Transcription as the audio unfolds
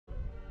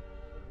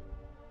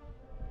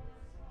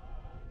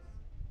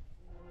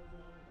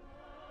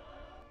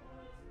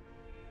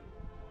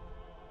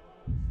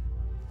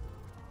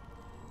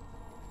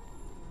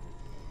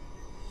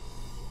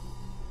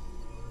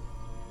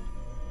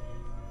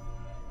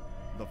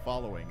The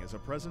following is a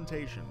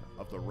presentation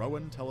of the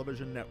Rowan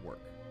Television Network.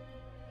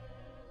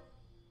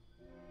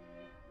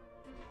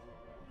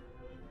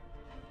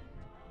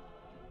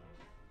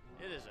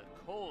 It is a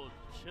cold,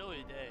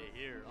 chilly day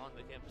here on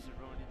the campus of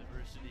Rowan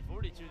University.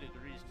 42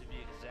 degrees to be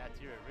exact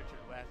here at Richard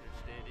Wacker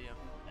Stadium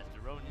as the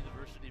Rowan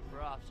University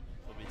Profs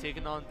will be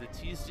taking on the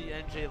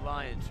TCNJ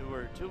Lions, who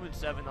are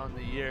 2-7 on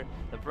the year.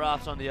 The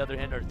Profs, on the other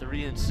hand, are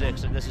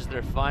 3-6, and this is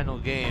their final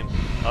game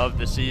of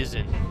the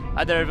season.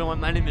 Hi there, everyone.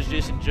 My name is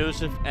Jason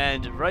Joseph,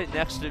 and right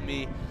next to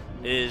me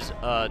is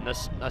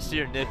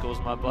Nasir Nichols,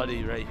 my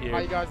buddy right here. How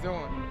you guys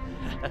doing?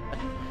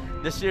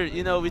 Nasir,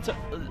 you know,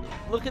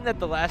 looking at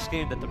the last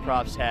game that the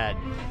Profs had,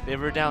 they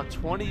were down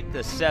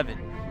 20-7,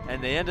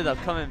 and they ended up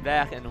coming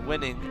back and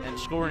winning and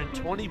scoring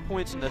 20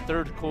 points in the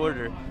third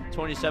quarter,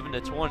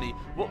 27-20.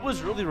 What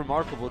was really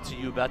remarkable to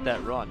you about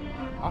that run?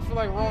 I feel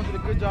like Rowan did a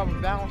good job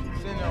of balancing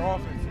their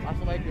offense. I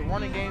feel like the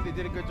running game, they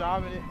did a good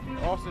job in it.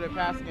 Also, their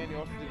passing game, they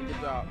also did a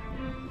good job.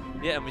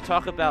 Yeah, and we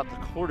talk about the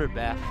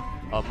quarterback,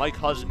 Mike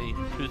Husney,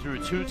 who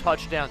threw 2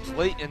 touchdowns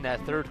late in that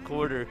third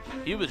quarter.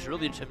 He was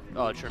really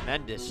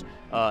tremendous.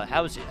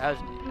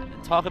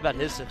 Talk about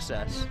his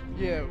success.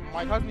 Yeah,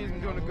 Mike Husney has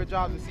been doing a good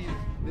job this season.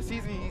 This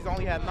season, he's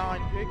only had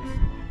 9 picks,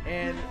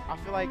 and I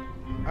feel like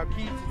a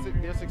key to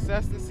their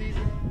success this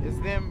season is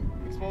them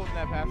exposing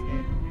that pass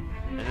game.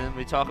 And then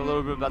we talk a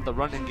little bit about the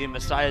running game.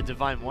 Messiah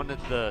Divine, one of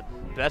the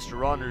best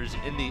runners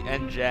in the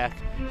NJAC.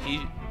 He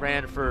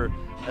ran for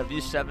at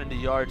least 70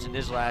 yards in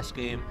his last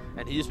game,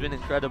 and he's been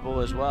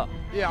incredible as well.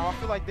 Yeah, I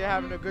feel like they're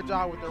having a good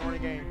job with their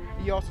running game.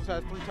 He also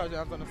has 3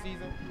 touchdowns on the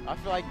season. I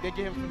feel like they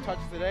give him some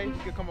touches today. He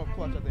could come up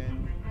clutch at the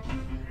end.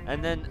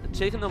 And then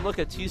taking a look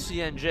at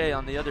TCNJ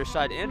on the other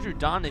side, Andrew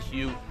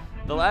Donahue,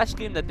 the last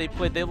game that they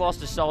played, they lost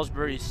to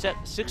Salisbury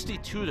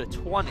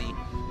 62-20,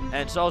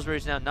 and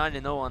Salisbury's now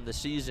 9-0 on the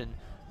season.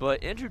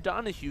 But Andrew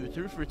Donahue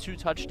threw for 2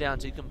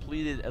 touchdowns. He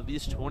completed at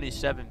least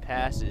 27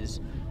 passes,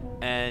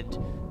 and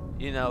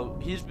you know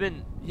he's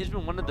been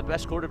one of the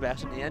best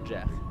quarterbacks in the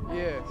NJAC.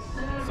 Yeah.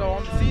 So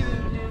on the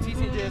season,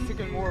 TCNJ has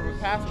taken more of a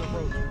passing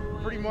approach.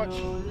 Pretty much,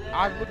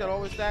 I've looked at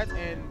all the stats,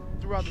 and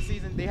throughout the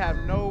season, they have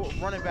no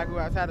running back who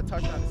has had a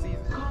touchdown this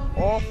season.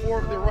 All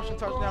 4 of their rushing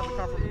touchdowns have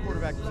come from the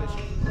quarterback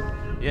position.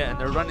 Yeah, and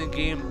their running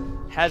game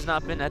has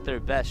not been at their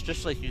best,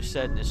 just like you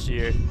said,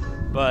 Nasir.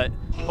 But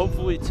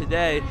hopefully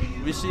today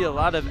we see a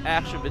lot of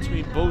action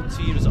between both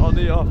teams on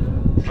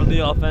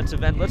the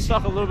offensive end. Let's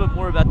talk a little bit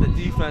more about the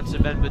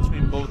defensive end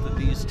between both of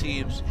these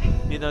teams.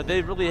 You know,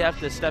 they really have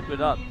to step it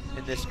up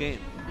in this game.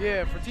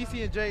 Yeah, for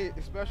TCNJ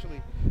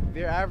especially,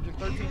 they're averaging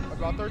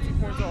about 13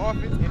 points on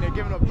offense, and they're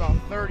giving up about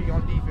 30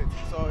 on defense.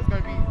 So it's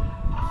going to be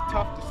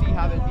tough to see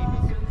how their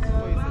defense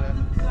plays today.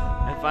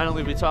 And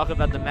finally, we talk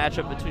about the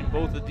matchup between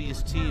both of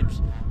these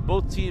teams.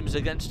 Both teams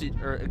against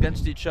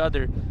each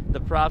other. The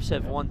Profs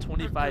have won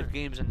 25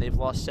 games, and they've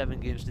lost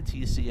 7 games to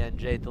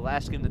TCNJ. The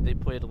last game that they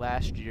played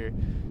last year,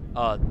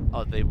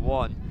 they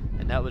won,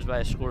 and that was by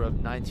a score of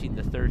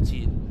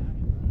 19-13.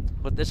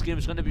 But this game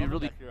is going to be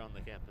really here on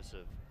the campus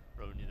of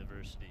Rowan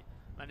University.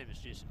 My name is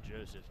Jason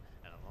Joseph,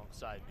 and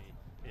alongside me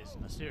is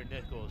Nasir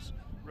Nichols.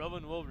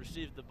 Rowan will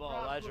receive the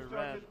ball. Elijah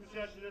Rem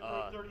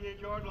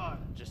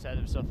just had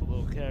himself a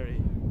little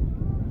carry,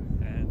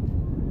 and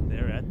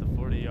they're at the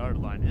 40-yard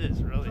line. It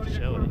is really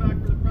chilly.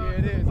 Yeah,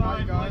 it is.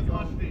 Hi, guys.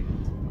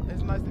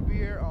 It's nice to be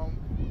here.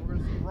 We're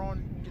going to see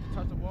Rowan get to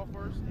touch the ball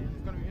first, and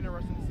it's going to be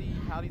interesting to see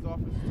how these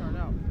offenses turn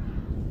out.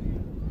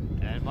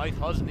 And Mike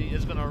Husney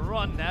is going to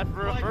run that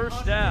for a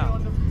first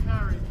down.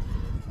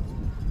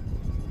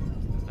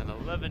 An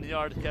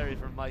 11-yard carry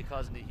from Mike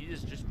Husney. He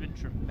has just been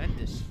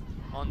tremendous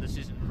on the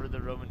season for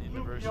the Rowan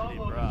University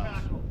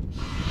Profs.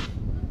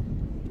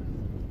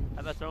 How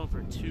about throwing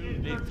for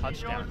 2 big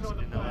touchdowns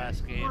in the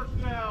last game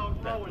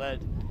that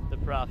led the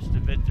Profs to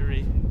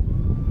victory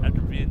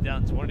after being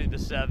down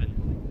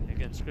 20-7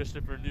 against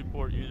Christopher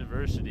Newport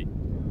University.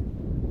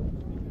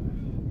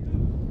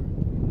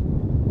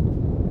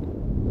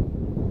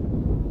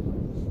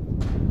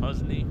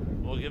 Husney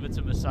will give it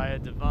to Messiah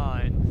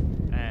Divine,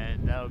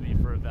 and that will be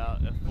for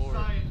about a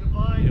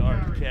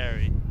 4-yard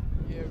carry.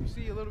 Yeah, we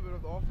see a little bit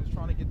of the offense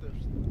trying to get the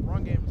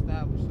run game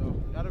established, so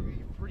that'll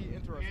be pretty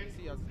interesting to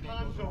see as the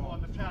game goes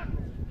on.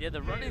 Yeah,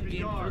 the running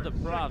game for the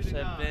Profs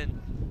have been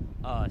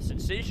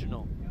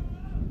sensational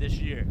this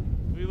year.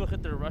 If we look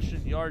at their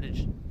rushing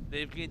yardage,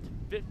 they've gained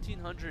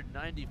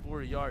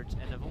 1,594 yards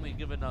and have only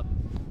given up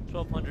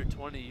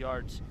 1,220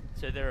 yards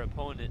to their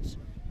opponents.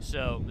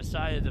 So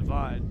Messiah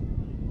Divine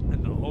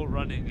and the whole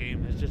running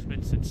game has just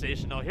been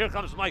sensational. Here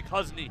comes Mike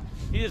Husney.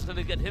 He is going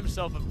to get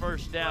himself a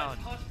first down.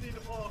 Husney, the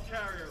ball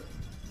carrier.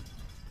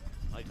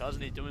 Mike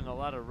Husney doing a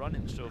lot of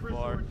running so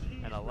far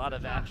and a lot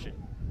of action.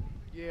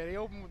 Yeah, they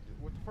open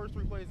with the first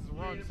 3 plays as a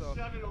run, so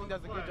I think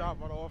that's a good job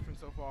by the offense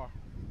so far.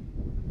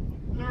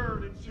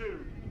 3rd and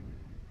 2.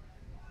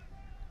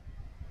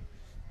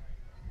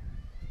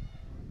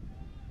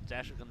 It's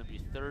actually going to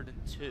be 3rd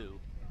and 2.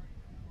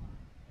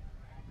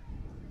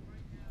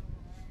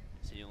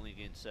 So he only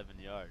gained 7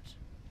 yards.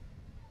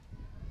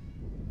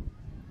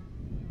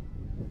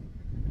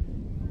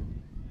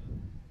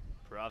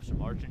 Profs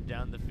marching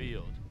down the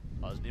field.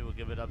 Hosney will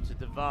give it up to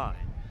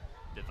Devine.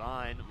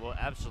 Devine will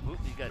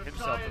absolutely get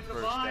himself a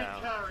first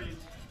down. Carries.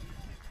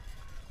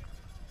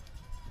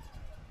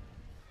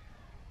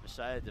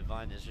 Messiah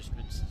Devine has just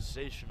been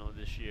sensational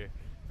this year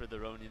for the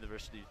Rowan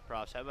University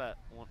Profs. How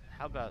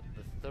about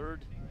the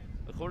third?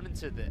 According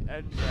to the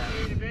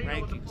NJAC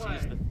rankings,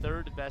 he's the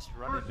third best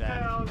running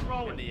back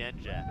in the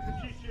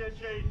NJAC.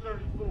 TCNJ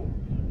 34.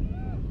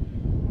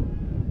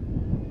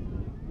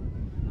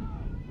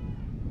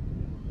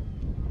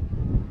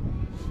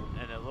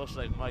 And it looks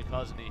like Mike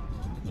Hosney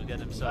will get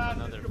himself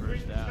another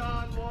first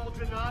down.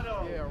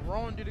 Yeah,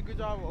 Rowan did a good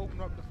job of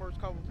opening up the first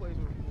couple plays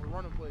with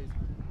running plays.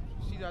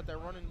 You see that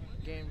running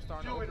game is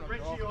starting to open up the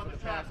offense for the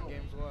passing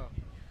game as well.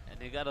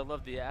 And you gotta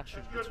love the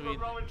action between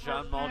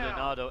John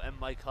Maldonado and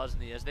Mike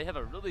Hosney as they have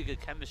a really good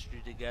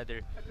chemistry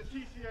together.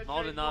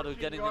 Maldonado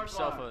getting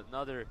himself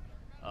another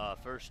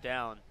first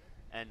down,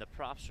 and the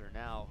Profs are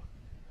now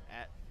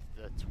at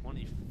the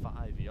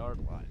 25-yard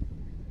line.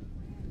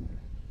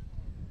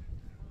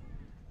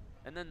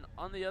 And then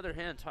on the other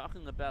hand,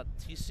 talking about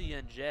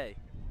TCNJ,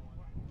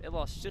 they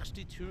lost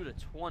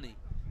 62-20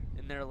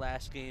 in their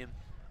last game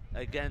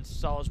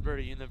against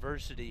Salisbury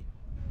University.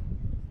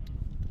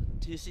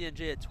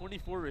 TCNJ had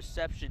 24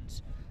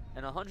 receptions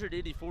and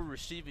 184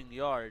 receiving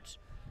yards,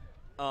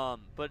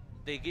 but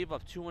they gave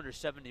up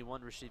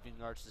 271 receiving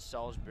yards to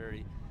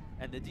Salisbury,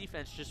 and the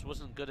defense just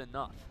wasn't good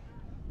enough.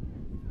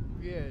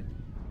 Yeah,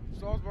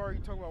 Salisbury,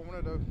 you talk about one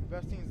of the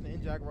best teams in the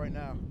NJAC right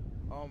now.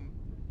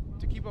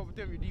 To keep up with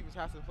them, your defense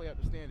has to play up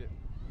to standard.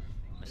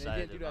 And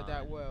they didn't do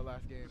that well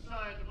last game.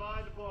 Messiah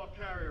Devine, the ball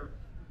carrier.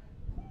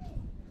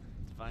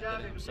 Devine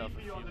getting himself a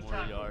few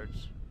more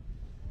yards.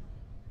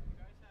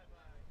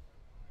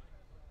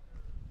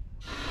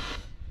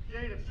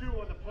 Gain of 2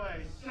 on the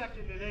play,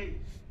 2nd and 8.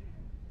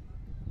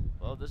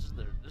 Well, this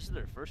is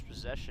their first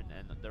possession,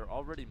 and they're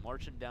already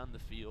marching down the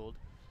field,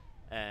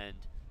 and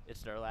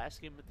it's their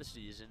last game of the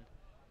season,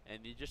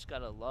 and you just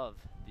gotta love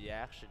the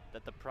action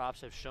that the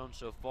Profs have shown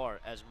so far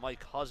as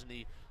Mike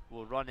Hosney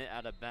will run it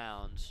out of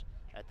bounds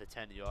at the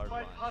 10-yard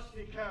line. Mike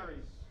Hosney carries.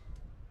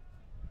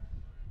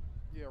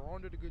 Yeah,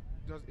 Rowan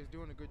is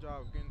doing a good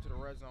job of getting to the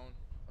red zone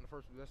on the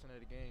first possession of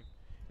the game.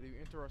 It'll be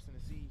interesting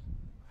to see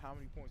how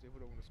many points they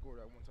put over the score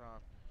at one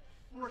time.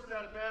 Forced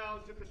out of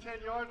bounds at the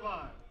 10-yard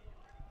line.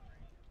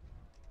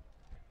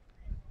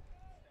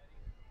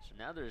 So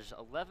now there's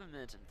 11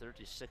 minutes and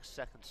 36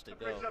 seconds to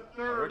go. Up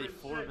 3rd Already and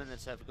 4 6.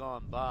 minutes have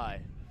gone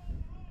by,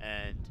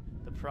 and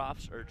the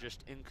Profs are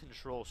just in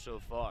control so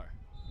far.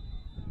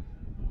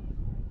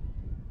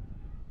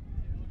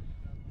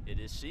 It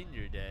is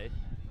senior day.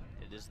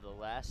 It is the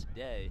last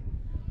day,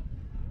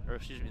 or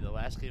excuse me, the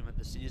last game of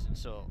the season.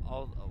 So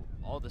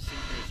all the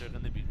seniors are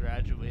going to be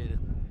graduated,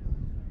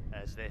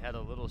 as they had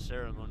a little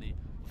ceremony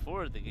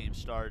before the game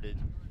started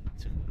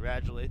to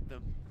congratulate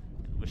them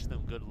and wish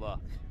them good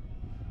luck.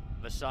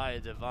 Messiah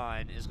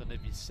Devine is going to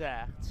be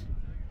sacked,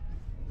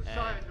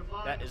 and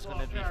that is going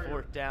to be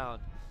 4th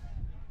down.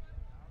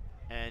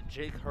 And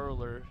Jake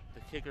Hurler, the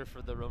kicker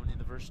for the Rowan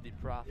University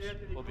Profs,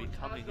 will be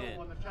coming in.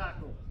 On the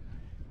tackle.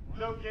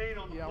 No gain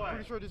on the Yeah, play. I'm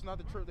pretty sure this is not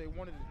the trip they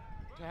wanted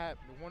to have.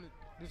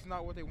 This is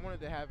not what they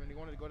wanted to have, and they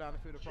wanted to go down the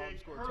field and probably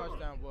score a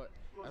touchdown. But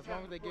as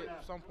long as they get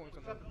some points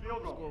on the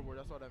scoreboard,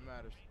 that's all that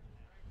matters.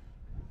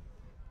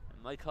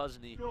 And Mike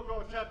Hosney Field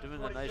goal attempt,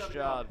 doing a nice 27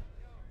 job yards.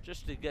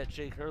 just to get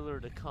Jake Hurler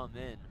to come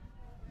in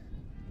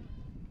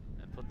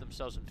and put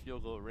themselves in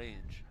field goal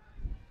range.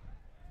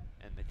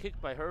 And the kick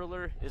by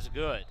Hurler is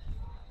good.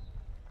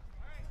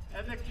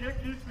 And the kick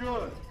is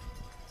good.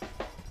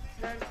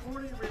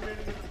 10:40 remaining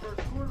in the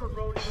first quarter.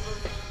 Rowan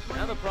University.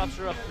 Now the Profs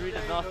are up 3-0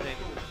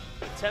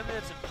 with 10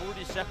 minutes and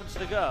 40 seconds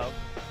to go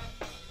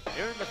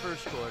here in the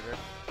first quarter.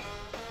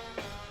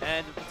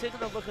 And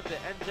taking a look at the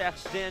NJAC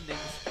standings,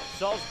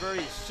 Salisbury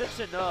is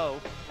 6-0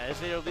 as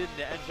they are leading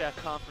the NJAC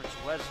conference.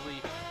 Wesley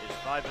is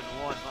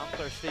 5-1.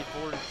 Montclair State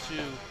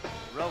 4-2.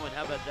 Rowan,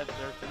 how about them?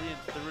 They're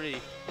 3-3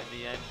 in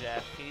the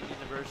NJAC. Keene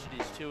University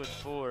is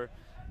 2-4,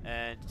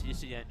 and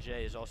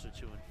TCNJ is also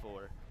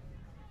 2-4.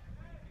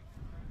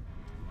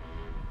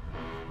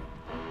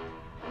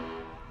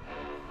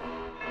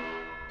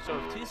 So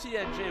if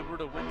TCNJ were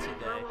to win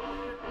today,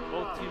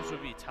 both teams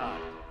would be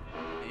tied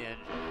in the NJAC.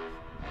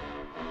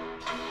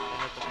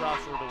 And if the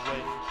Profs were to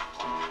win,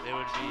 they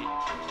would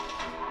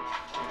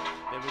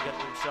get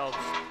themselves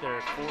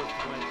their 4th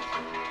win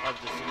of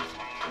the season.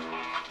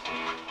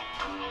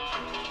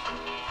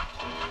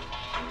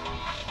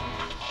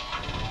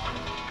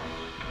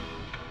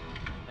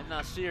 And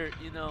Nasir,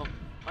 you know,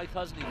 Mike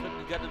Hosney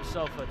couldn't get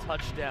himself a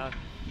touchdown,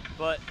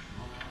 but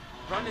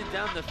running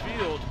down the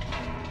field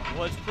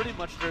was pretty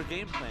much their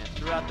game plan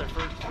throughout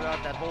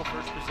that whole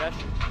first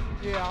possession.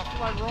 Yeah, I feel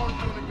like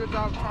Rowan's doing a good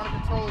job of trying to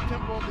control the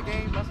tempo of the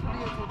game. That's pretty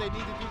much what they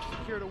need to do to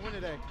secure the win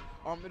today.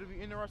 It'll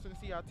be interesting to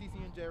see how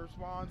TCNJ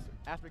responds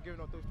after giving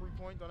up those 3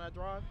 points on that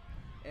drive.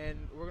 And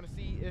we're going to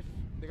see if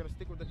they're going to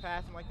stick with the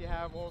passing like they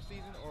have all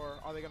season, or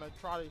are they going to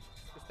try to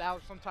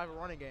establish some type of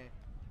running game.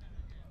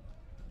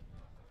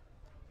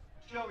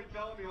 Joey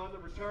Bellamy on the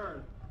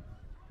return.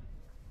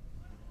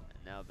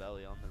 Now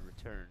Belly on the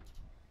return.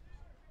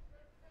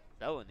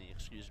 Bellany,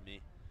 excuse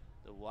me.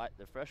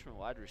 The freshman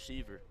wide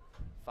receiver,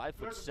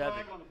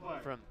 5'7",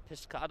 from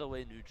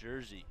Piscataway, New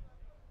Jersey.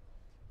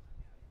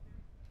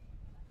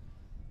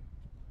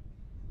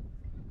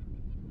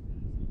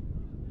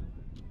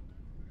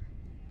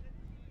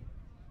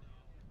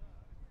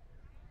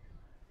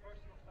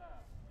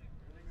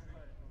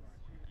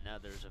 And now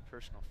there's a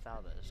personal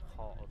foul that is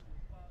called.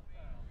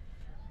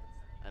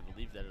 I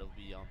believe that it'll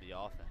be on the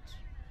offense.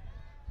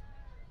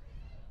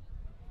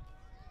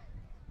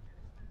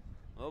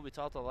 Well, we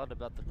talked a lot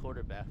about the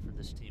quarterback for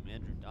this team,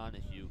 Andrew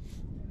Donahue.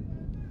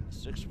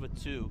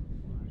 6'2".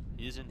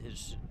 He's in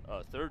his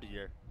third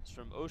year. He's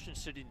from Ocean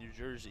City, New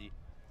Jersey.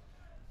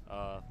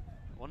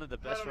 One of the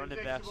best running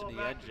backs in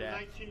the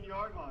NJAC.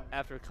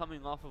 After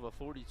coming off of a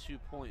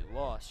 42-point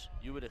loss,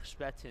 you would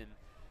expect him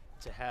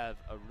to have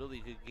a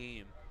really good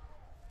game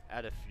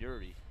out of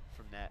Fury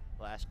from that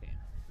last game.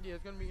 Yeah,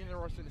 it's going to be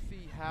interesting to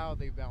see how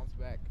they bounce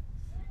back.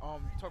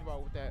 Talk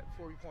about with that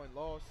 40-point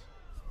loss,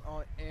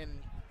 and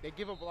they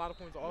give up a lot of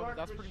points to offense.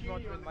 That's pretty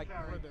much been like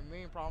one of their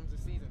main problems this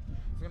season.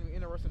 It's going to be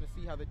interesting to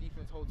see how the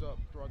defense holds up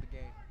throughout the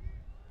game.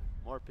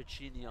 More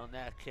Piccini on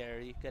that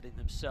carry, getting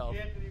himself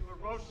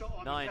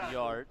 9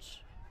 yards.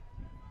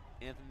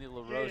 Anthony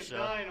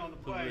LaRosa,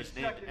 who was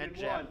named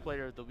NJAC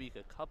Player of the Week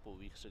a couple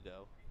weeks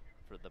ago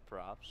for the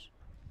Profs.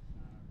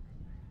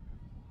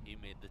 He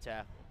made the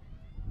tackle.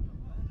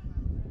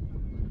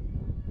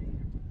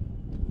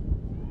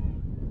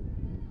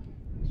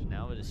 So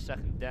now it is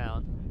second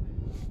down.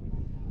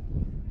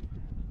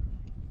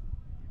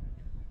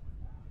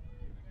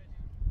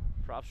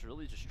 Profs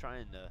really just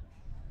trying to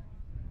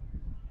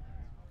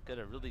get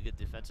a really good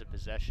defensive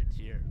possession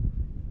here.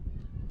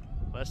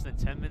 Less than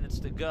 10 minutes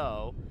to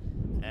go,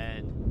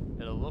 and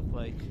it'll look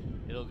like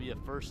it'll be a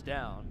first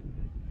down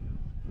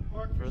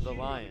for the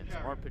Lions.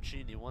 Mark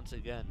Piccini once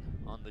again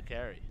on the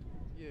carry.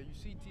 Yeah, you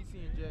see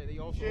TCNJ, they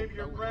also open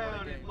up with the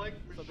running game.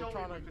 So they're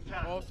trying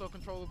to also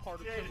control part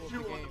of the tempo of the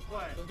game. So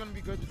it's going to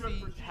be good to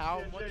see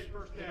how much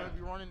they're going to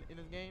be running in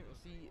this game and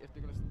see if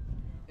they're going to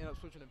end up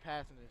switching and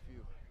passing in a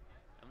few.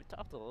 And we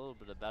talked a little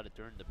bit about it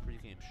during the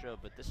pregame show,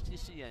 but this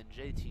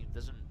TCNJ team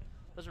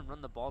doesn't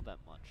run the ball that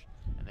much,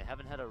 and they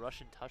haven't had a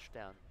rushing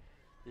touchdown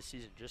this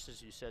season, just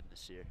as you said,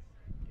 Nasir.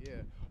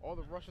 Yeah, all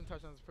the rushing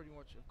touchdowns pretty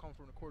much have come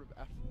from the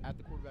quarterback at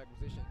the quarterback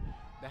position.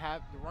 The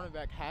running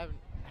back haven't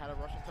had a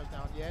rushing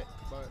touchdown yet,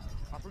 but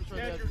I'm pretty sure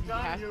they have to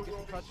get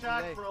some touches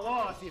today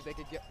to see if they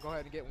could go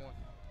ahead and get one.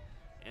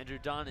 Andrew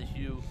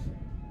Donahue,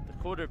 the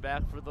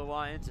quarterback for the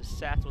Lions, is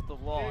sacked with a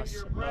loss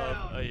of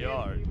a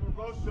yard.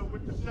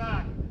 With the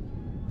sack.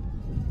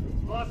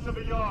 Loss of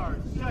a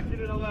yard, 2nd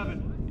and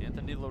 11.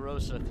 Anthony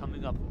LaRosa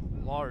coming up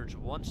large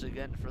once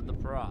again for the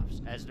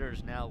Profs, as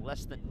there's now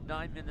less than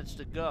 9 minutes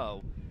to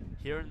go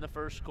here in the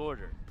first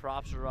quarter.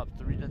 Profs are up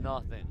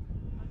 3-0.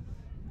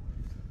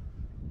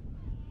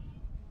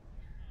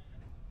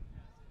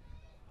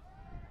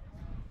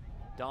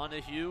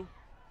 Donahue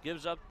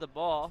gives up the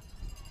ball,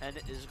 and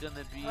it is going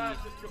to be a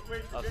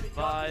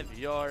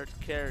 5-yard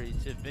carry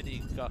to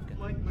Vinny Guckin.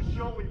 Mike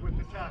Mashomi with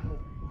the tackle.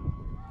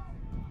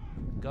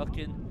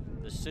 Guckin,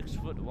 the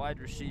 6-foot wide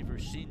receiver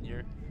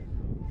senior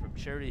from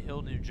Cherry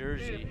Hill, New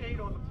Jersey,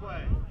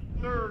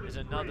 is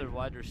another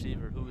wide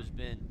receiver who has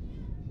been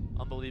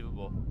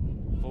unbelievable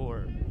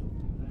for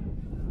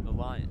the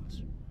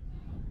Lions.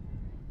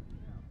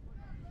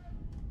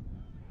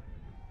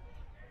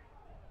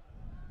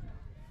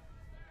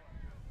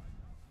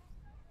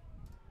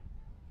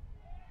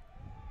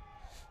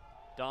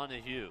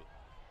 Donahue,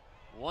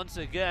 once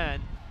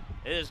again,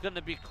 it is going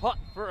to be caught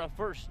for a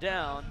first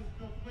down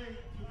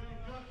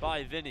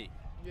by Vinny.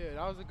 Yeah,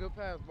 that was a good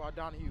pass by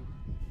Donahue.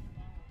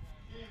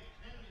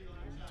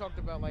 We talked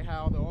about like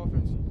how the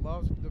offense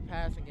loves the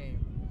passing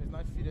game. It's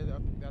nice to see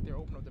that they're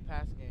opening up the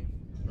passing game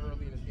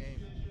early in this game.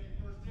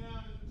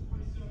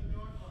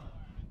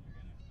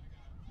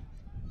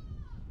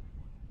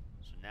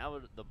 So now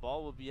the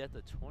ball will be at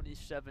the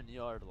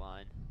 27-yard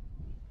line.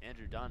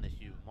 Andrew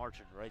Donahue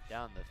marching right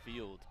down the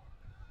field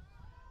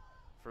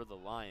for the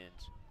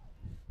Lions.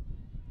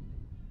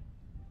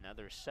 Now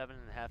there's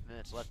 7.5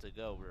 minutes left to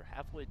go. We're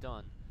halfway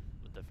done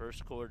with the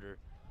first quarter.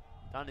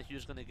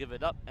 Donahue's going to give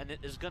it up, and it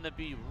is going to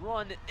be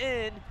run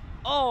in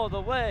all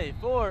the way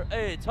for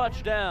a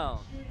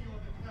touchdown.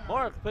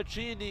 Mark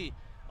Piccini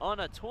on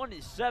a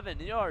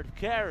 27-yard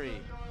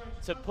carry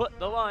to put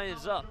the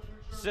Lions up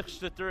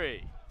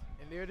 6-3.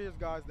 And there it is,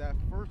 guys, that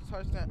first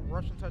touchdown,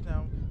 rushing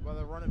touchdown by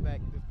the running back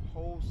this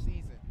whole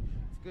season.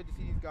 It's good to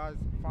see these guys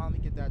finally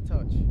get that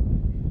touch.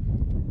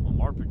 Well,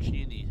 Mark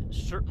Piccini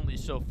certainly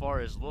so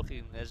far is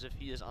looking as if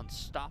he is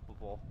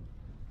unstoppable.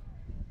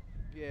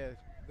 Yeah,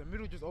 the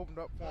middle just opened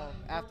up for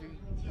him after he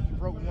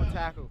broke one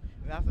tackle,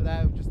 and after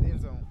that, it was just the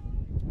end zone.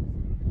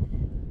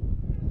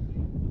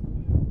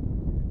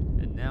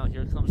 And now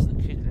here comes the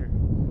kicker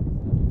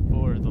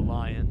for the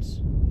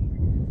Lions.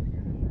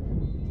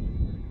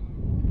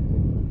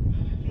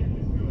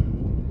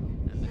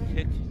 And the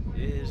kick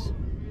is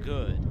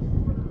good.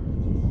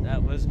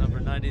 That was number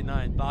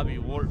 99, Bobby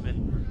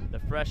Wortman, the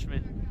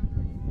freshman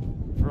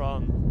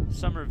from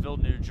Somerville,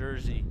 New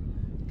Jersey,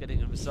 getting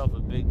himself a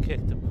big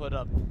kick to put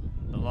up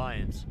the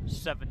Lions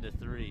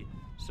 7-3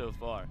 so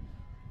far.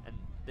 And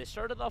they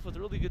started off with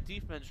really good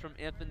defense from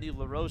Anthony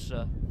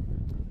LaRosa,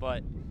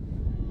 but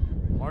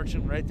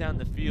marching right down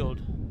the field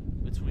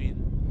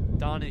between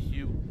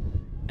Donahue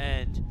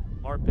and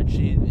Mark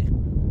Piccini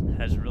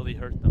has really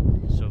hurt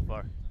them so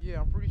far.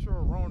 Yeah, I'm pretty sure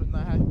Rowan is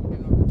not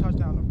having a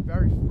touchdown the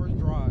very first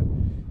drive.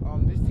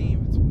 This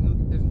team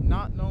is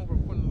not known for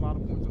putting a lot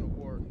of points on the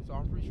board, so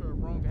I'm pretty sure if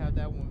Rowan could have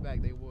that one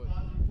back, they would.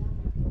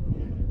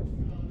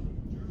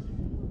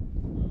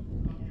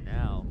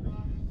 Now,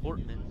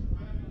 Portman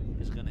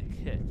is going to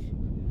kick.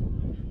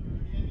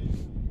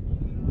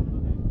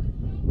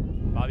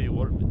 Bobby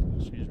Wortman,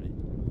 excuse me.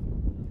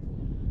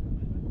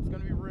 It's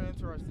going to be real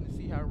interesting to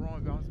see how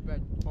Rowan bounces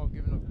back off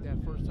giving up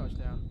that first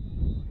touchdown.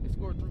 They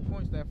scored 3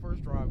 points that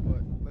first drive,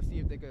 but let's see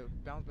if they could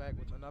bounce back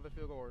with another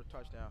field goal or a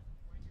touchdown.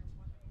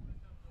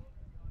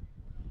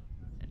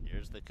 And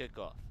here's the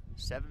kickoff.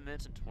 7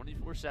 minutes and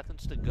 24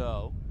 seconds to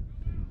go.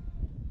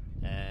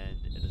 And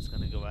it is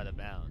going to go out of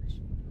bounds.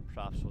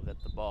 Profs will get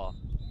the ball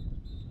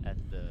at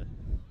the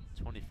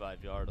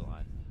 25-yard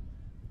line.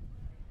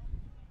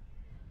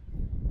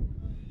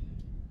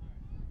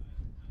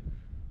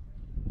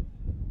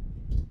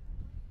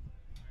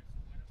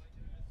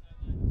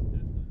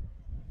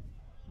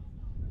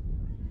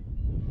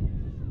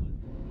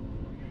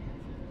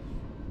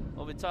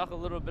 Well, we talk a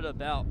little bit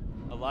about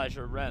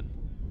Elijah Rem,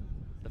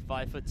 the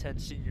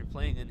 5'10" senior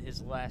playing in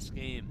his last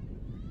game.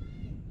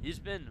 He's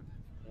been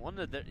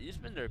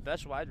their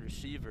best wide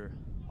receiver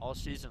all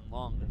season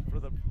long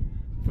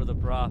for the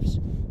Profs,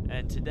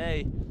 and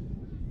today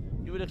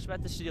you would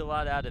expect to see a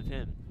lot out of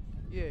him.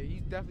 Yeah,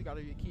 he's definitely got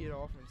to be a key to the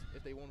offense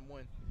if they want to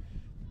win.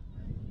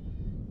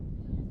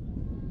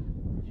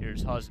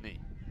 Here's Husney.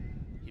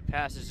 He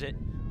passes it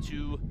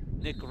to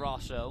Nick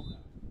Rosso,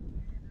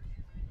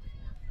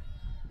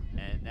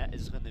 and that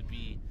is going to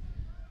be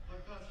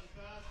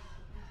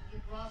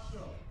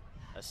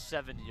a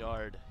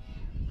 7-yard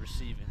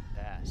receiving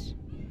pass.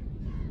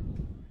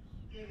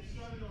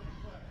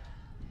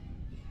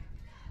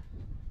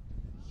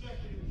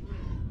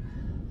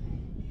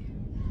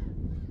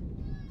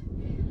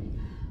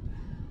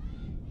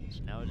 So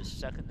now it is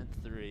 2nd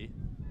and 3.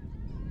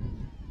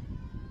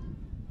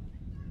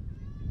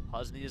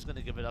 Husney is going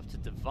to give it up to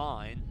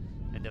Devine,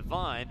 and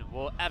Devine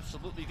will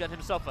absolutely get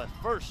himself a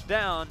first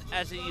down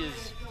as he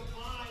is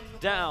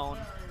down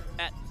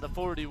at the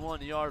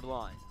 41-yard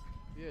line.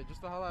 Yeah,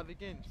 just to highlight it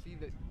again, see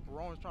that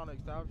Rowan's trying to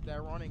establish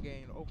that running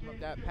game, open up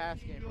that pass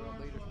game for them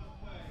later.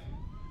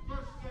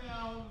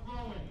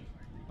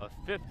 A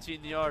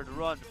 15-yard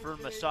run for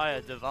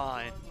Messiah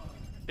Devine.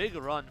 Big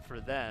run for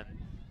them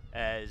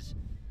as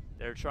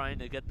they're trying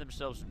to get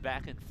themselves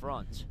back in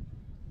front.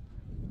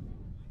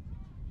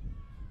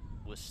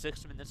 With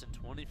 6 minutes and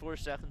 24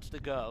 seconds to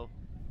go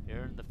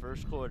here in the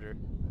first quarter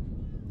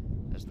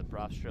as the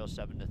Profs trail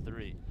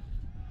 7-3.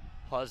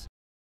 Husney.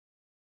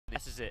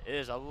 This is it. It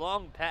is a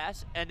long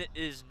pass, and it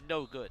is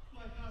no good.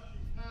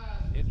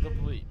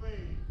 Incomplete.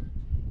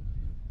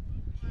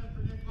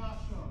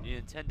 The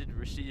intended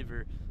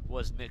receiver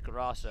was Nick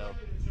Rosso,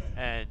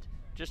 and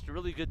just a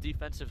really good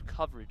defensive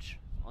coverage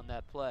on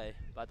that play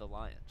by the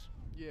Lions.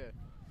 Yeah,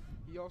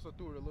 he also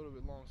threw it a little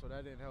bit long, so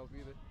that didn't help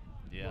either.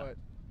 Yeah.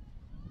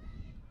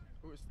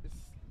 But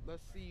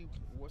let's see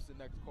what's the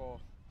next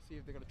call. See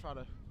if they're going to try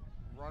to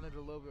run it a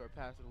little bit or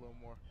pass it a little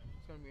more.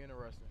 It's going to be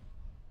interesting.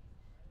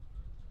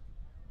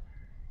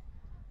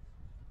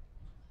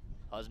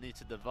 Husney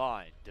to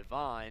Devine.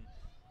 Devine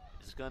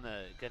is going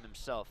to get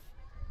himself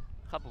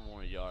a couple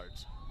more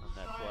yards on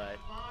that play.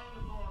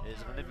 It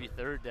is going to be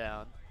 3rd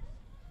down.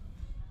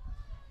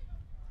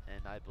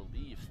 And I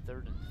believe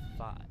 3rd and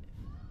 5.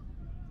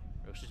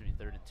 Or excuse me,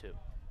 3rd and 2.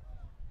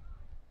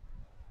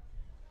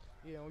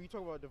 Yeah, when you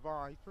talk about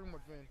Devine, he's pretty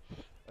much been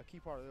a key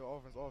part of the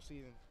offense all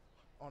season.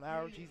 On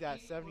average, he's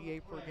at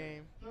 78 per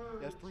game.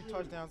 He has 3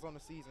 touchdowns on the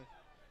season.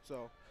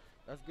 So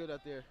that's good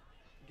that they're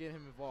getting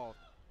him involved.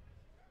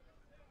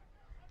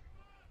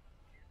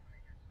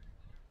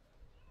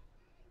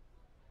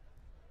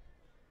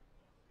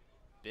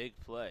 Big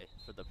play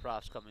for the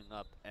Profs coming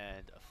up,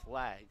 and a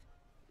flag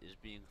is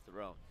being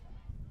thrown.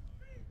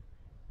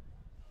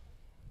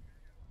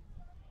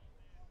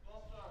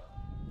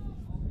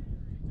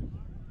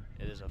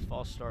 It is a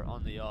false start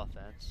on the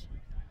offense.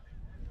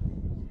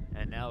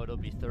 And now it'll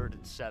be 3rd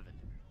and 7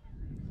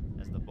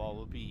 as the ball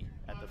will be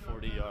at the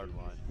 40-yard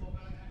line.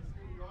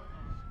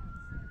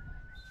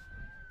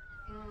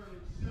 3rd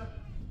and 7.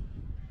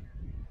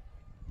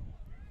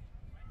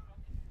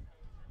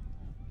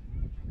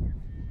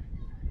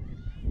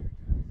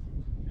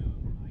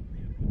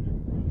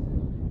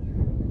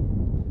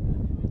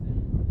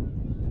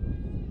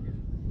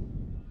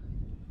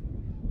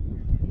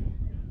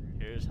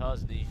 Here's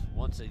Husney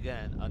once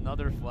again.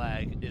 Another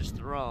flag is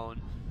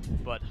thrown,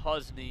 but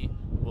Husney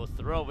will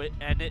throw it,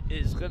 and it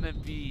is going to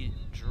be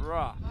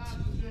dropped.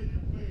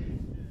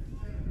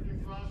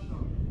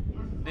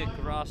 Nick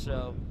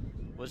Rosso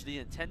was the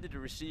intended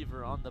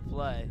receiver on the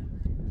play,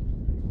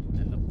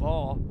 and the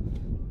ball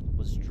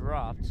was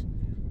dropped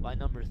by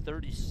number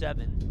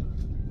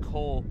 37,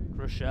 Cole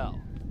Rochelle.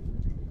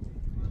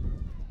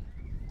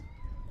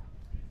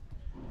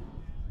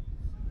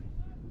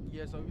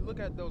 Yeah, so if you look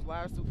at those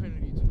last two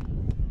penalties,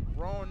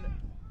 Rowan,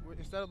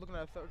 instead of looking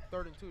at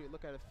 3rd and 2, they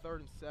look at a 3rd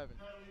and 7.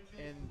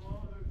 And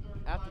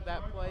after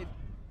that play,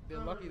 they're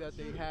lucky that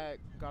they had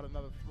got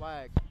another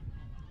flag.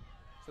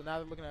 So now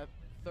they're looking at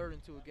 3rd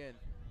and 2 again.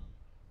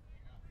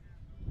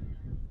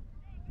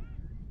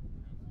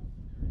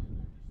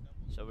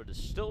 So it is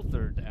still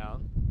 3rd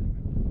down.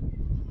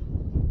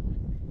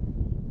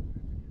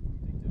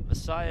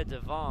 Messiah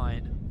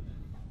Divine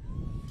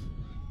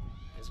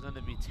is going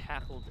to be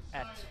tackled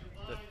at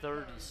the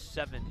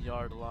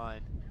 37-yard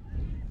line.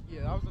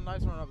 Yeah, that was a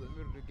nice run up the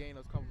middle to gain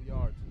those couple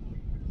yards.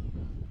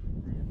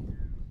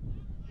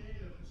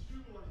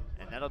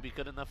 And that'll be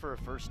good enough for a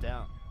 1st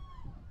down.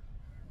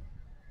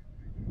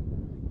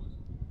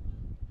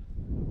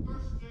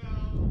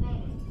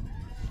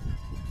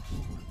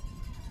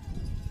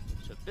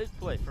 So big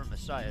play for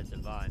Messiah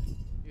Divine.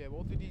 Yeah,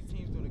 both of these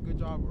teams doing a good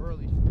job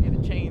early,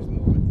 getting the chains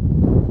moving.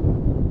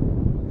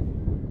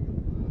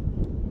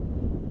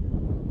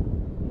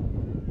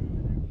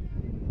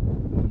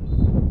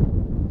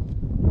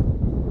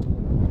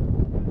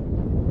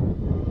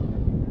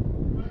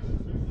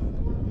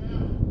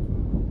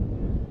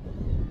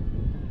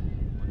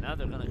 Now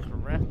they're going to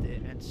correct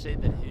it and say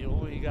that he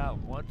only got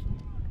one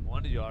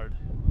yard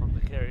from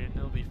the carry, and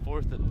it'll be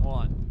 4th and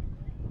 1.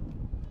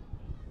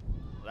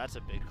 Well, that's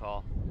a big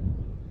call.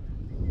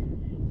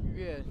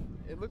 Yeah,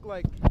 it looked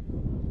like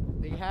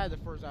they had the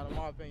 1st down, in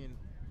my opinion.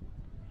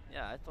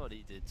 Yeah, I thought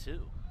he did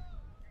too.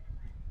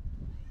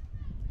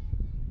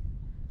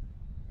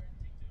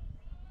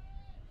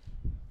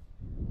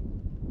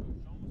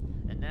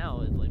 And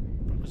now it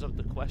brings up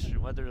the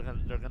question whether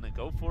they're gonna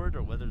go for it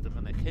or whether they're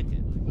gonna kick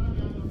it.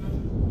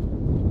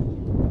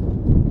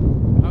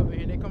 Oh,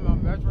 here they come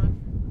out measuring.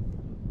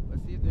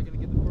 Let's see if they're gonna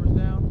get the 1st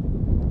down.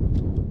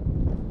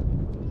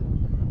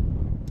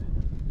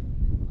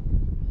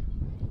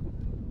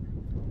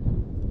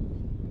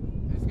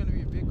 It's gonna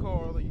be a big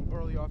call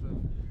early off.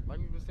 Like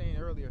we were saying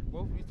earlier,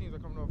 both of these teams are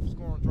coming off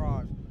scoring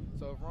drives.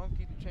 So if Rowan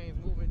keep the chains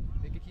moving,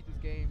 they can keep this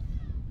game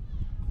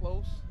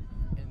close.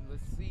 And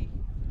let's see,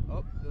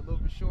 they're a little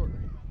bit short.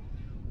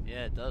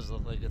 Yeah, it does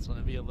look like it's going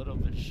to be a little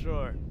bit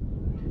short.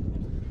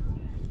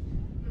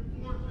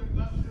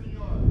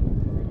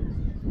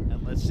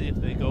 And let's see if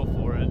they go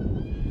for it,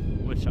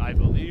 which I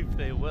believe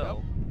they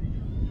will,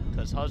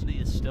 because Husney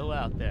is still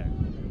out there.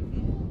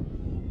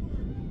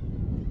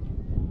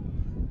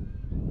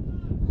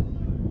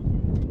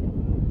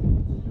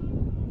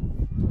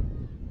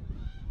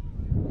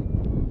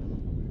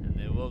 And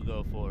they will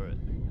go for it.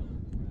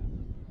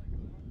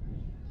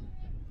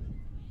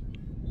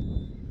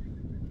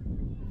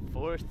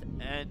 Fourth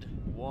and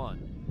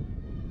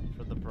 1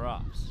 for the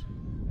Profs.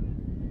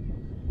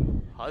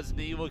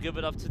 Husney will give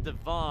it up to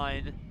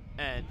Divine,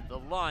 and the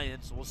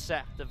Lions will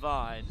sack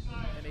Divine.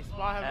 And they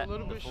spot him a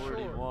little bit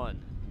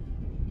 41.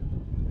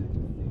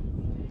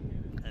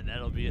 And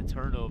that'll be a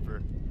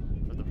turnover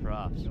for the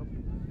Profs. Yep.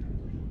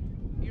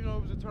 Even though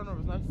it was a turnover,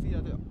 it's nice to see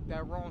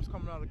that Rowan's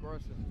coming out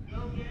aggressive.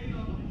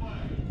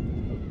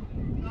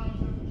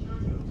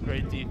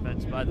 Great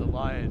defense by the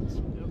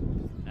Lions,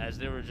 as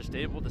they were just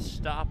able to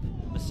stop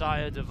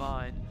Messiah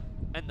Divine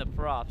and the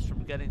Profs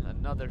from getting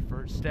another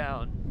 1st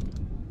down,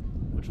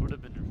 which would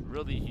have been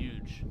really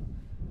huge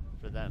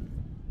for them.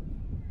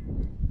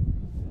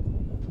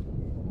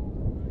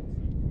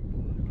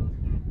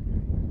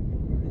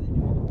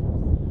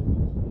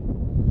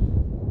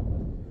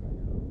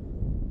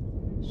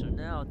 So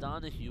now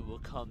Donahue will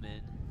come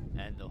in,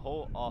 and the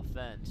whole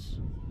offense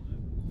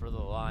for the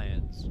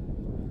Lions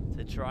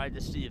to try to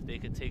see if they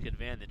can take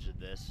advantage of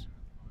this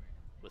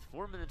with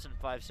 4 minutes and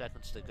 5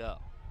 seconds to go.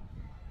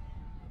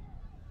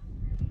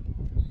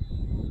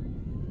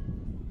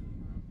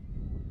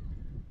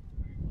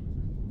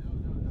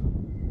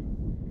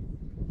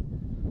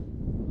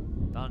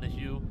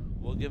 Donahue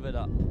will give it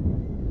up.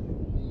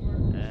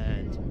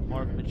 And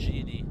Mark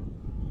Magini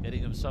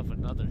getting himself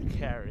another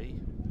carry.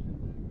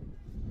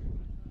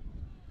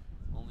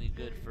 Only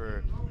good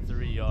for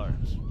 3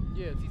 yards.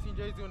 Yeah,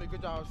 TCNJ is doing a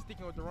good job of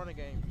sticking with the running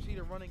game. You see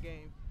the running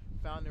game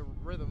found their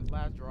rhythm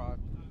last drive,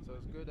 so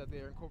it's good that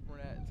they're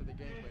incorporating that into the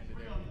game plan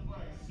today.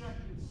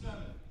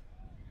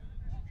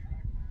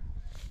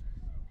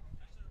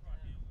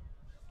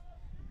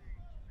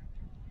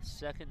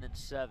 2nd and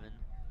 7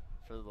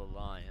 for the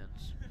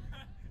Lions.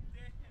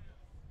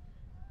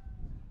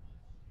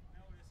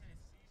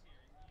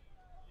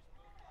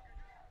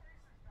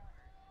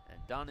 And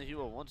Donahue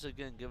will once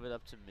again give it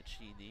up to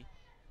Machini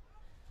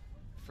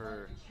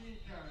for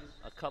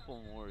a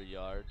couple more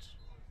yards.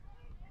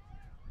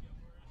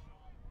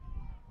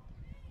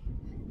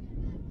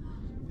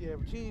 Yeah,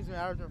 Machini's been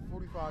averaging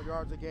 45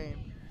 yards a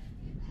game,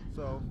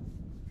 so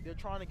they're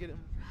trying to get him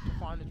to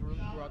find his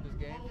rhythm throughout this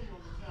game.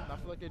 And I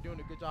feel like they're doing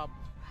a good job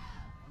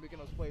making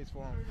those plays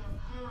for him.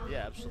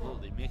 Yeah,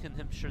 absolutely. Making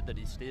him sure that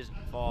he stays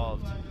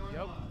involved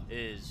Yep.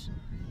 is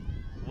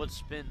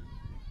what's been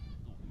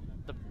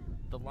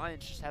the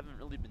Lions just haven't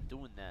really been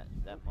doing that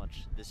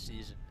much this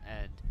season,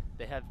 and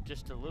they have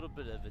just a little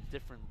bit of a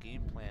different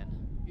game plan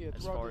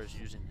as far as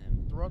using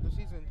him. Throughout the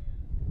season,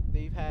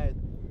 they've had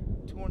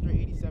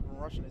 287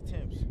 rushing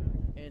attempts,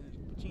 and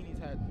Puccini's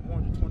had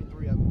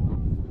 123 of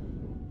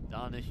them.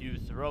 Donahue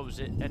throws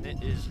it, and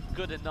it is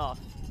good enough,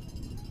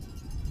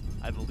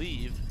 I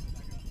believe,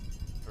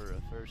 for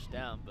a first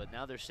down, but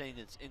now they're saying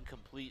it's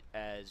incomplete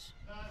as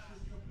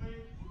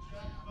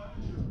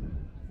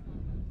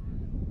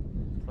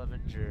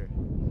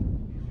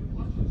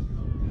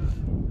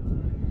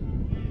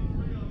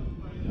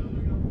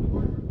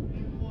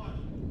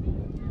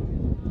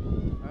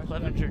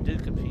Clevenger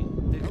did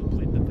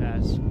complete the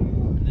pass,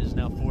 and is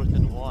now 4th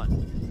and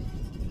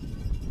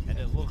 1. And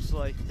it looks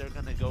like they're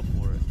gonna go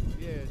for it.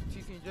 Yeah,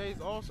 TCNJ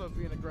is also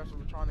being aggressive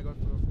with trying to go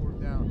for the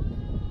 4th down.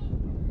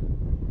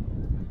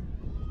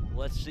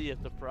 Let's see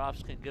if the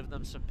Profs can give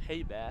them some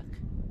payback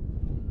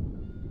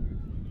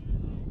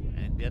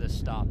and get a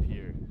stop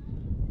here,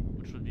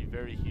 which would be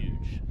very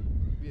huge.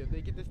 Yeah, if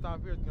they get this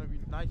stop here, it's going to be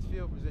a nice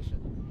field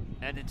position.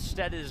 And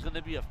instead, it is going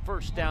to be a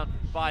first down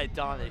by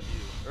Donahue,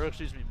 or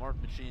excuse me, Mark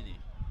Puccini.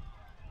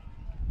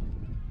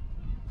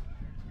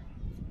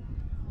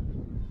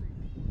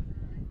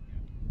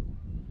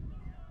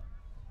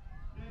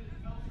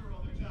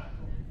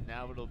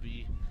 Now it'll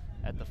be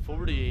at the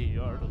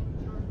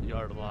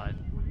 48-yard line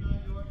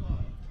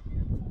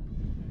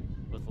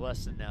with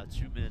less than now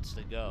 2 minutes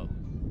to go.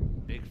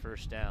 Big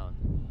first down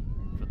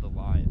for the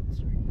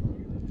Lions.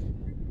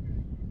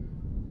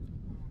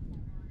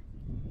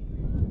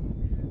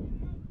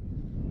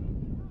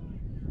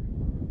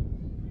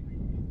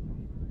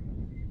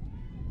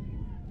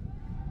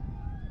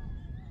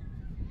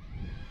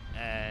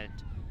 And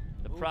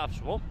the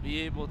Profs won't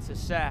be able to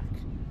sack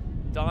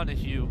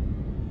Donahue,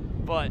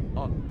 but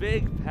a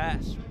big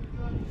pass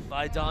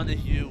by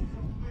Donahue.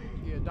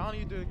 Yeah,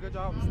 Donahue did a good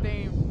job of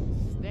staying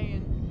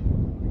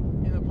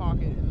in the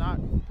pocket and not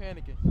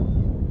panicking.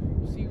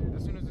 You see,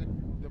 as soon as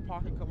the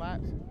pocket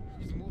collapsed,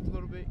 he just moved a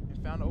little bit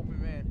and found an open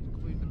man and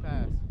completed the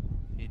pass.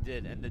 He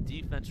did, and the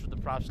defense for the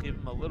Profs gave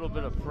him a little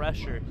bit of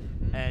pressure,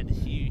 and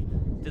he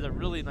did a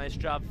really nice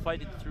job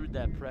fighting through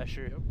that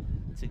pressure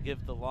to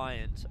give the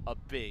Lions a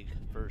big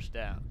first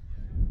down.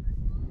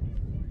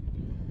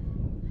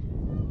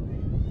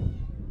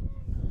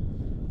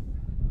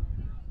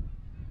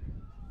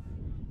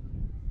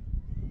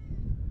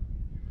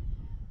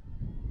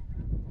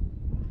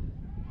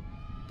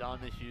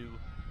 Donahue,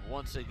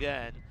 once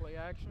again, Play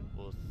action.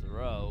 will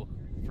throw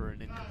for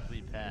an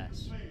incomplete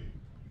pass.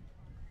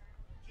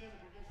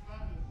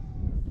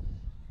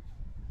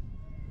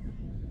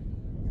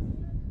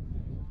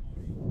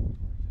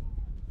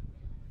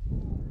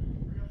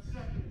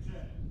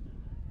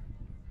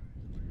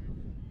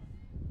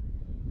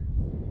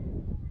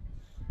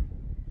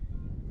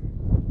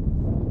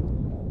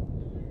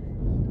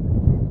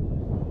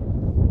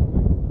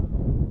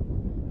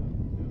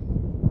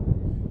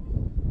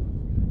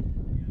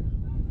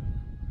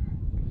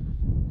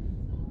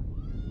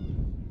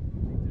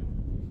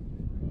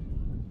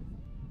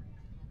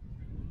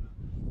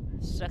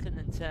 Second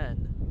and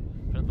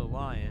 10 for the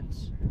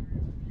Lions.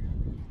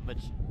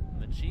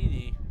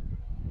 Puccini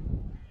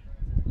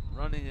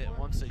running it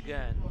once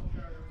again.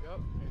 Yep,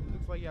 it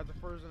looks like he has the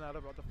first one at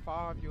about the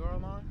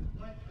 5-yard line.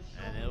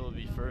 And it will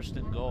be first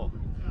and goal,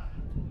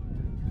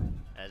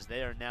 as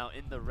they are now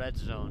in the red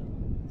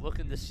zone,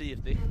 looking to see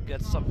if they can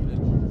get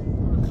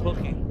something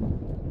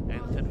cooking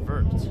and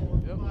convert.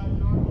 Yep.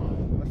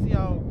 Let's see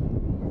how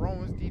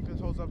Rowan's defense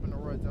holds up in the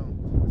red zone.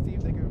 Let's see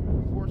if they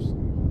can force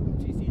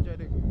TCNJ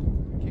to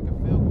kick a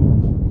field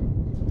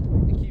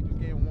goal and keep this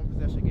game a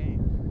one-possession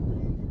game.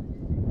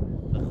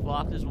 The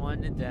clock is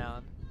winding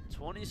down.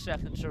 20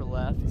 seconds are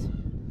left.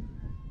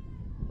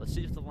 Let's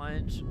see if the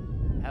Lions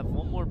have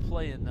one more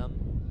play in them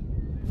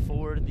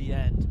before the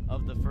end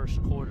of the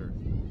first quarter.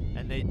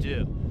 And they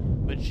do.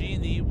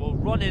 Puccini will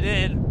run it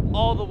in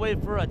all the way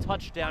for a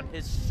touchdown,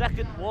 his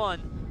second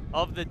one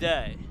of the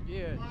day.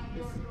 Yeah,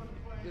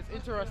 it's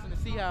interesting to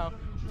see how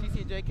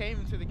TCNJ came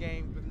into the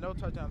game with no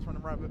touchdowns from the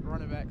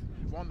running backs.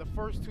 On the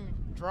first two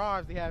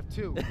drives, they have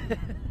two.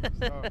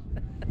 So,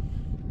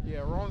 yeah,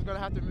 Rowan's going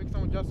to have to make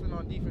some adjustment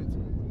on defense.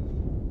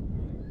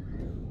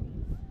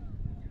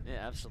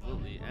 Yeah,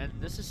 absolutely. And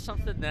this is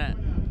something that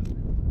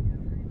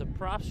the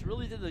Profs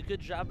really did a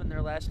good job in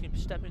their last game,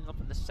 stepping up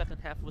in the second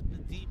half with the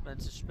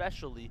defense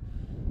especially.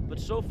 But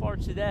so far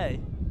today,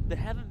 they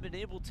haven't been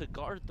able to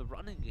guard the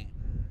running game.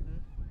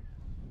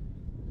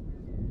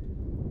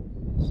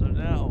 So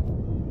now,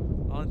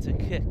 on to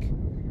kick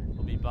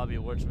will be Bobby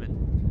Wartsman.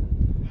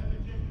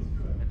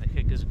 And the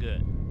kick is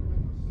good.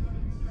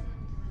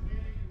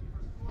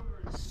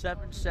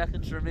 7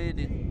 seconds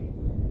remaining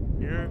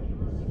here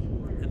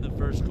in the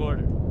first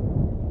quarter.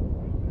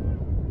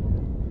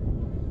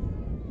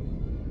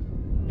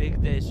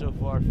 Big day so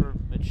far for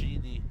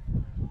Puccini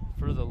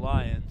for the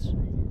Lions.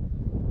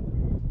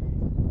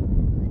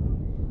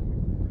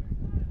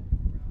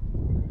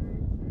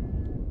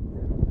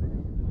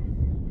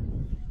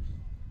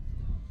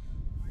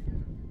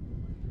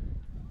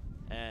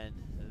 And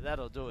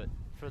that'll do it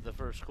for the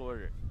first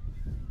quarter,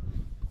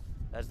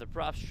 as the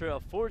Profs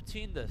trail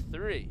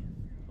 14-3.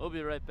 We'll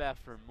be right back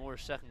for more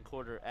second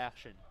quarter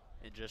action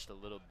in just a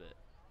little bit.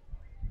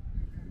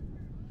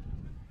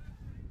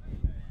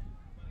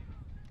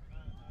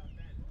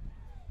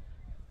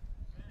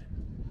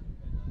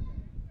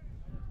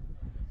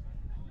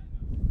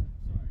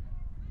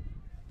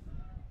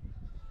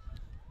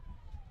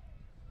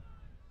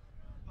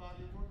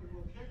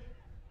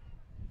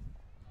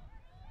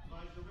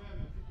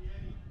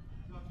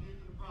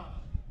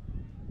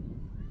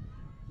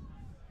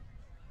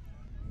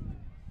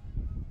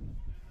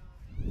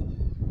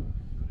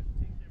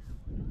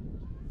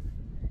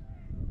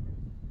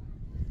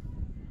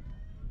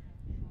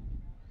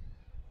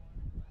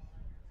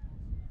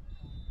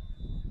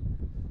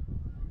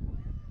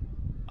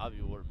 Bobby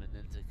Wortman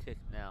into kick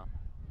now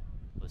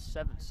with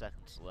 7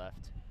 seconds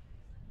left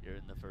here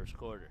in the first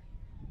quarter.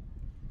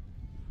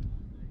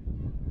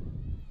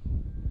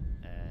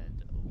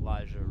 And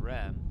Elijah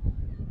Rem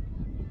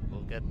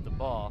will get the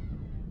ball,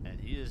 and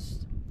he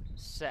is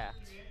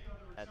sacked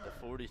at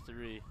the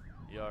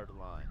 43-yard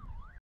line.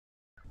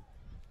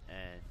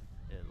 And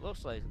it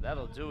looks like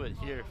that'll do it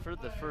here for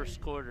the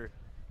first quarter.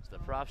 It's the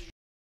Profs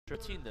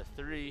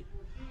 13-3.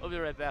 We'll be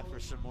right back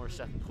for some more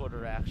second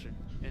quarter action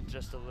in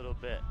just a little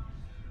bit.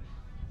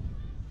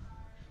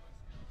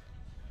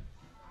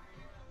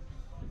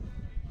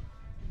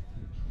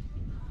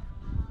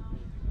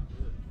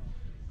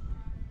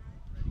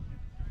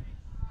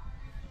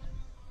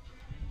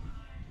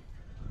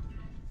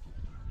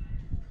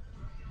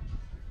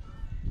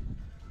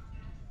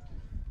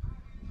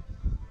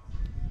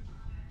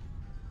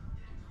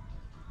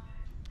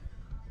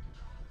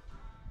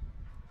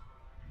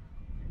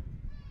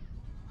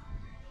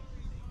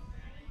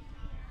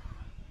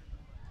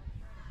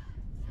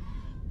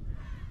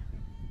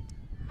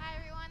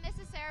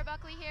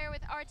 Buckley here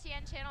with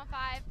RTN Channel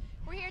 5.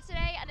 We're here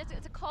today, and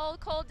it's a cold,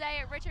 cold day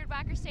at Richard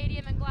Wacker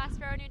Stadium in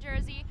Glassboro, New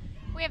Jersey.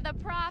 We have the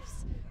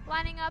Profs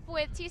lining up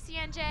with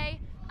TCNJ.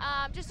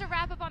 Just to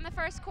wrap up on the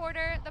first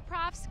quarter, the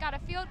Profs got a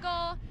field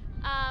goal.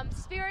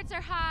 Spirits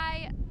are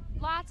high.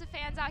 Lots of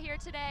fans out here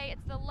today.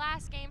 It's the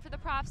last game for the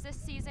Profs this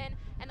season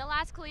and the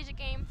last collegiate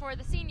game for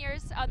the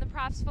seniors on the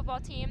Profs football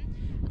team.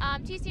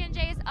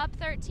 TCNJ is up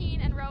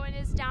 13 and Rowan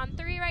is down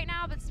 3 right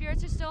now, but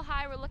spirits are still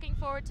high. We're looking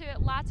forward to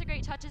it. Lots of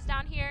great touches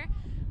down here.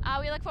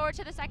 We look forward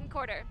to the second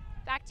quarter.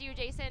 Back to you,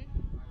 Jason.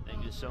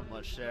 Thank you so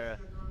much, Sarah.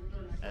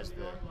 As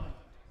the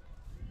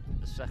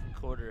second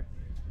quarter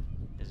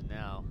is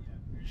now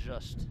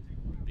just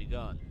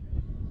begun.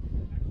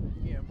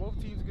 Yeah, both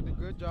teams did a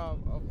good job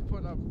of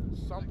putting up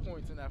some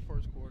points in that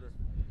first quarter.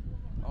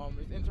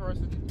 It's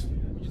interesting.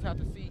 We just have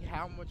to see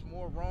how much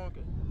more Rowan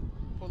can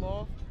pull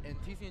off, and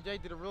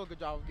TCNJ did a real good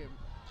job of getting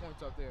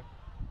points up there.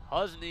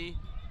 Husney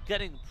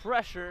getting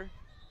pressure,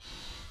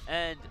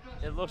 and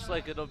it looks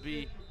like it'll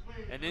be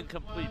an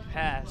incomplete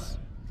pass,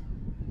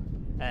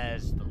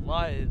 as the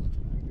Lions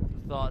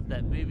thought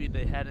that maybe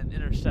they had an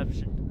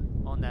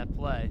interception on that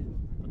play,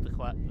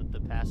 but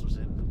the pass was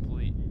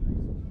incomplete.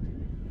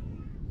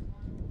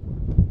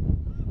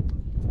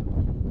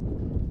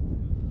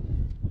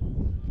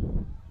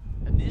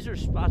 And these are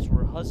spots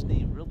where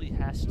Husney really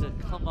has to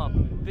come up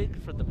big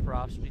for the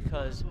Profs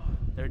because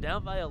they're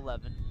down by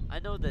 11. I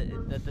know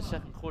that the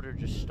second quarter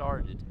just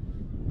started,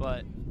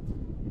 but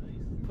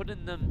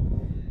putting them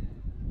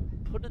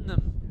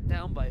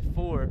down by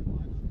 4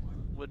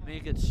 would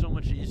make it so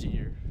much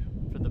easier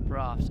for the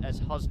Profs, as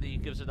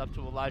Husney gives it up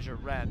to Elijah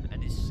Rem,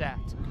 and he's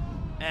sacked.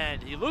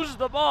 And he loses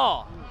the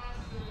ball.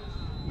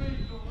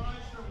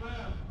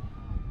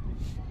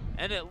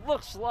 And it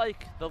looks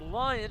like the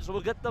Lions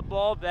will get the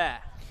ball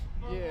back.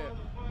 Yeah,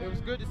 it was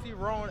good to see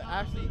Rowan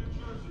actually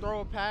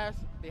throw a pass.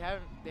 They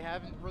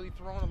haven't really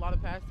thrown a lot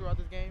of passes throughout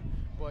this game,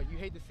 but you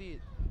hate to see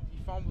it. He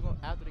fumbles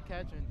after the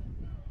catch, and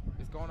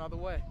it's going the other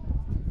way.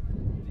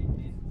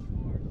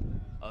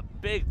 A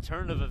big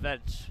turn of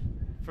events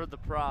for the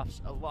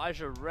Profs.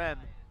 Elijah Rem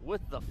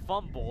with the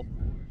fumble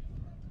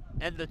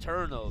and the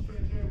turnover.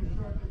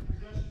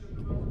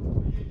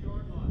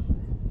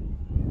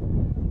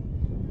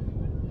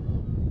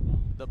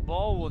 The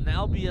ball will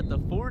now be at the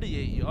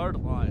 48-yard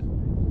line.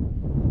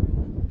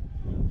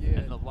 Yeah.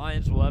 And the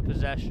Lions will have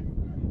possession.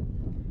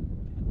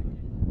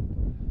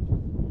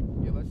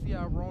 Yeah, let's see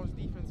how Rowan's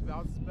defense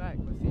bounces back.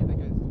 Let's see if they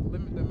can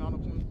limit the amount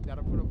of points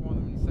that'll put up on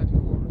them in the second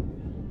quarter.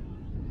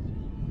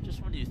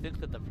 Just when you think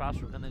that the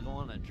Profs were going to go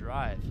on a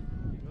drive,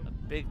 a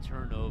big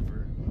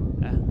turnover,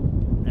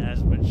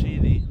 as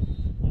Machidi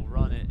will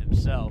run it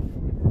himself.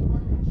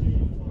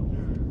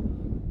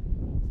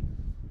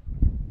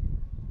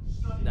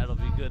 That'll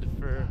be good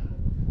for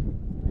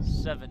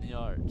 7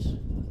 yards.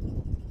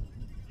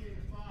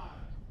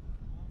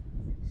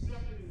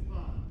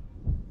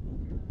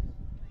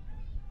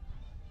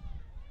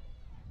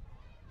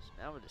 So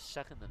now it is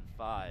 2nd and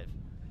 5,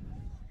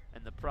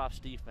 and the Profs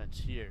defense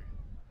here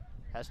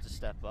has to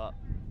step up.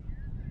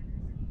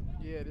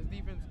 Yeah, this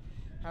defense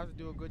has to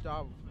do a good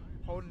job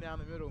of holding down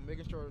the middle,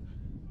 making sure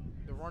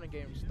the running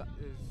game is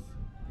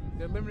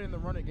they're limiting the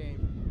running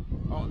game.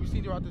 We've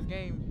seen throughout this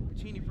game,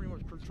 Puccini pretty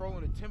much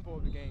controlling the tempo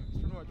of the game.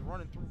 He's pretty much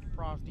running through the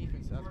Profs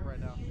defense as of right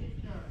now.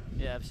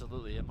 Yeah,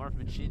 absolutely. And Mark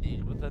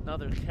Puccini with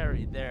another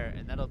carry there,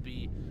 and that'll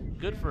be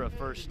good for a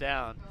first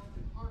down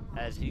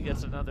as he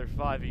gets another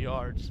 5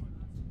 yards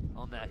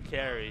on that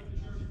carry.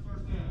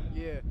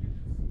 Yeah,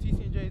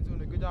 TCNJ is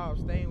doing a good job of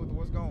staying with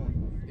what's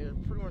going. They're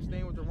pretty much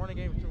staying with the running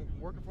game. It's been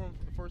working for them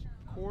for the first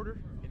quarter,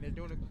 and they're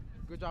doing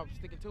a good job of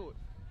sticking to it.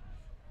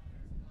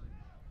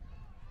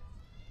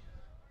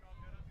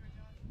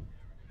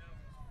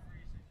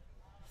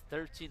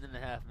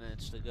 13.5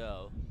 minutes to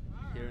go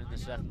here in the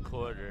second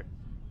quarter.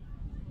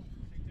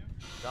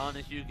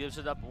 Donahue gives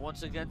it up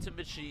once again to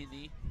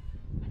Puccini,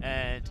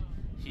 and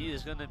he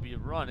is going to be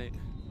running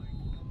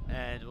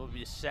and will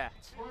be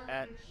sacked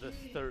at the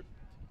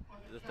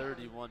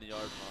 31-yard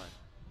line.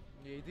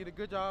 Yeah, he did a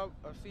good job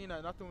of seeing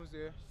that nothing was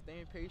there,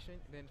 staying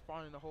patient, and then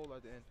finding the hole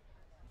at the end.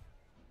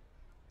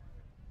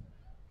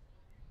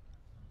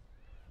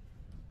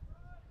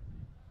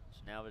 So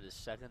now it is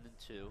 2nd and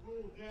 2,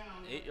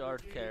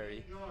 8-yard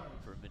carry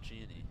for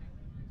Puccini.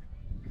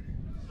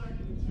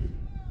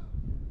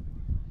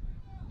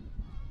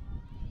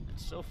 And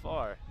so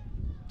far,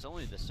 it's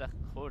only the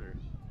second quarter,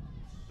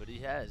 but he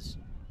has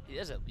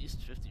at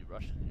least 50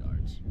 rushing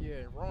yards.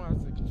 Yeah, Rowan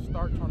has to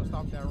start trying to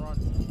stop that run.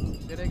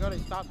 There they go, they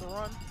stop the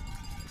run,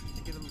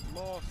 they get a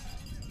loss.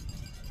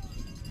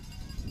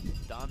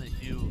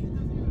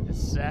 Donahue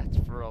is sacked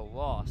for a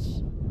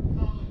loss.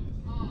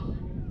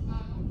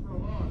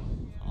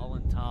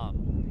 Colin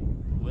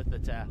Tom with the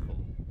tackle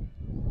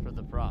for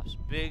the Profs.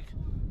 Big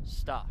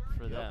stop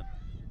for them.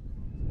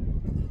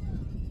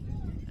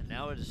 And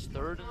now it is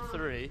 3rd and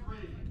 3.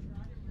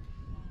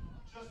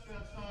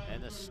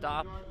 And a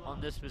stop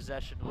on this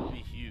possession would be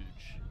huge.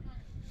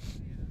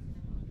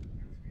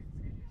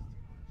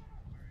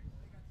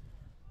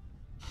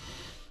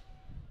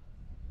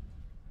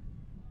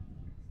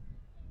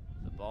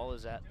 The ball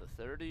is at the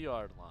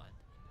 30-yard line.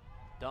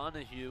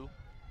 Donahue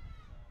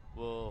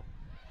will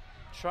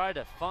try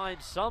to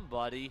find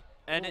somebody,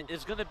 and it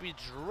is going to be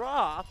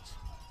dropped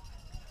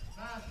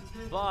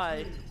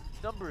by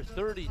number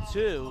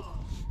 32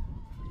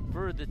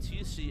 for the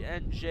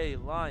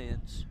TCNJ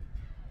Lions,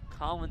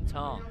 Colin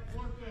Tom.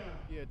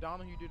 Yeah,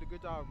 Donahue did a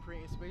good job of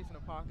creating space in the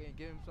pocket and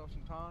giving himself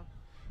some time,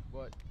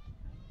 but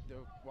the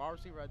wide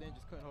receiver right then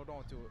just couldn't hold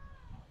on to it.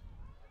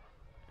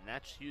 And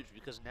that's huge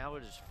because now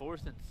it is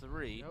 4th and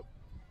 3. Yep.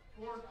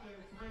 4th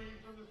and 3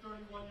 from the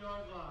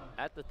 31-yard line.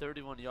 At the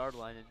 31-yard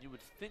line, and you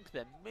would think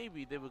that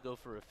maybe they would go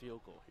for a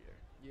field goal here.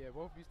 Yeah,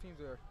 both these teams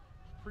are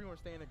pretty much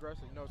staying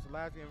aggressive. You know, it's the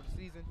last game of the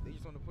season. They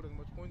just want to put as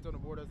much points on the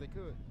board as they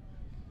could.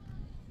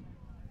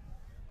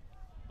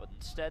 But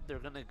instead, they're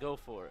going to go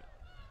for it.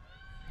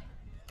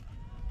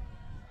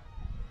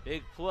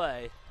 Big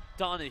play.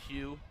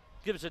 Donahue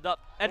gives it up,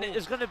 and it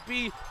is going to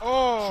be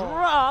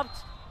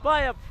dropped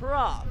by a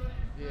prop.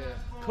 Yeah.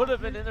 Could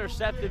have been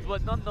intercepted,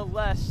 but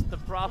nonetheless, the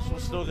Profs will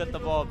still get the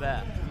ball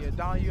back. Yeah,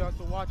 Donahue has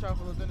to watch out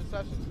for those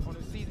interceptions. On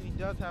the season, he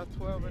does have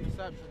 12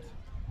 interceptions.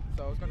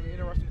 So it's going to be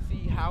interesting to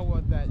see how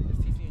this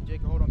TCNJ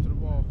can hold on to the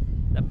ball.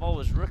 That ball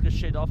was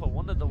ricocheted off of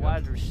one of the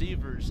wide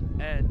receivers,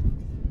 and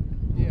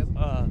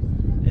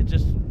it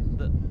just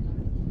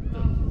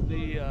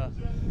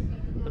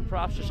the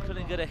Profs just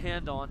couldn't get a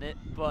hand on it,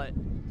 but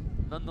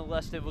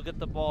nonetheless, they will get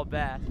the ball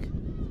back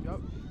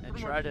and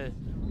try to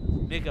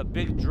make a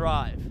big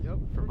drive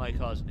for Mike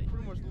Husney.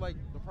 Pretty much like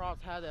the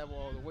Profs had that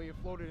ball, the way it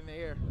floated in the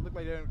air. It looked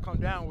like they didn't come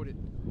down with it.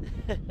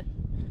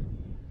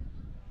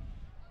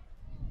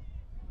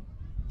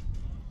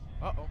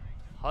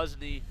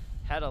 Husney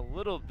had a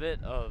little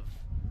bit of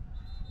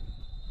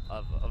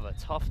a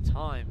tough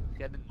time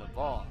getting the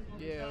ball.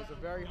 Yeah, it was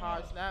a very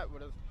hard snap,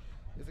 but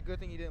it's a good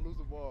thing he didn't lose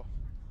the ball.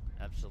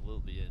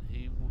 Absolutely, and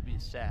he will be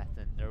sacked,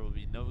 and there will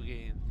be no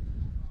gain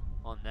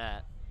on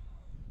that.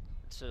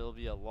 So it'll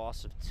be a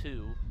loss of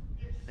 2,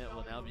 and it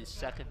will now be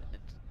 2nd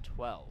and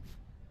 12.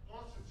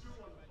 Loss of 2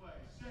 on the play,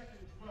 2nd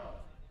and 12.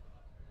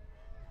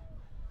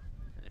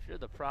 And if you're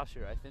the Profs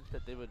here, I think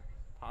that they would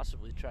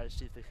possibly try to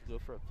see if they could go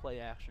for a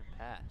play-action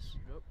pass.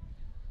 Yep.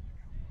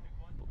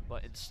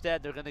 But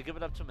instead, they're going to give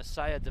it up to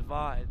Messiah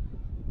Divine,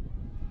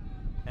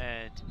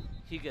 and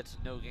he gets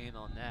no gain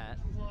on that.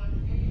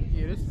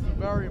 Yeah, this is a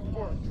very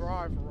important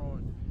drive for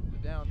Rowan.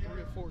 They're down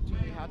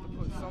 3-14. They have to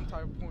put some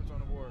type of points on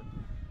the board.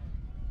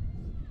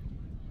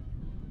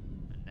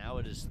 And now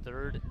it is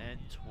 3rd and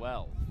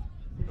 12.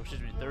 Or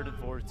excuse me, 3rd and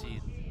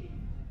 14.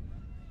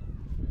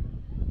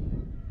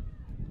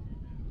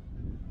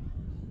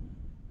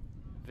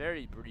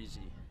 Very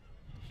breezy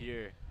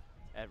here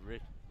at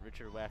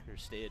Richard Wacker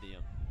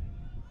Stadium.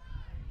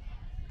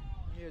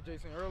 Yeah,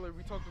 Jason, earlier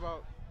we talked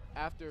about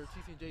after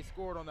TCNJ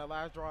scored on that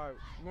last drive,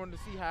 we wanted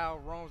to see how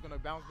Rowan was going to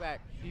bounce back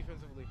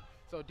defensively.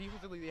 So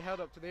defensively, they held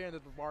up to their end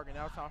of the bargain.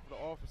 Now it's time for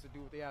the offense to do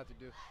what they have to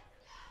do.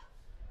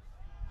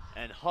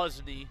 And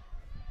Husney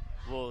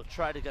will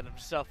try to get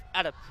himself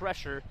out of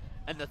pressure,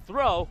 and the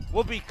throw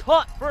will be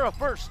caught for a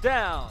first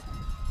down.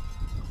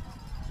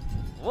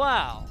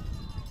 Wow.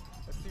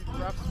 Let's see the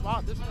ref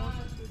spot this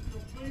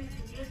one.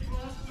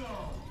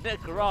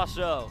 Nick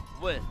Rosso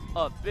with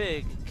a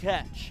big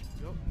catch.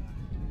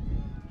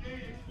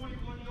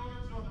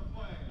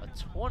 A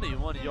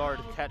 21-yard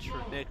catch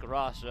for Nick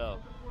Rosso.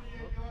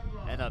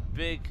 And a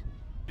big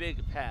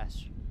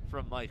pass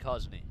from Mike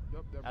Husney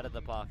out of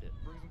the pocket.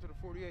 Brings him to the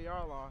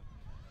 48-yard line.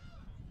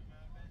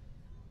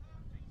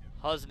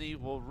 Husney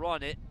will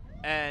run it,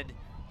 and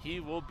he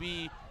will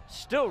be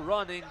still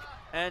running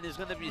and is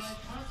going to be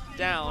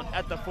down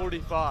at the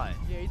 45.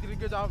 Yeah, he did a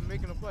good job of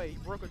making a play. He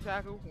broke a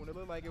tackle. When it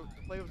looked like the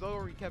play was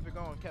over, he kept it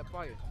going, kept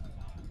fighting.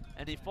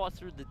 And he fought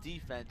through the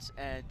defense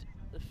and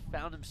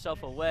found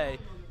himself a way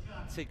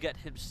to get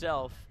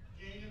himself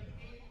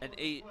an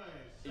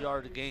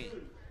 8-yard gain.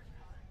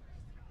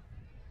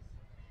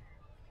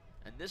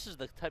 And this is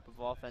the type of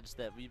offense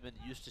that we've been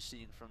used to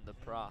seeing from the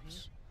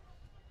Profs.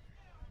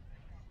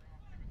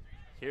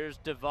 Here's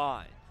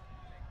Devine.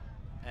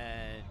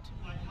 And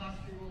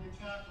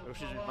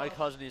Mike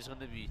Husney is going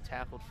to be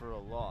tackled for a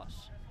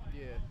loss.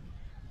 Yeah.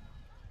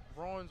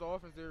 Rowan's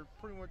offense, they're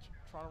pretty much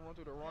trying to run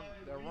through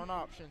their run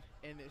option,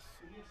 and it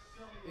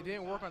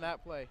didn't work on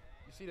that play.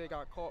 You see they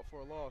got caught for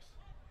a loss.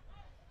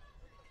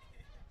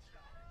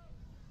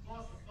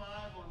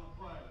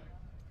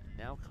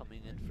 Now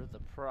coming in for the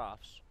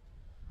Profs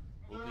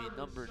will be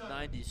number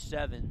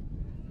 97,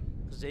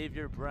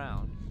 Xavier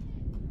Brown.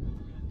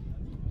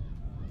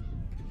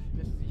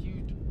 This is a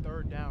huge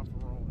third down for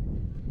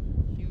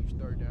Rowan. Huge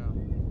third down.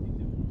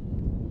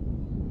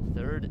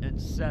 3rd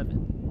and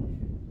 7.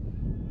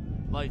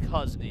 Mike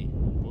Husney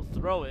will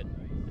throw it,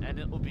 and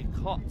it will be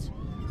caught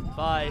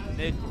by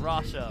Nick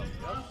Rosso.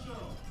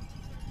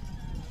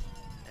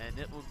 And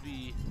it will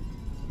be,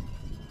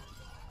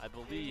 I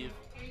believe,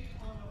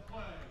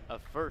 a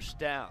first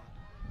down.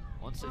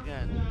 Once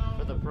again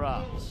for the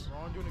Profs.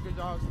 Rowan doing a good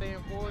job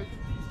staying forward.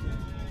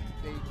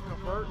 They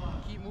convert,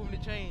 keep moving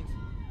the chains.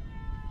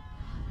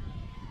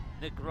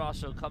 Nick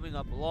Rosso coming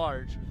up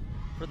large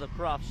for the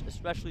Profs,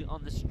 especially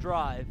on this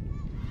drive,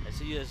 as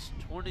he is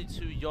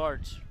 22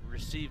 yards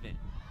receiving.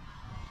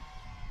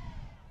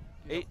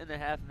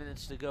 8.5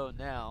 minutes to go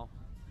now,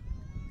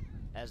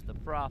 as the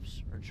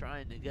Profs are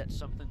trying to get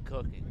something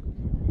cooking.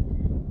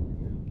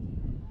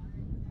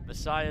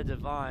 Messiah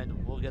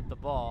Devine will get the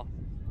ball,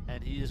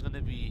 and he is going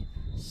to be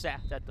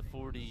sacked at the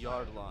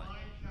 40-yard line.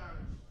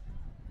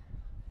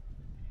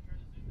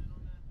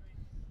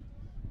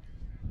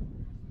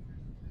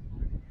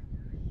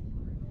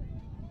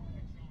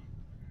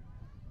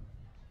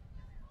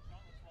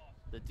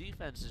 The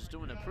defense is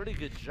doing a pretty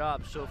good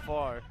job so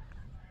far,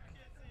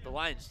 the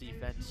Lions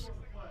defense,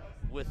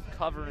 with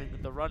covering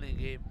the running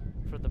game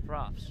for the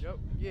Profs. Yep.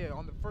 Yeah,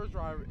 on the first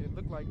drive, it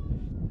looked like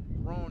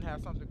Rowan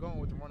had something going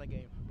with the running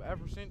game. But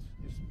ever since,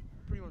 it's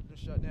pretty much been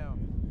shut down.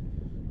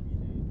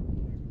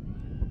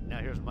 Now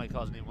here's Mike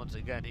Husney once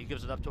again. He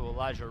gives it up to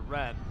Elijah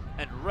Rem,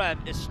 and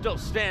Rem is still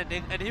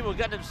standing, and he will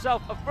get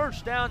himself a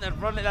first down and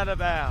run it out of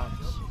bounds.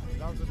 Yep.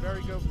 That was a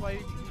very good play.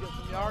 He got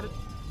some yardage.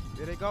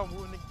 There they go,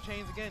 moving the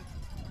chains again.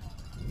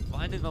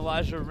 Finding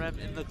Elijah Rem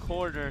in the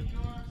corner,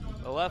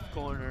 the left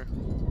corner.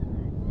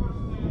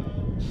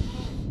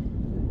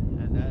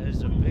 And that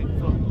is a big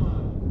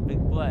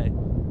play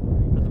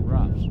for the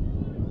Profs.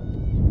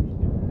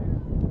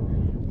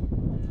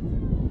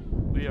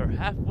 We are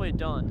halfway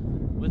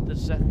done with the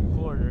second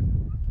quarter,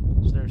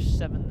 so there's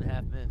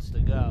 7.5 minutes to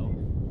go.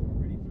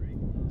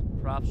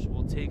 Profs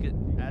will take it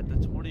at the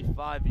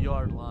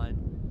 25-yard line.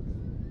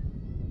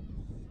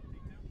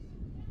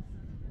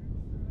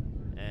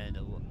 And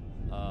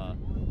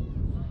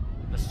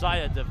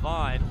Messiah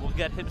Devine will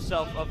get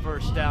himself a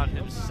first down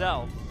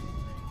himself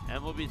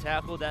and will be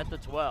tackled at the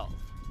 12.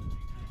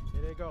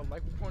 There they go.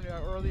 Like we pointed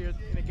out earlier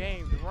in the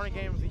game, the running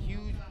game is a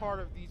huge part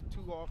of these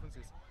two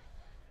offenses.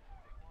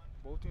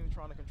 Both teams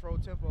trying to control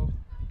tempo.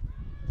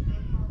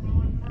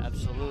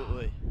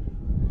 Absolutely.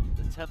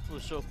 The tempo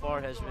so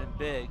far has been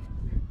big.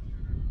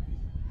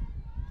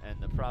 And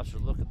the Profs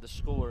will look at the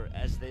score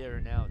as they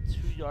are now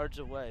 2 yards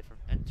away from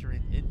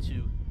entering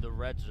into the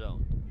red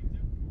zone.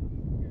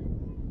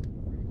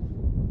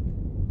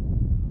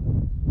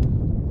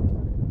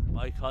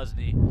 Mike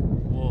Husney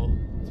will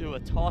do a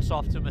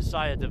toss-off to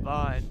Messiah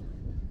Devine,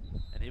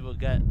 and he will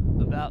get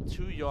about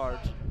 2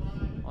 yards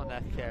on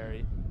that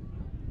carry.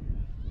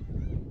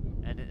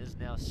 And it is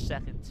now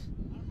 2nd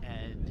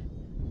and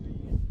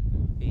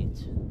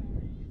 8.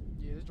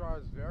 Yeah, this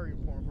drive is very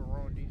important for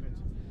Rowan defense.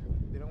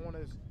 They don't want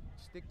to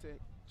stick to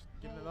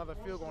getting another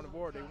field goal on the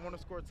board. They want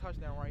to score a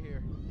touchdown right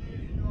here.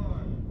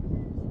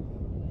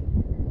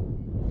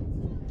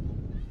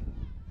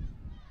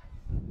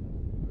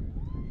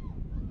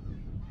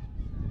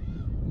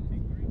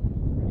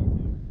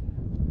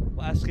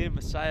 Last game,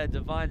 Messiah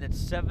Devine had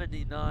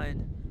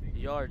 79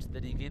 yards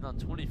that he gained on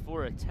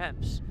 24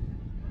 attempts.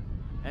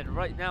 And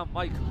right now,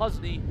 Mike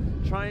Husney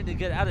trying to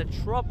get out of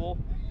trouble,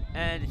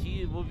 and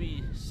he will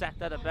be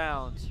sacked out of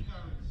bounds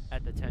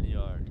at the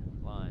 10-yard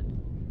line.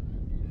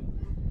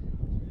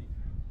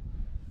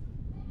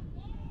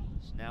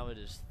 So now it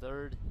is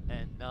 3rd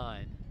and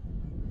 9.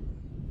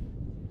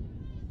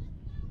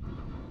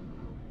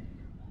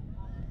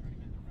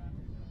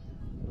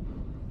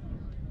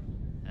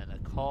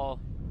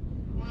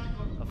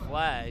 a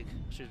flag,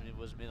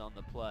 was made on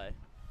the play.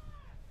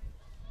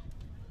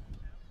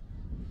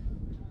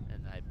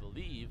 And I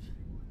believe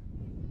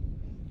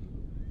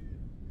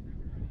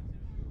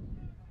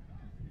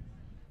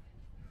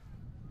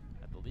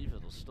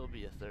it'll still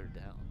be a third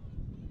down.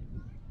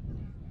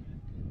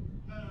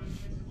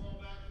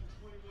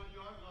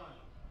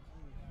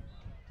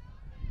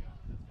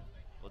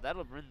 Well,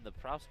 that'll bring the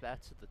Profs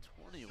back to the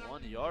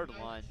 21-yard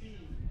line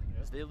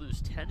as they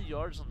lose 10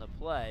 yards on the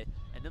play,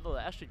 and it'll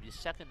actually be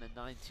 2nd and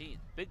 19.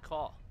 Big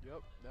call.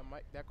 Yep,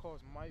 that call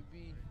might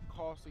be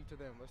costly to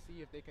them. Let's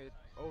see if they could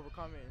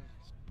overcome it and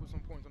put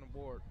some points on the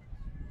board.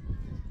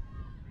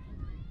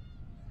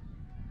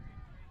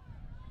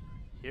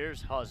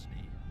 Here's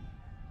Husney.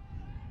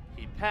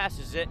 He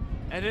passes it,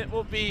 and it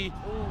will be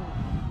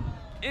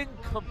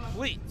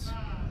incomplete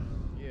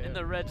in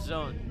the red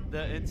zone.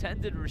 The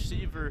intended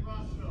receiver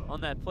on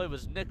that play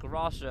was Nick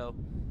Rosso,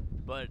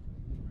 but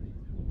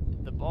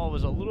the ball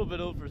was a little bit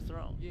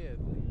overthrown. Yeah,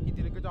 he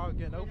did a good job of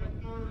getting open.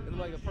 It looked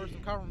like the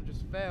person covering him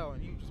just fell,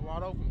 and he was just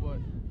wide open, but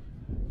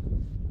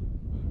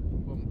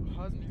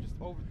Husney just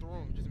overthrew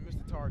him, just missed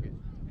the target.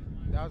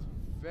 That was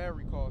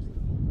very costly.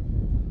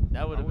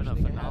 That would have been a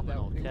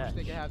phenomenal catch. I wish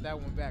they could have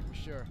that one back for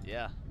sure.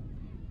 Yeah,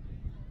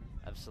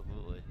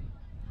 absolutely.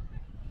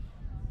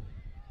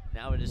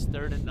 Now it is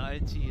 3rd and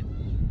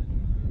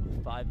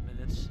 19, 5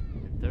 minutes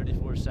and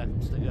 34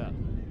 seconds to go.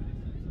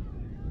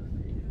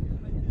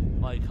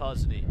 Mike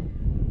Husney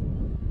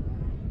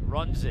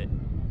runs it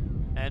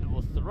and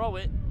will throw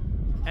it,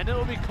 and it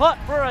will be caught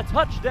for a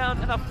touchdown,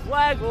 and a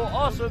flag will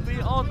also be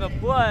on the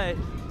play.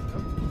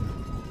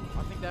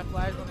 I think that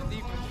flag's on the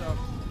defense, so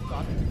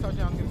I think the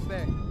touchdown's going to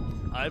stay.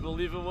 I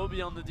believe it will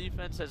be on the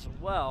defense as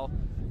well.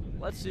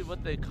 Let's see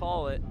what they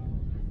call it.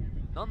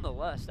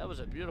 Nonetheless, that was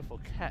a beautiful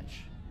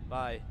catch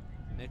by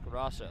Nick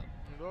Rosso.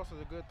 And also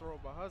a good throw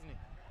by Husney.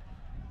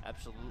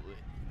 Absolutely.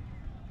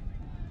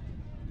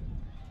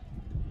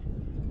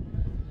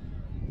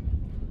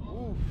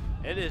 Oof.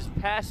 It is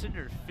pass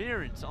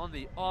interference on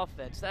the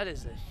offense. That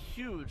is a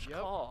huge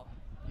call.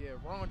 Yeah,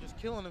 Rowan just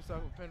killing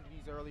himself with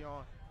penalties early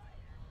on.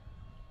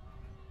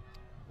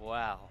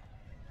 Wow.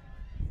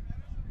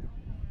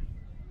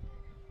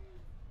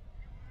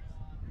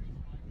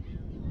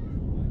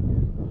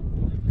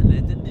 And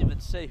they didn't even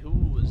say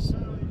who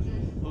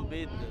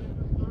made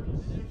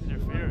the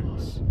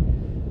interference.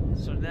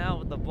 So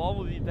now the ball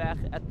will be back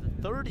at the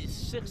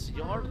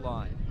 36-yard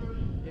line.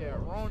 Yeah,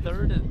 Rowan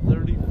 3rd and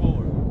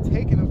 34.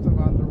 Taking himself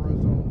out of the red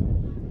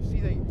zone. You see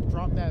they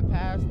drop that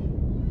pass,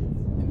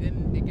 and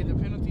then they get the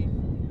penalty.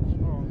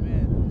 Oh,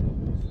 man.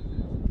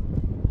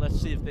 Let's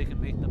see if they can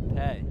make them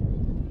pay.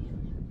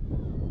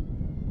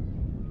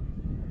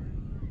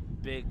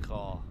 Big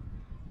call.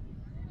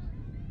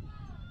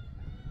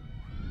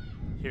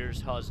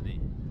 Here's Husney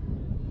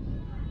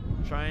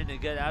trying to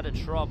get out of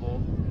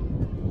trouble,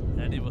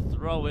 and he will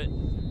throw it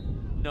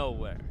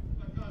nowhere.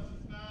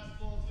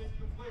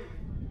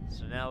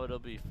 So now it'll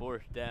be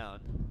 4th down,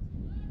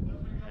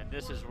 and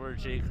this is where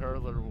Jake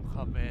Hurler will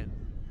come in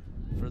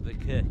for the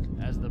kick,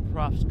 as the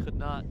Profs could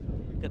not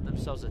get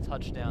themselves a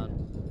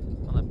touchdown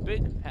on a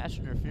big pass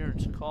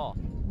interference call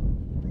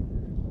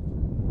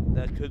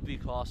that could be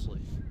costly.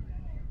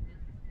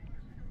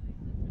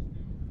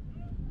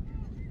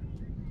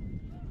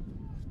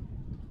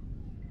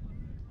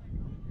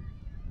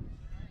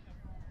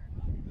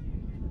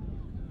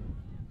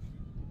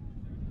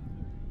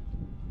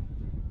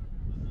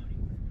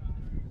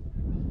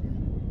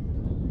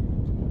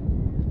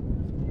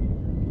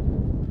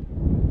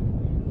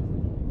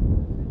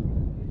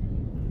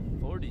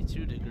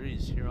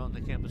 Here on the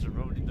campus of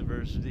Rowan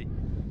University,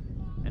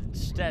 and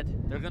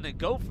instead they're going to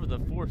go for the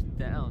 4th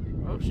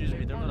down. Oh, excuse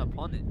me, they're going to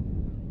punt it.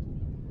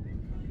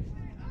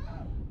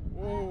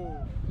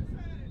 Whoa.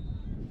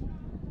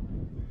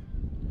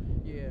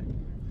 Yeah.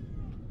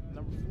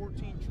 Number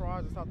 14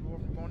 tries to stop the ball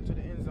from going to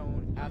the end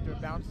zone after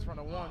it bounces from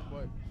the 1,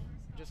 but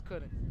just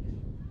couldn't.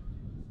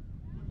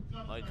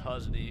 Mike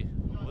Husney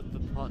with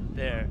the punt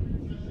there,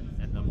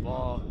 and the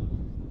ball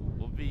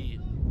will be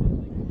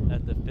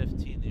at the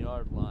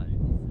 15-yard line.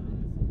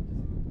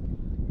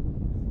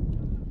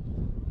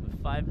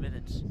 5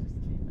 minutes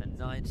and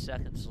 9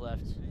 seconds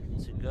left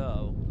to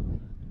go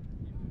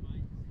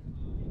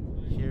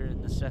here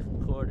in the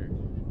 2nd quarter.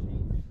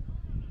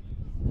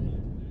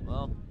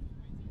 Well,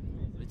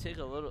 we take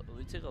a look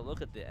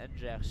at the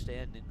NJAC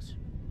standings.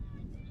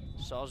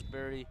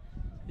 Salisbury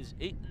is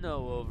 8-0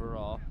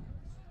 overall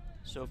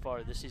so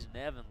far this season.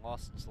 They haven't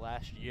lost since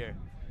last year.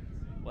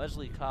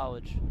 Wesley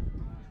College,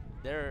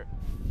 they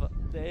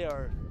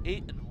are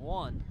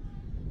 8-1,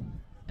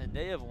 and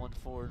they have won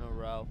 4 in a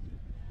row.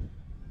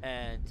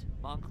 And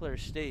Montclair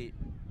State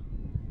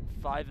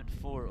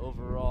 5-4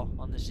 overall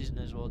on the season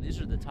as well.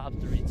 These are the top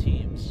 3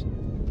 teams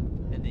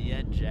in the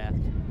NJAC,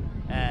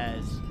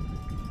 as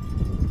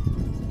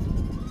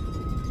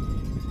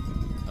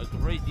a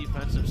great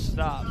defensive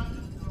stop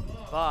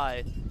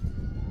by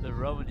the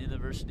Rowan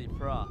University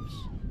Profs.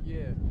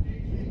 Yeah.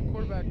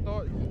 Quarterback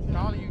thought,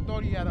 Donahue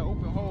thought he had an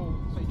open hole,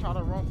 so he tried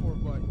to run for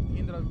it, but he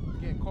ended up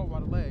getting caught by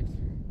the legs.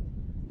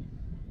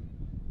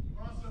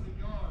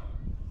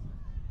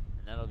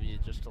 And that'll be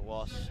just a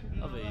loss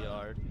of a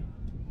yard.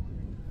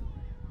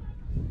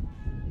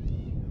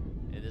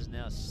 It is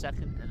now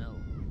 2nd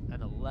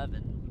and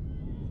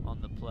 11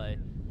 on the play,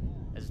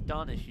 as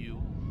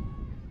Donahue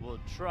will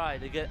try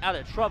to get out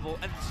of trouble,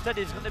 and instead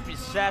he's going to be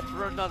sacked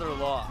for another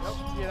loss. Yep.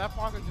 Yeah, that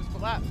pocket just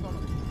collapsed on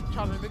him.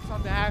 Trying to make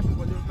something happen,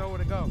 but there's nowhere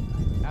to go.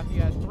 After he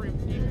has 3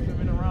 defensive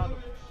men around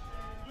him.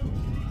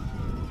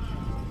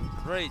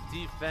 Great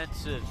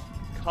defensive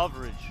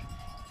coverage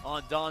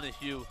on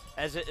Donahue,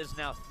 as it is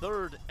now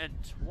 3rd and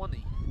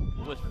 20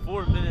 with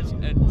 4 minutes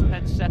and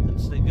 10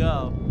 seconds to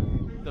go.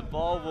 The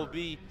ball will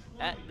be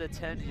at the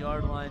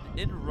 10-yard line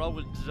in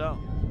Rowan's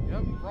zone.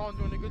 Yep, Rowan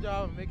doing a good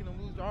job of making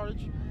them lose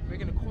yardage,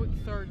 making a quick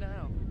 3rd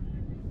down.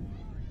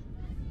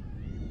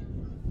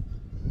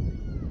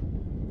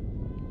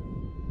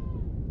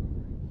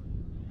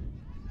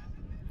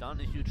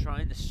 Donahue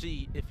trying to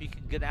see if he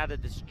can get out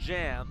of this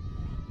jam,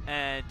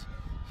 and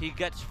he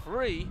gets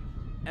free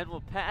and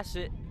will pass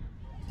it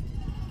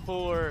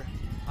for,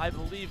 I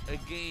believe, a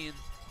gain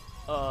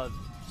of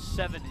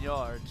 7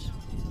 yards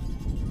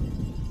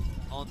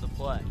on the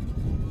play.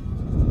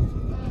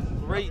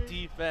 Great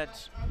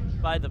defense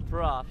by the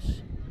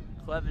Profs.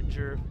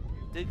 Clevenger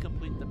did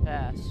complete the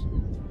pass.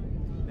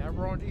 That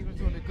Rowan defense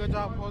doing a good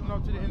job holding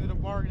up to the end of the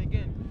bargain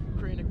again,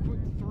 creating a quick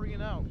 3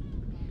 and out.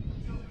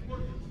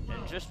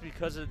 And just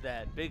because of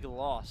that big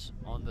loss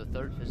on the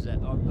third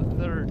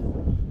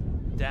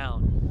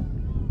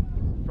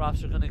down,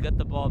 Profs are going to get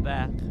the ball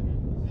back.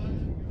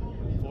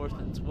 4th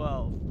and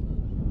 12.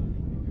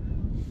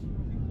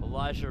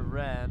 Elijah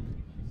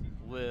Ram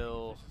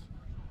will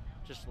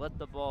just let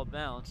the ball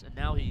bounce, and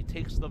now he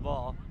takes the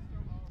ball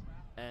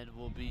and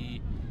will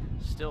be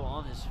still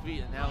on his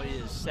feet, and now he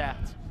is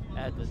sacked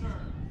at the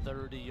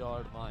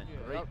 30-yard line.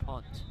 Yeah, Great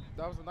punt.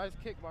 That was a nice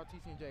kick by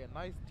TCNJ, a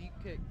nice deep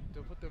kick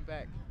to put them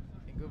back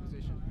in good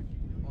position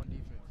on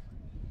defense.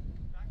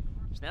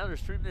 So now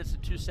there's 3 minutes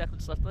and 2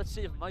 seconds left. Let's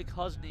see if Mike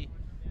Husney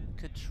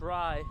can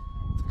try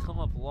to come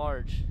up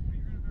large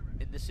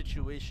in this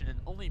situation and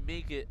only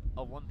make it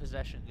a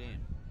 1-possession game.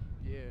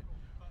 Yeah,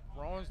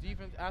 Rowan's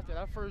defense after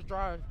that first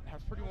drive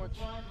has pretty much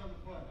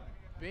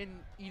been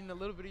eating a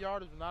little bit of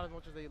yardage, but not as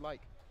much as they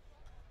like.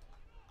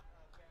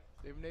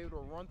 They've been able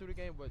to run through the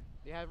game, but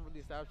they haven't really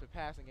established a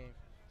passing game.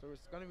 So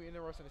it's going to be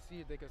interesting to see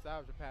if they can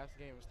establish a passing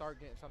game and start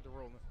getting something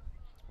rolling.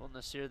 Well,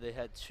 Nasir, they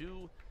had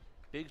 2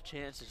 big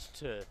chances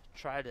to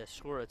try to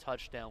score a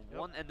touchdown. Yep.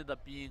 One ended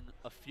up being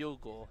a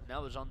field goal, and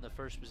that was on the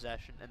first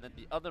possession, and then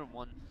the other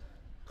one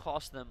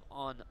cost them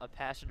on a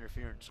pass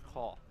interference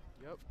call.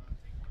 Yep.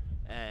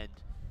 And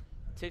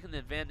taking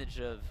advantage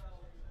of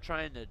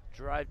trying to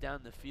drive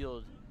down the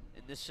field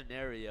in this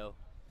scenario,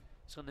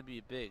 it's going to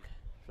be big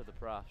for the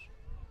Profs.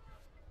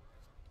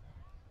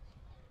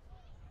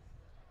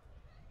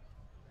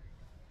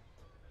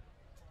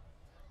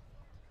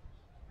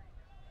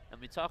 And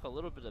we talk a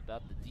little bit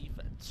about the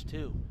defense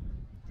too,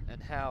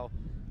 and how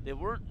they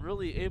weren't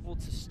really able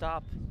to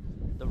stop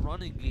the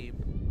running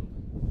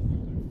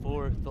game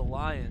for the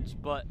Lions,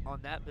 but on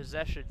that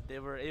possession they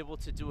were able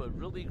to do a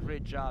really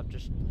great job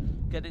just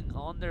getting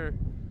on their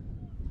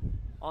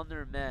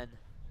men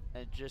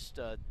and just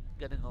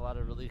getting a lot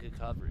of really good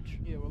coverage.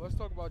 Yeah, well, let's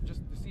talk about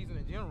just the season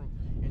in general.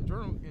 In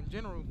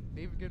general,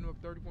 they've given up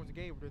 30 points a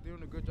game, but they're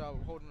doing a good job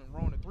of holding and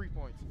rolling at 3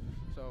 points.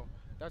 So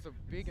that's a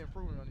big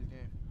improvement on this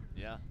game.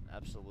 Yeah,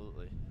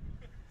 absolutely.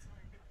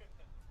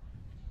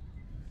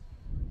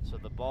 So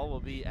the ball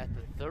will be at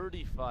the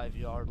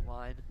 35-yard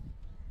line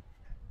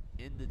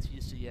in the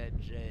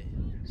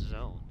TCNJ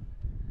zone.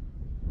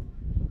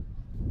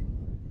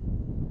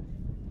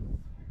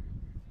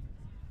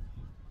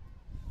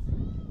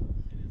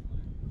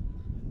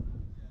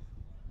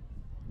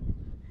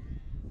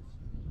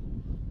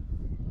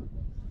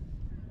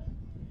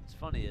 It's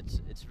funny,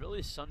 it's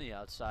really sunny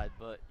outside,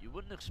 but you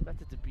wouldn't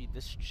expect it to be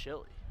this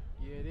chilly.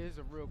 Yeah, it is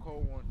a real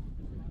cold one.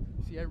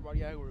 You see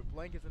everybody out here with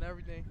blankets and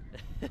everything.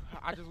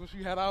 I just wish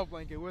we had our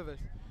blanket with us.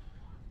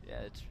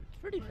 Yeah, it's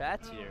pretty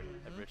packed here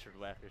at Richard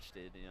Wacker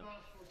Stadium.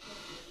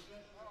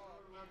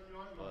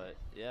 But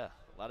yeah,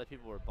 a lot of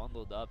people were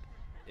bundled up.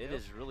 It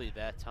is really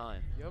that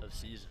time of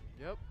season.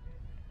 Yep.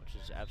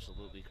 Which is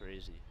absolutely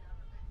crazy.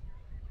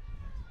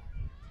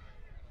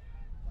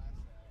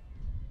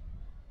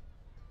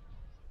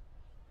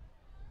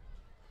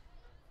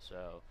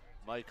 So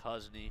Mike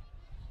Husney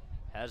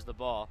has the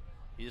ball.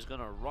 He's going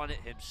to run it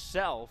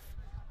himself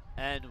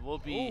and will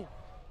be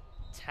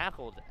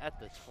tackled at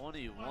the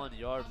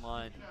 21-yard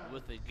line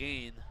with a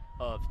gain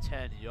of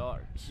 10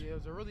 yards. Yeah, it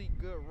was a really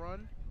good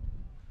run,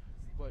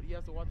 but he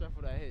has to watch out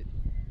for that hit.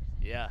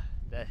 Yeah,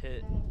 that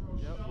hit.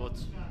 Yep.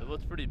 It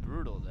looks pretty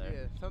brutal there.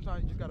 Yeah,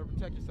 sometimes you just got to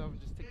protect yourself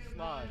and just take a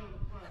slide.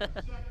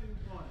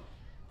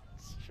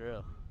 It's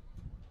true.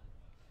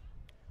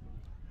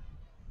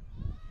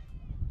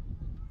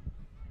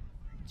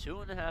 Two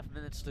and a half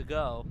minutes to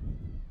go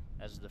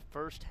as the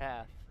first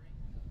half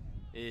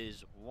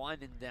is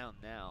winding down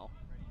now.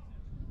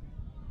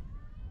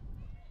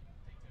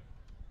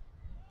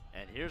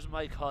 And here's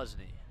Mike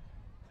Husney.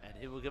 And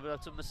he will give it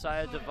up to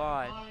Messiah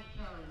Devine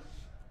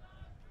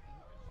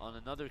on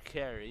another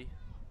carry.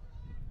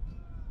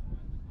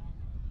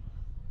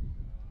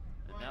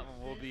 And that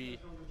one will be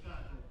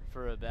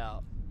for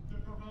about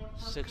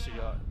 6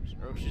 yards,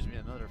 or excuse me,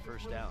 another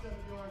first down.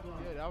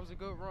 Yeah, that was a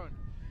good run.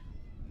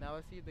 Now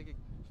let's see if they can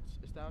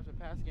establish a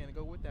pass again and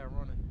go with that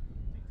running.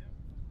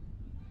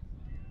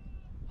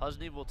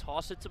 Husney will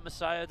toss it to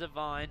Messiah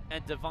Devine,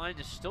 and Devine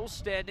is still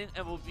standing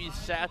and will be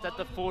sacked at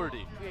the 40.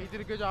 Yeah, he did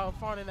a good job of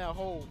finding that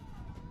hole.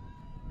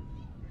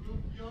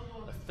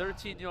 A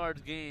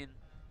 13-yard gain,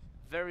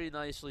 very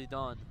nicely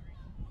done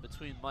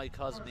between Mike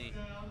Husney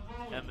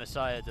and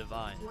Messiah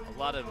Devine. A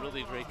lot of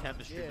really great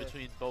chemistry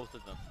between both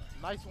of them.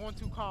 Nice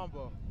 1-2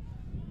 combo.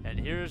 And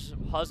here's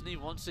Husney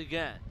once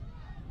again.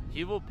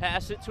 He will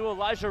pass it to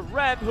Elijah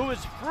Rem, who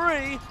is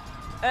free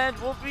and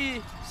will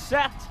be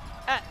sacked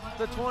at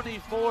the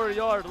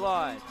 24-yard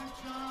line.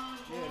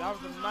 Yeah,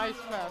 that was a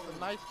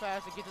nice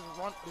pass to get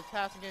this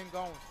passing game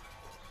going.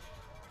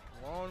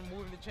 Rowan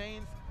moving the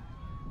chains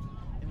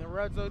in the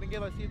red zone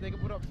again. Let's see if they can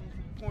put up some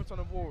points on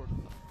the board.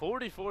 A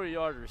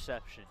 44-yard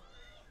reception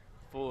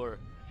for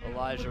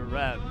Elijah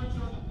Rem.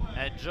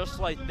 And just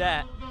like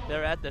that,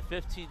 they're at the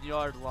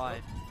 15-yard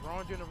line.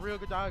 Rowan doing a real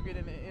good job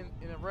getting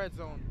in the red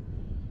zone.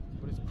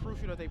 But it's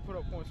crucial that they put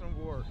up points on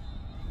the board.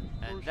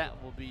 And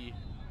that will be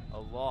a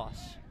loss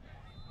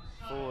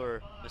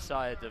for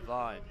Messiah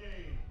Devine.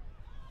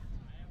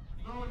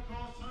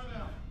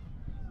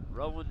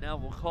 Rowan now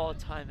will call a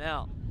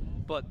timeout,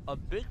 but a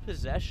big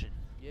possession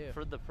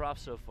for the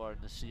Profs so far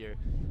this year.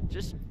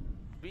 Just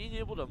being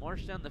able to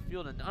march down the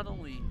field and not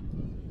only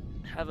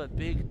have a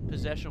big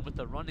possession with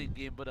the running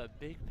game, but a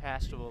big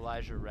pass to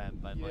Elijah Rem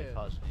by Mike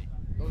Husney.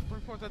 Those 3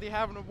 points that they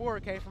have on the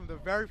board came from the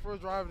very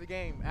first drive of the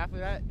game. After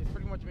that, it's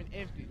pretty much been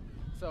empty.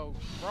 So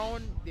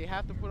Rowan, they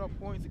have to put up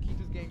points to keep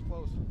this game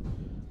close.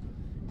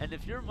 And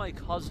if you're Mike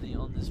Husney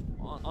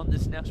on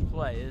this next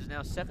play, it is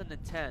now 2nd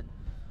and 10.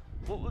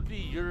 What would be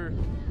your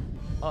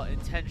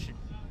intention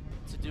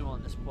to do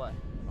on this play?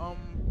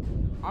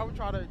 I would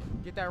try to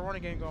get that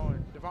running game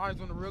going. Devine's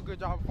doing a real good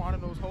job of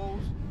finding those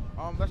holes.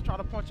 Let's try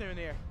to punch him in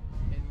there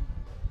and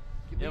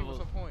leave him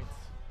some points.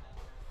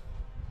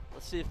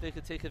 Let's see if they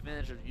could take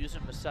advantage of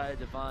using Messiah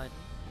Devine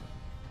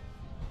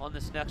on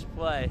this next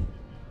play,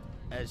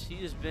 as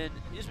he's been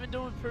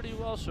doing pretty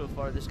well so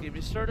far this game. He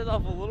started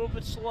off a little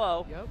bit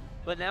slow,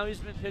 but now he's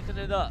been picking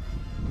it up.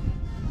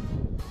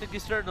 I think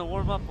he's starting to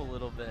warm up a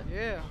little bit.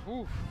 Yeah,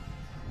 oof.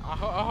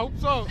 I hope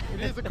so.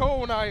 It is a cold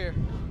one out here.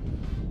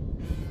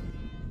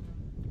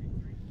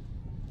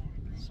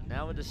 So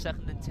now it is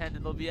 2nd and 10,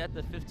 and they'll be at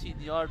the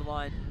 15-yard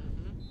line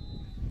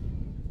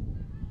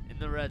in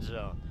the red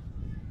zone.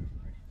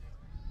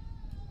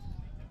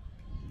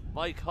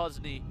 Mike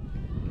Husney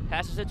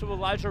passes it to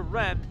Elijah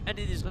Rem, and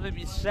it is going to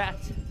be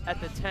sacked at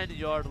the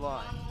 10-yard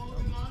line.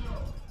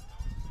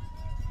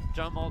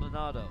 John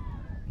Maldonado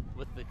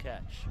with the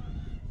catch.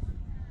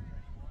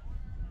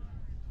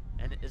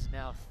 And it is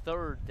now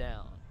 3rd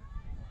down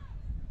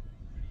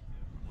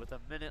with a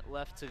minute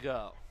left to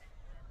go.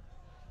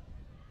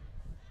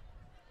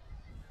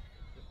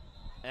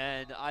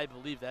 And I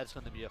believe that's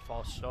going to be a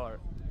false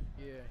start.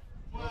 Yeah,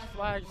 those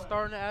flags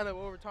starting to add up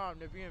over time.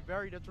 They're being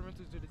very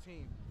detrimental to the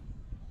team.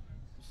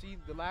 You see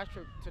the last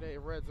trip today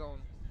in red zone,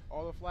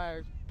 all the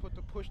flags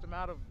pushed them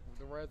out of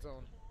the red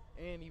zone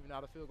and even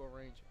out of field goal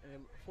range, and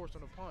it forced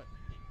them to punt.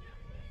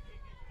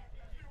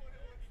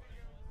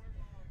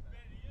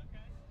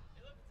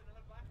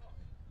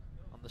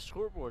 On the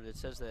scoreboard, it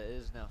says that it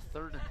is now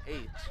 3rd and 8.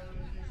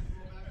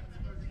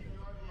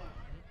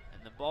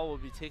 And the ball will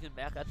be taken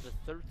back at the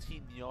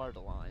 13-yard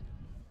line.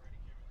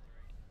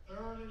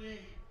 3rd and 8.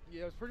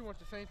 Yeah, it was pretty much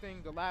the same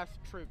thing the last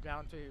trip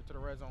down to the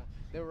red zone.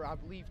 There were, I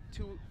believe,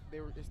 the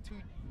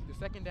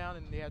second down,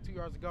 and they had 2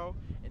 yards to go,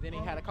 and then they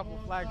had a couple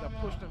of flags that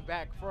pushed them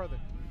back further,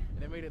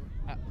 and they made it.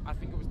 I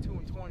think it was 2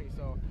 and 20.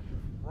 So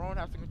Rowan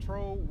has to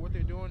control what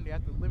they're doing. They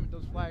have to limit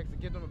those flags to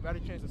give them a better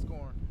chance of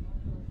scoring.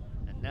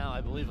 And now I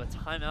believe a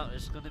timeout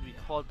is going to be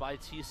called by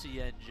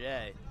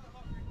TCNJ.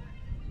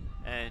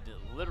 And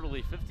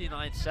literally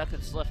 59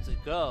 seconds left to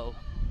go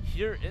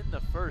here in the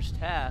first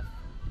half.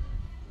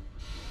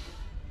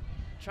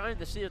 Trying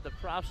to see if the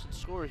Profs can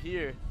score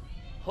here.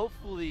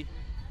 Hopefully,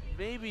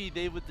 maybe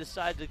they would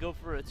decide to go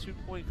for a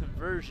 2-point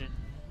conversion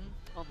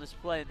on this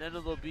play, and then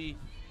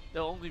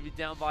they'll only be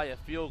down by a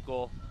field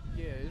goal.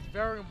 Yeah, it's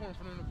very important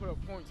for them to put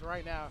up points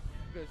right now,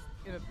 because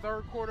in the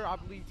 3rd quarter, I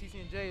believe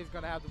TCNJ is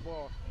going to have the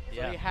ball. So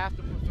they have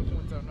to put some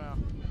points up now.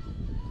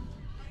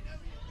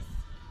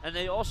 And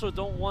they also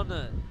don't want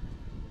to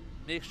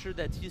make sure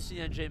that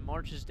TCNJ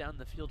marches down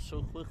the field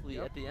so quickly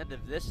at the end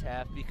of this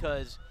half,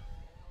 because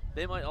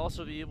they might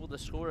also be able to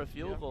score a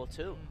field goal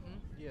too.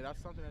 Yeah,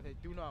 that's something that they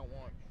do not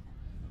want.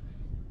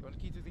 They want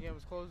to keep the game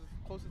as close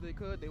as they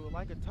could. They would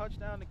like a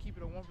touchdown to keep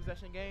it a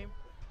 1-possession game,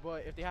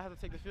 but if they have to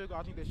take the field goal,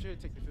 I think they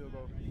should take the field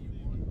goal.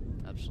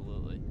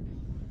 Absolutely.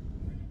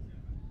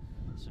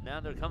 So now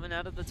they're coming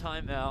out of the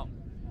timeout.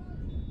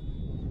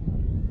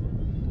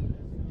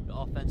 The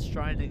offense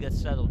trying to get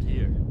settled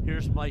here.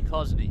 Here's Mike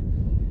Husney.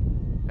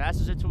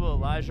 Passes it to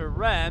Elijah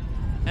Rem,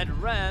 and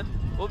Rem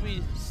will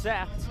be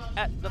sacked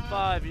at the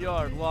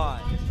 5-yard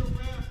line.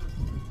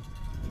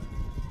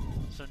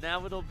 So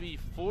now it'll be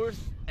 4th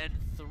and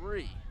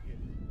 3. It's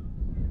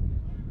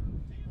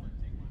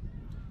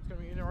going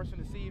to be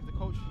interesting to see if the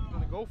coach is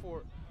going to go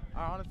for it.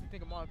 I honestly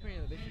think, in my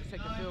opinion, that they should just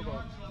take the field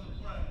goal.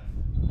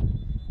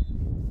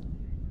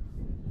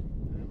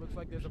 It looks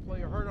like there's a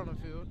player hurt on the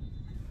field.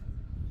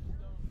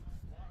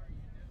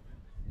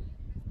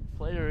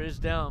 Player is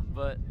down,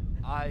 but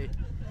I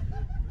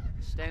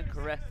stand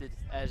corrected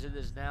as it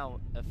is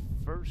now a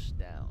 1st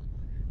down,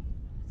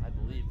 I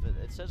believe. But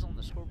it says on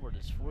the scoreboard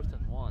it's 4th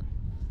and 1,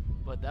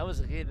 but that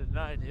was a gain of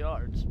 9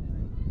 yards.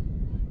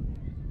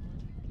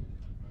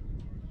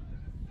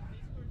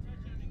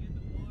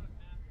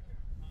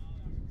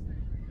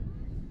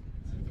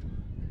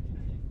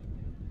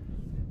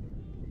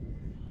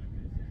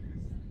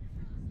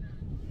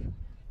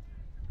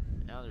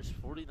 Now there's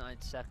 49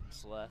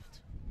 seconds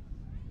left.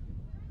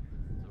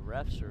 The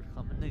refs are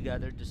coming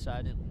together,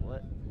 deciding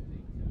what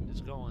is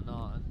going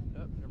on.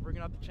 Yep, they're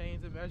bringing out the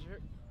chains and measure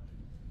it.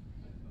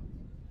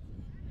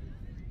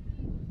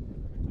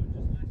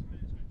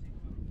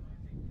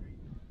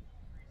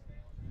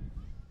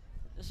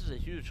 This is a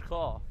huge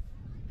call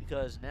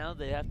because now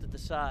they have to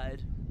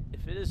decide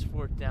if it is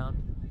 4th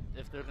down,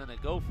 if they're going to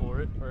go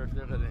for it, or if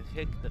they're going to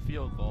kick the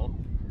field goal.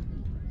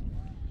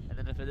 And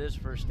then if it is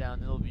 1st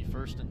down, it'll be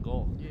 1st and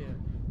goal. Yeah,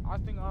 I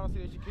think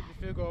honestly they should kick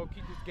the field goal,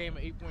 keep this game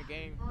an 8-point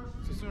game.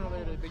 So sooner or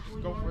later they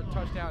just go for a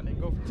touchdown and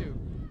go for 2.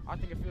 I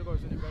think a field goal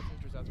is in their best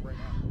interest as of right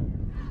now.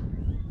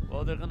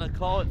 Well, they're going to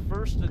call it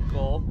 1st and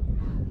goal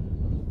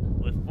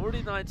with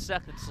 49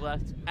 seconds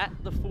left at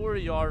the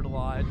 4-yard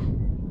line.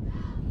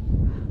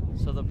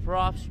 So the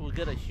Profs will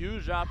get a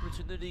huge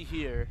opportunity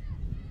here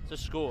to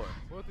score.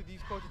 Both of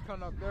these coaches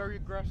come out very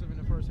aggressive in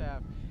the first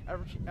half.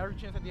 Every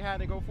chance that they had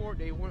to go for it,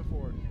 they went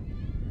for it.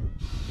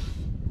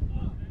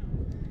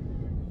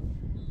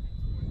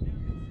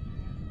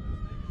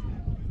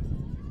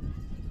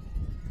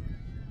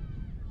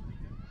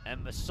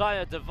 And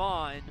Messiah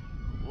Divine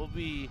will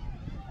be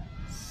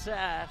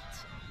sacked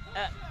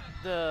at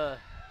the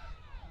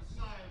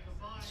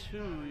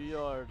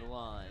 2-yard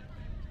line.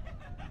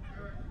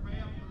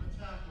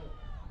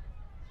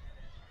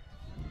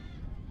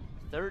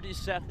 30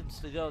 seconds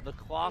to go. The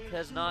clock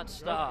has not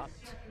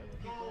stopped.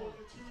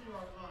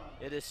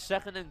 It is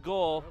 2nd and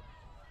goal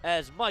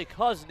as Mike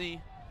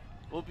Husney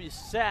will be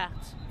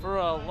sacked for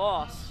a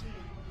loss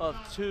of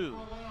 2.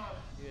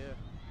 Yeah.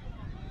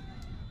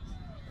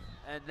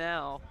 And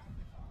now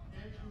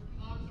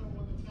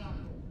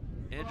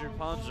Andrew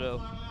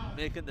Ponzo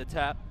making the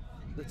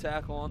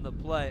tackle on the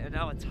play. And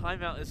now a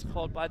timeout is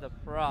called by the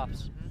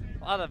Profs.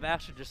 A lot of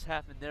action just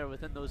happened there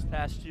within those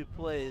past 2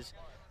 plays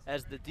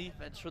as the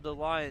defense for the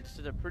Lions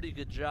did a pretty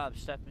good job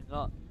stepping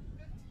up.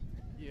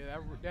 Yeah,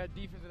 that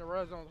defense in the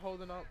red zone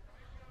holding up,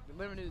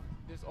 limited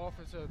this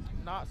offense to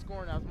not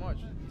scoring as much.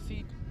 You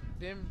see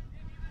them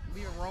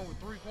leaving Rowan with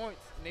 3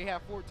 points, and they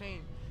have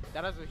 14.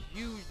 That is a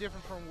huge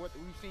difference from what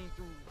we've seen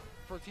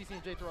for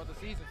TCNJ throughout the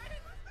season.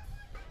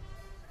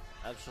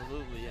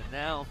 Absolutely, and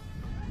now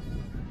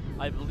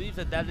I believe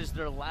that is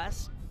their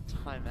last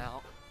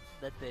timeout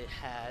that they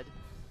had.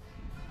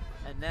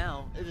 And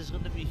now it is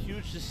going to be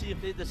huge to see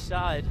if they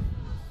decide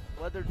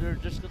whether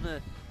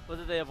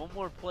whether they have one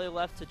more play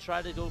left to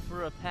try to go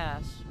for a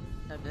pass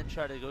and then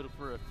try to go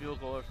for a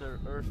field goal,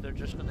 or if they're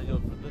just going to go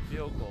for the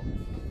field goal.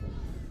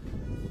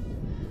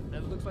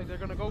 It looks like they're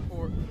going to go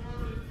for it.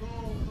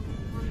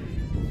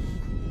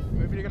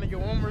 Maybe they're going to get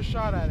one more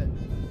shot at it.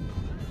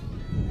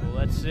 Well,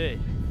 let's see.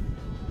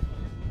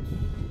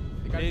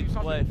 They gotta Big do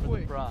play for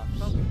quick. the Profs.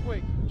 Something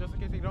quick, just in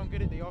case they don't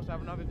get it. They also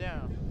have another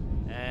down.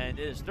 And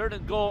it is 3rd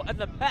and goal, and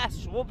the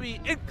pass will be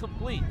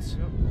incomplete.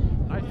 Yep.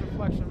 Nice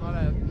deflection by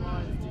that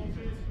Lions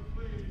defense.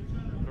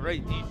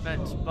 Great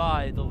defense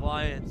by the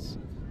Lions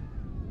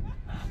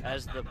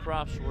as the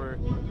Profs were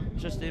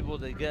just able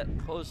to get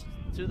close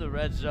to the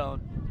red zone.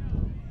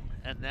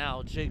 And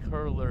now Jake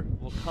Hurler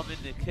will come in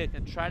to kick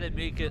and try to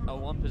make it a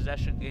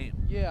 1-possession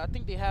game. Yeah, I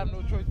think they have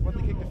no choice but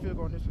to kick the field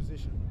goal in this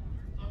position.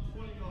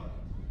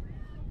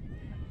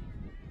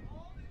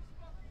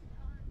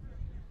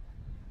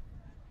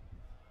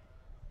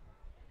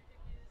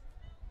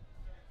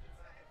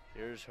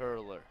 Here's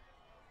Hurler.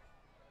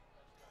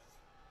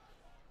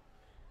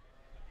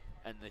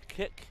 And the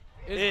kick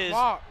is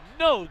blocked.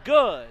 No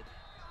good.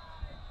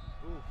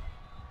 Ooh.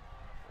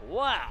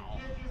 Wow.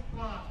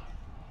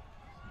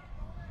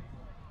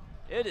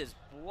 It is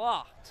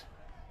blocked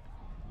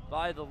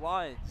by the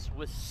Lions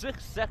with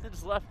 6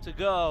 seconds left to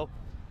go.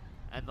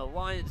 And the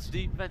Lions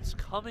defense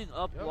coming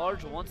up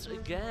large once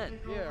again.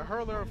 Yeah,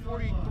 Hurler, a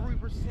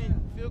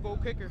 43% field goal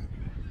kicker.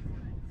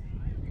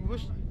 You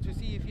wish to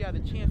see if he had a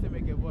chance to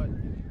make it, but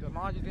the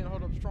Lions just didn't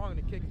hold up strong and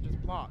the kick is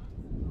just blocked.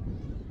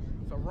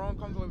 So Rowan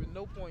comes away with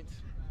no points,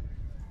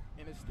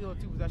 and it's still a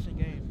 2-possession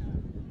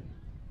game.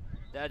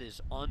 That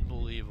is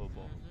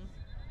unbelievable.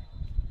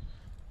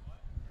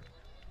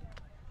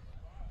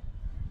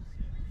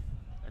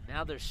 And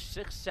now there's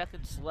 6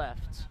 seconds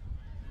left.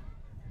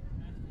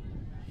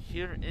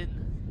 here in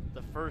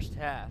the first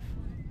half.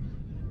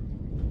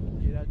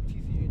 Yeah, that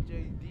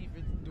TCNJ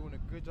defense is doing a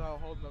good job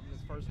holding up in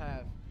this first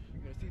half.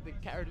 You know, see if they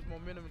carry this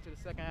momentum into the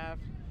second half,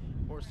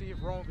 or see if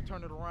Rowan can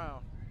turn it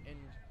around and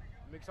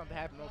make something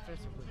happen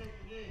offensively.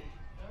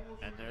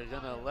 And they're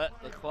gonna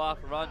let the clock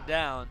run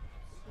down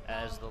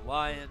as the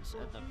Lions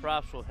and the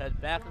Profs will head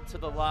back into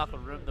the locker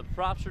room. The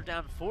Profs are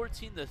down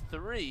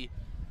 14-3,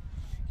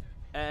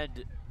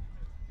 and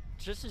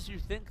just as you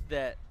think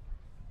that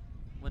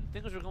when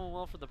things are going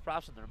well for the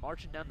Profs and they're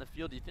marching down the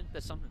field, you think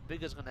that something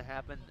big is gonna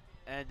happen,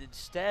 and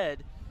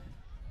instead,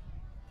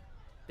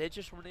 they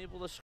just weren't able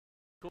to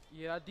score.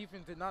 Yeah, that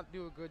defense did not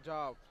do a good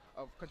job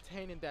of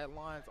containing that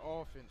Lions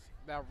offense.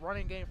 That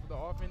running game for the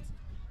offense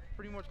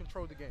pretty much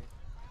controlled the game.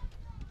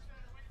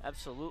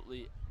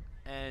 Absolutely,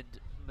 and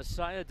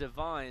Messiah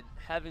Divine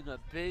having a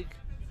big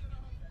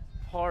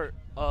part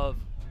of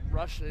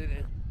rushing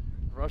it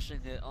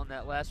on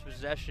that last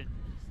possession,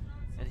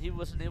 and he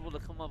wasn't able to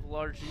come up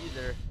large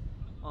either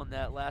on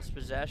that last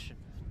possession.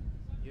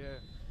 Yeah.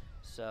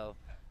 So,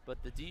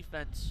 but the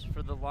defense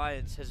for the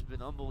Lions has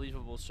been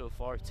unbelievable so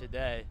far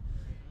today,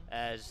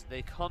 as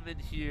they come in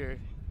here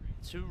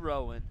to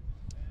Rowan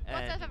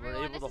and What's up, we're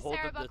everyone? able This to is hold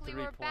Sarah them to Buckley.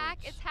 3 We're points. back.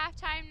 It's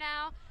halftime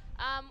now.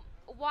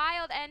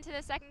 Wild end to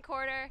the second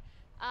quarter.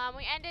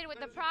 We ended with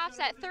the Profs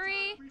at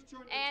 3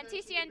 and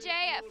TCNJ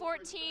at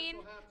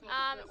 14.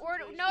 We're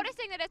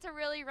noticing that it's a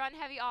really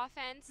run-heavy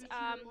offense.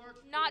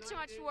 Not too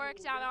much work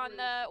down on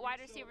the wide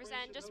receivers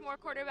end, just more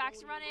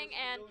quarterbacks running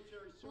and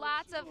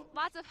lots of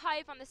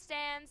hype on the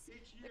stands.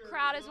 The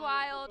crowd is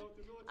wild.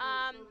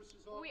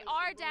 We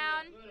are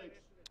down,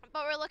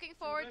 but we're looking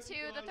forward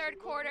to the third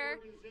quarter,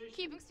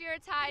 keeping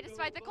spirits high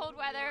despite the cold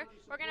weather.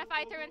 We're going to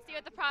fight through and see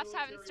what the Profs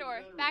have in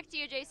store. Back to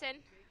you,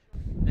 Jason.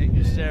 Thank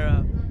you,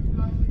 Sarah.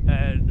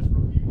 And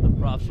the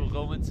Profs will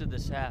go into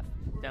this half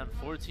down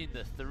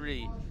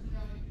 14-3.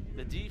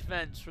 The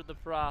defense for the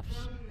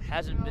Profs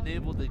hasn't been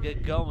able to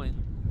get going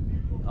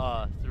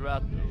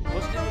throughout the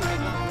first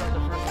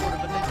quarter,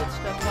 but they did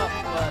step up.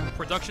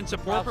 Production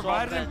support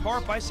provided in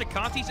part by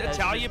Sacanti's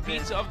Italian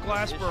Pizza of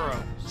Glassboro.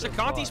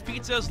 Sacanti's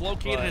Pizza is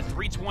located at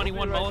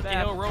 321 Mulligan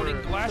Hill Road in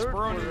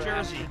Glassboro, New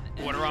Jersey.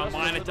 Order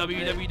online at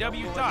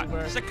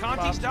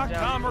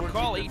www.sacantis.com or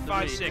call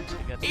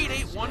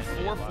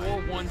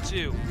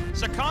 856-881-4412.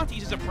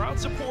 Sacanti's is a proud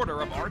supporter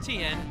of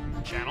RTN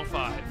Channel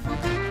 5.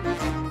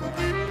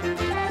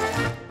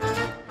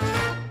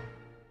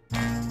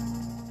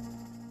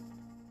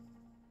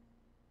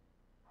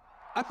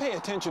 I pay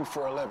attention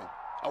for a living.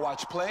 I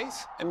watch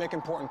plays and make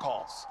important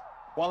calls.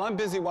 While I'm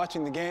busy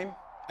watching the game,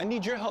 I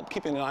need your help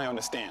keeping an eye on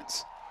the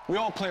stands. We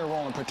all play a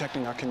role in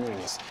protecting our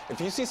communities. If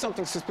you see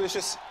something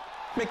suspicious,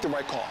 make the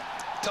right call.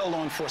 Tell a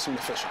law enforcement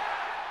official.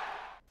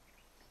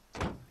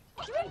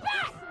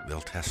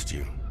 They'll test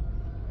you.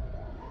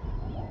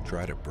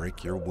 Try to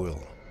break your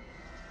will.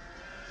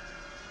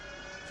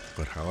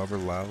 But however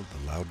loud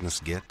the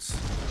loudness gets,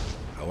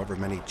 however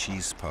many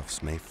cheese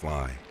puffs may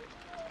fly,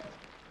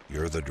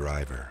 you're the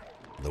driver.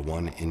 The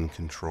one in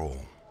control.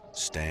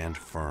 Stand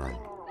firm.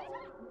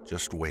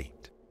 Just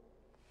wait.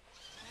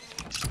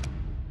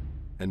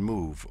 And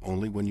move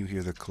only when you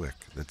hear the click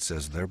that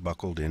says they're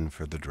buckled in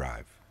for the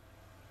drive.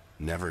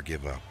 Never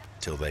give up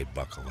till they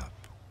buckle up.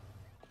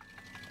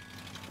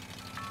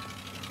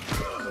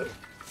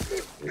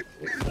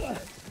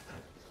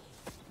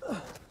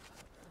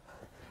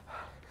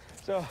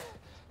 So,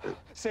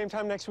 same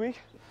time next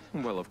week?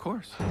 Well, of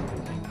course.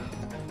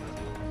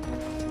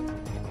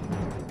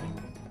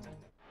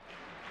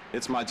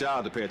 It's my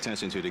job to pay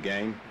attention to the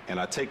game, and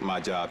I take my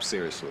job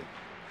seriously.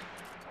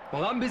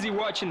 While I'm busy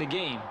watching the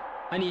game,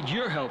 I need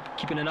your help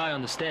keeping an eye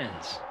on the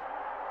stands.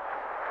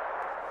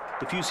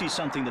 If you see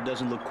something that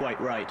doesn't look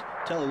quite right,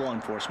 tell a law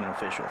enforcement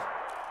official.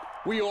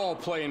 We all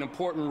play an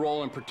important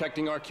role in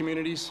protecting our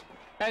communities,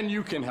 and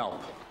you can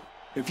help.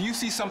 If you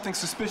see something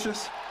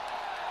suspicious,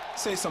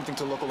 say something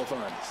to local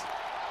authorities.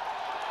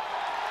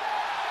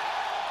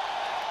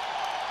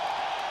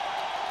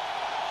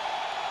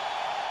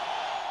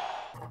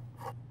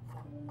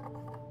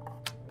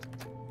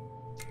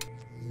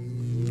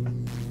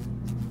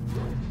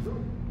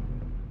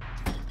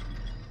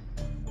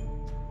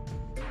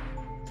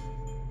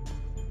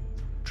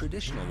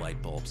 Traditional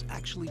light bulbs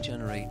actually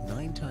generate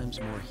 9 times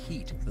more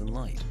heat than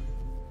light.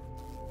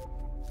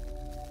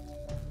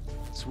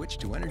 Switch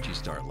to Energy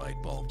Star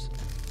light bulbs,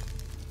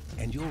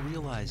 and you'll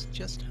realize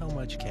just how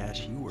much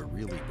cash you are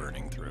really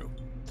burning through.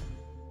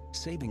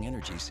 Saving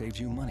energy saves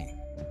you money.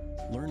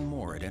 Learn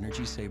more at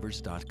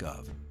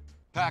energysavers.gov.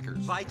 Packers,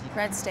 Vikings,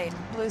 Red State,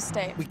 Blue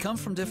State. We come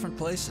from different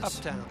places.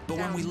 Uptown. But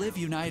when we live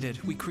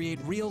united, we create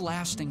real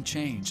lasting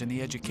change in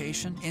the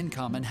education,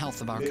 income, and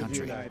health of our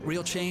country.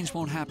 Real change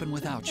won't happen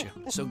without you.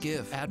 So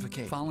give,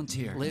 advocate,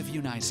 volunteer, live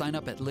united. Sign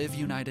up at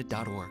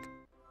liveunited.org.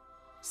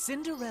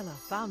 Cinderella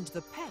found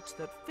the pet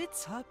that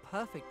fits her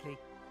perfectly.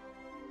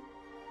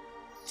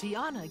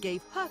 Tiana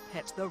gave her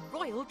pet the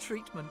royal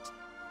treatment.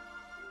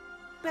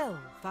 Belle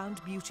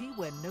found beauty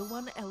where no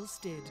one else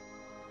did.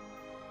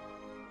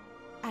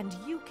 And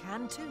you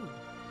can too.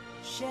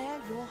 Share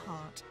your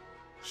heart.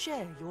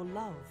 Share your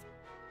love.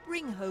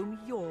 Bring home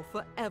your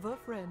forever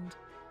friend.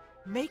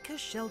 Make a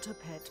shelter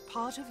pet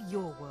part of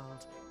your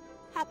world.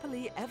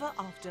 Happily Ever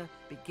After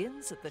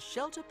begins at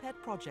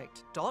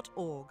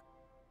theshelterpetproject.org.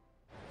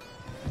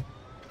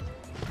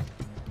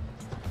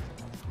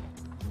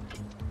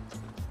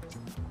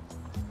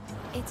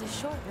 It's a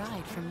short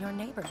ride from your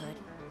neighborhood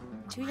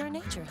to your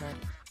naturehood.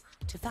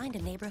 To find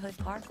a neighborhood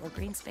park or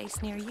green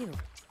space near you,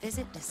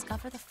 visit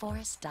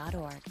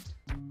discovertheforest.org.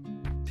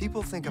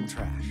 People think I'm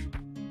trash,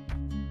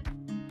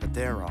 but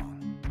they're wrong.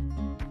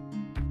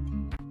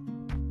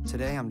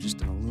 Today I'm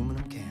just an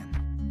aluminum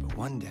can, but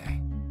one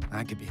day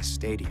I could be a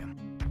stadium.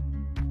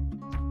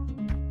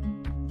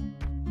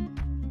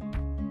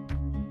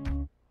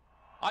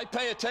 I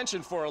pay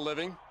attention for a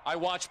living. I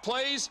watch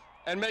plays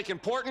and make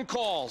important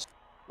calls.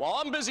 While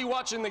I'm busy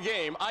watching the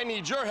game, I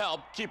need your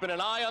help keeping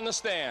an eye on the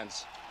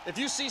stands. If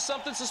you see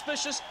something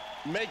suspicious,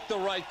 make the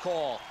right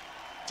call.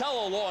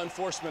 Tell a law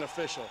enforcement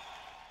official.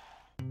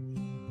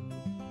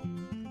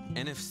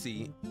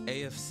 NFC,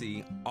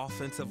 AFC,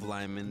 offensive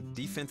linemen,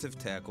 defensive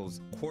tackles,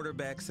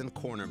 quarterbacks, and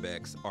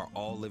cornerbacks are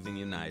all living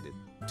united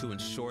to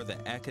ensure the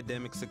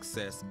academic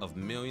success of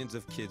millions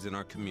of kids in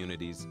our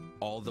communities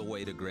all the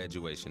way to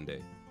graduation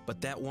day. But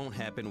that won't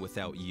happen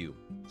without you.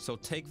 So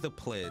take the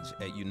pledge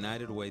at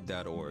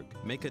unitedway.org.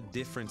 Make a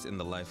difference in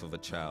the life of a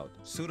child.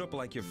 Suit up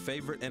like your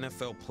favorite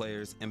NFL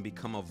players and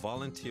become a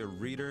volunteer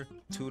reader,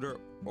 tutor,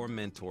 or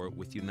mentor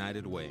with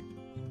United Way.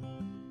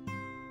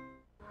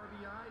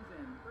 RBIs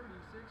and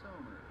 36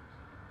 homers.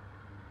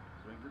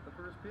 Swings at the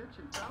first pitch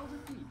and fouls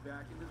it deep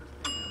back into the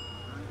stands.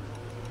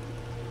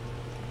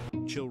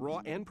 Chill raw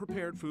and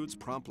prepared foods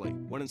promptly.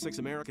 1 in 6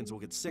 Americans will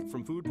get sick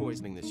from food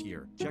poisoning this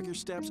year. Check your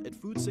steps at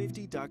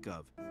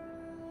foodsafety.gov.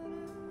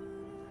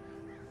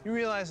 You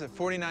realize that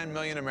 49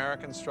 million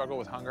Americans struggle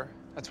with hunger?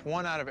 That's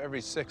 1 out of every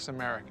 6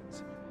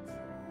 Americans.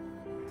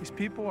 These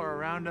people are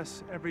around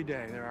us every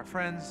day. They're our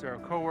friends, they're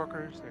our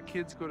coworkers, their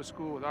kids go to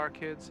school with our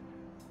kids.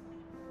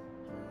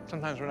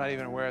 Sometimes we're not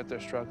even aware that they're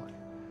struggling.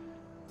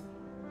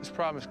 This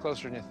problem is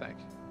closer than you think.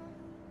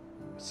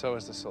 But so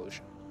is the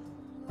solution.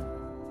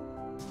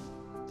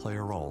 Play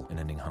a role in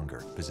ending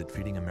hunger. Visit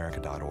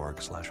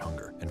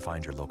feedingamerica.org/hunger and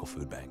find your local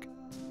food bank.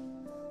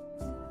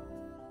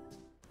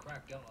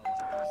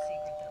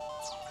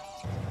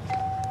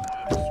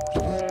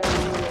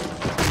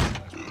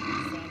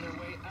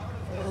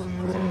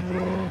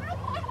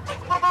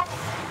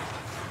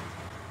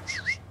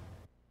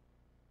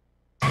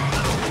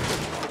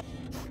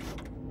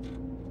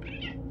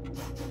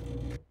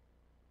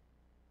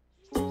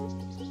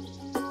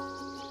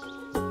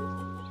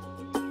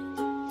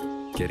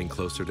 Getting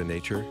closer to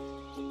nature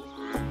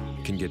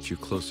can get you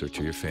closer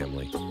to your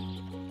family.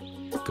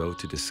 Go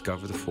to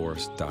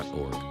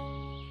discovertheforest.org.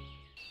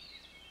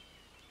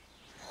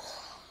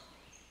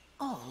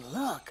 Oh,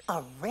 look,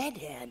 a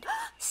redhead.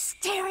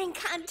 Staring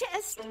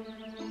contest.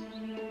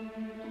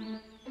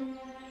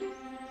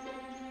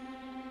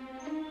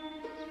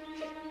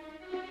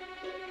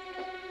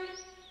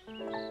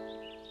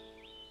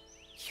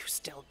 You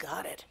still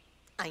got it.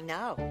 I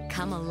know.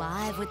 Come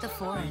alive with the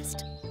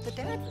forest. The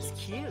dad was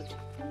cute.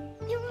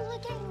 You were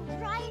looking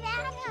right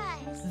at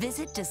us.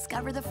 Visit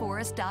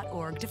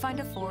discovertheforest.org to find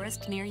a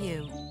forest near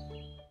you.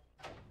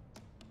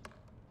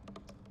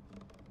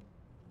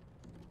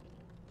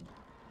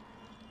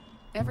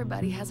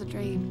 Everybody has a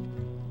dream.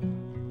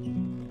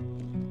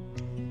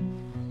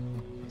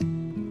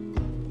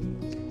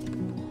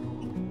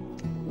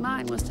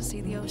 Mine was to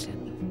see the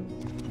ocean.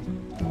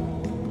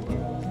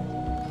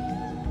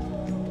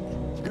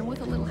 And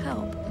with a little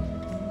help,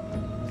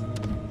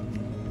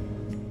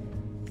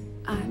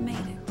 I made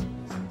it.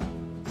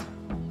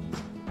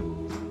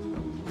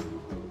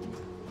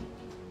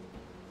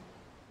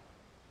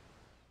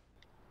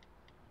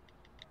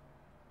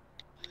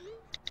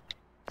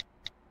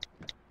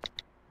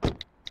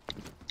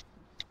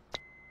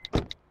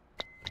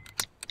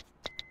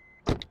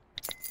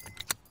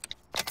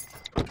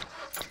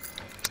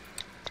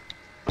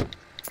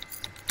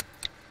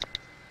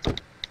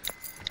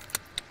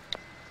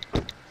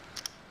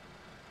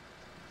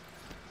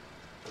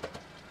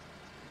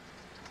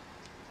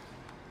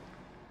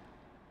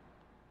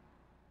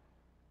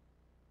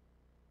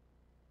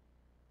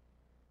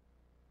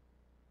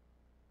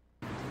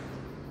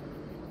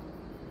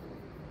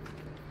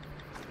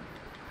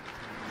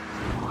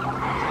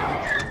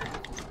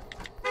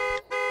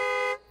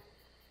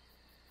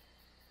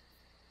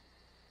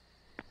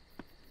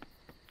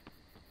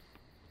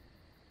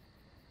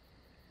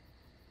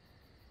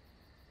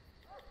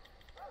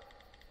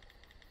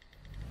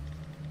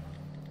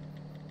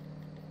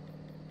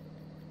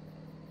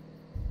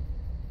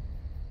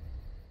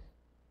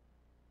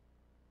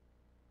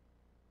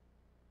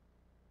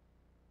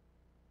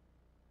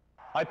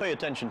 I pay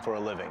attention for a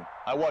living.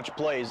 I watch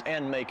plays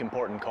and make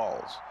important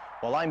calls.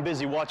 While I'm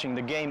busy watching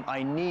the game,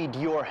 I need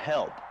your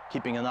help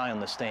keeping an eye on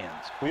the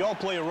stands. We all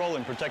play a role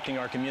in protecting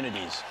our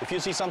communities. If you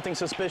see something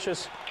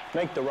suspicious,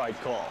 make the right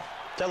call.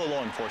 Tell a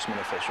law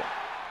enforcement official.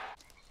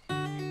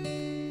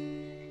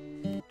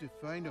 To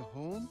find a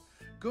home?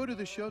 Go to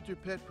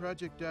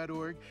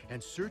theshelterpetproject.org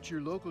and search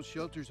your local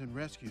shelters and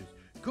rescues.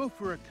 Go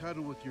for a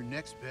cuddle with your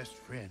next best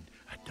friend.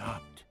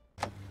 Adopt.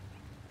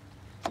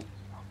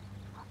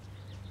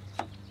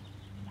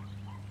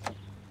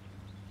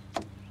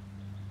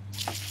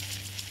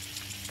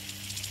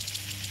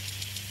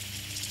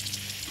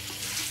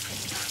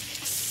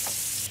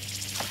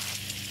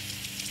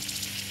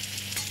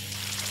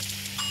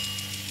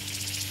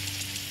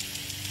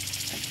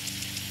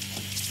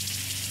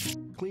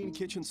 Clean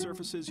kitchen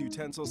surfaces,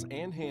 utensils,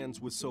 and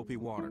hands with soapy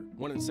water.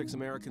 1 in 6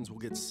 Americans will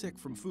get sick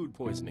from food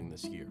poisoning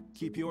this year.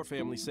 Keep your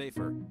family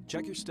safer.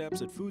 Check your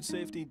steps at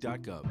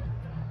foodsafety.gov.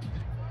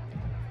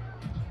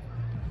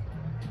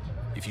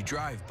 If you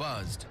drive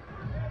buzzed,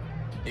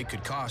 it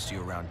could cost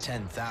you around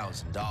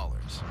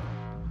 $10,000.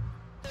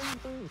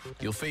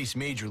 You'll face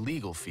major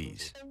legal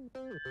fees,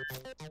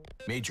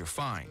 major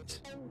fines,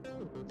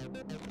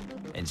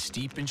 and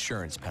steep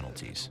insurance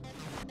penalties.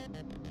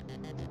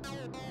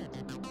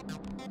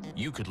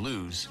 You could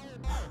lose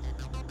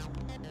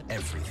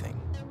everything.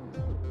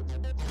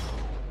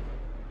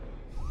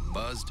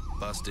 Buzzed,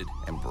 busted,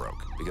 and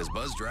broke. Because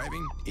buzz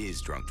driving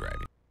is drunk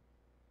driving.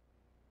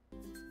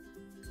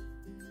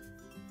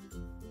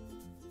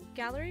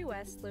 Gallery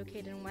West,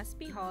 located in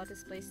Westby Hall,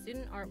 displays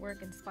student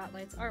artwork and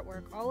spotlights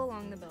artwork all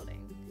along the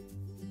building.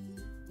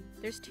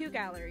 There's 2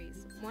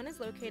 galleries. One is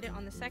located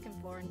on the 2nd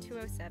floor in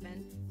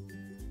 207,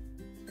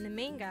 and the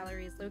main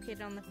gallery is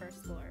located on the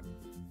 1st floor.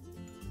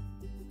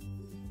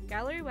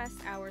 Gallery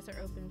West hours are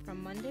open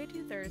from Monday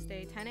to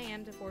Thursday, 10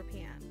 a.m. to 4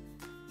 p.m.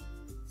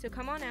 So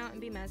come on out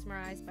and be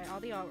mesmerized by all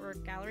the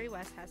artwork Gallery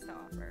West has to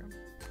offer.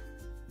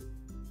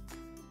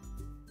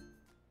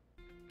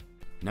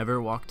 Never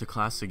walk to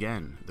class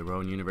again. The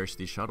Rowan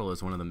University Shuttle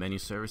is one of the many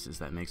services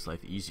that makes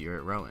life easier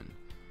at Rowan.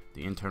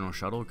 The internal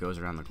shuttle goes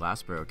around the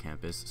Glassboro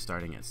campus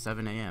starting at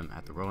 7 a.m.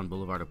 at the Rowan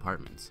Boulevard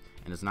Apartments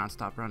and does not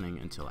stop running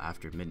until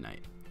after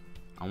midnight.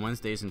 On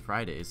Wednesdays and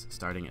Fridays,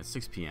 starting at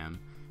 6 p.m.,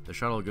 the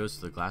shuttle goes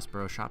to the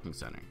Glassboro Shopping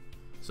Center.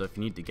 So if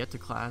you need to get to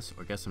class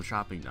or get some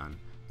shopping done,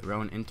 the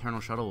Rowan internal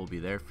shuttle will be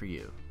there for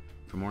you.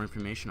 For more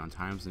information on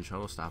times and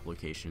shuttle stop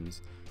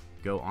locations,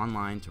 go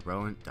online to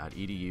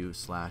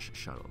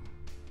rowan.edu/shuttle.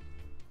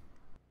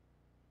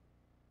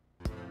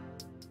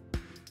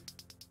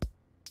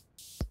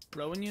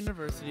 Rowan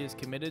University is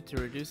committed to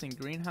reducing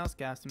greenhouse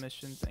gas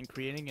emissions and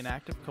creating an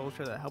active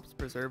culture that helps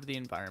preserve the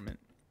environment,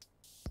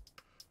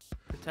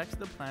 protects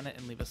the planet,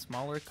 and leave a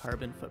smaller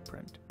carbon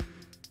footprint.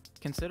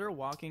 Consider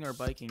walking or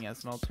biking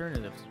as an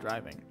alternative to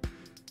driving.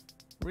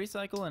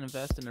 Recycle and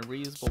invest in a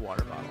reusable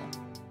water bottle.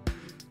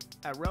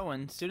 At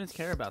Rowan, students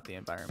care about the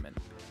environment.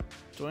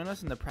 Join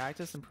us in the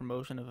practice and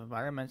promotion of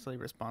environmentally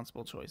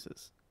responsible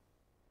choices.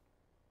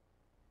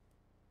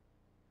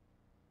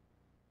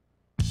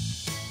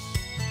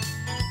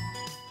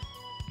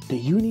 Do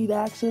you need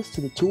access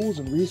to the tools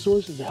and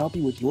resources to help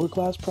you with your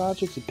class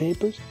projects and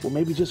papers, or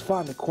maybe just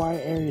find a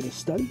quiet area to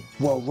study?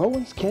 Well,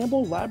 Rowan's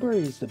Campbell Library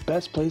is the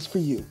best place for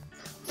you.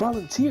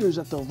 Volunteers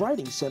at the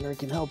Writing Center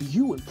can help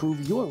you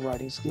improve your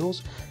writing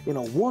skills in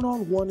a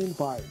one-on-one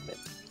environment.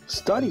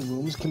 Study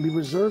rooms can be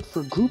reserved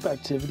for group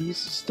activities,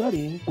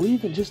 studying, or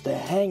even just to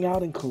hang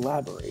out and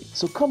collaborate.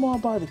 So come on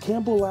by the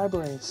Campbell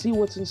Library and see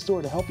what's in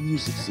store to help you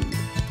succeed.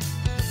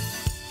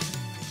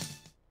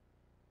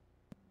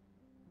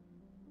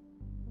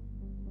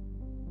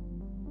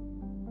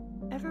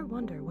 Ever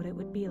wonder what it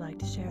would be like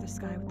to share the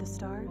sky with the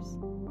stars?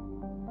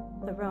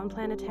 The Rowan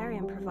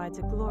Planetarium provides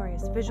a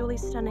glorious, visually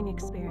stunning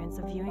experience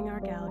of viewing our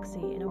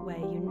galaxy in a way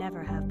you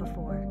never have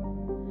before.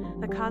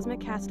 The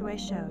Cosmic Castaway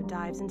Show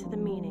dives into the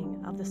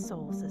meaning of the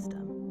Solar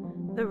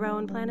System. The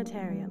Rowan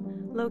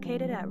Planetarium,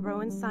 located at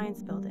Rowan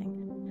Science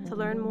Building. To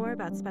learn more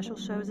about special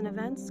shows and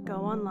events, go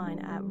online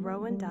at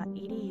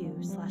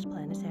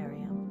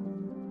rowan.edu/planetarium.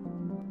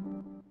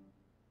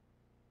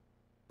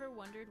 Ever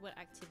wondered what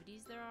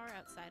activities there are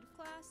outside of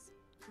class?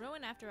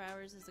 Rowan After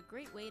Hours is a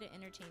great way to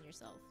entertain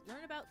yourself,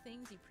 learn about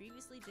things you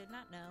previously did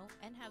not know,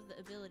 and have the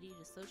ability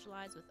to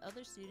socialize with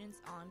other students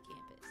on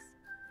campus.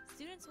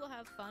 Students will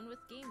have fun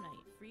with game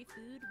night, free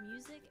food,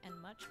 music, and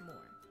much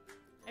more.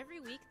 Every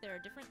week there are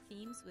different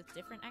themes with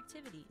different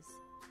activities.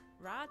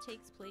 RA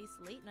takes place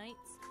late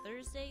nights,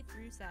 Thursday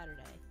through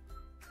Saturday.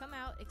 Come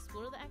out,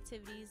 explore the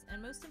activities, and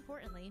most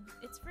importantly,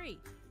 it's free.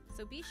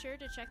 So be sure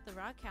to check the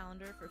RA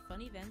calendar for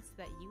fun events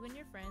that you and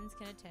your friends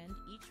can attend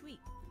each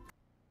week.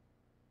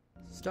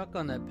 Stuck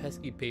on that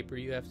pesky paper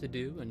you have to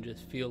do and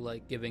just feel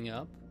like giving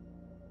up?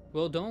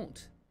 Well,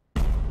 don't.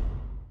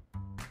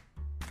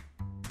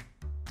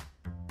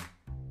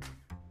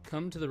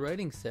 Come to the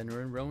Writing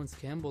Center in Rowan's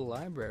Campbell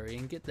Library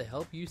and get the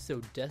help you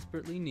so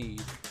desperately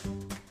need.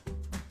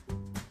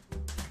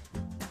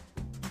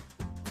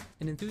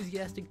 An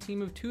enthusiastic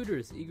team of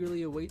tutors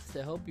eagerly awaits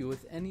to help you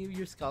with any of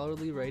your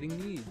scholarly writing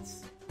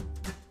needs.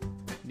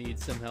 Need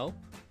some help?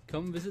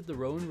 Come visit the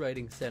Rowan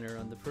Writing Center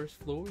on the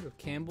 1st floor of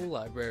Campbell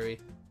Library.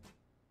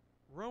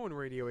 Rowan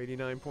Radio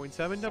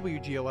 89.7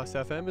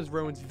 WGLS-FM is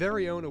Rowan's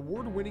very own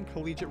award-winning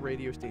collegiate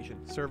radio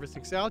station,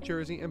 servicing South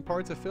Jersey and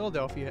parts of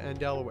Philadelphia and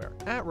Delaware.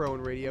 At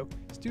Rowan Radio,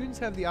 students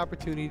have the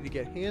opportunity to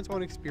get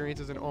hands-on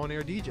experience as an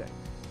on-air DJ,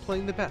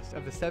 playing the best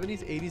of the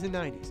 70s, 80s, and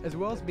 90s, as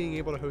well as being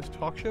able to host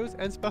talk shows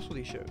and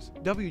specialty shows.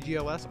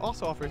 WGLS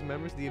also offers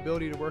members the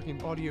ability to work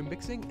in audio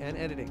mixing and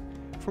editing.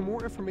 For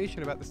more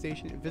information about the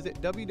station,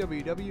 visit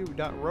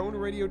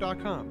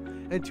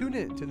www.rowanradio.com and tune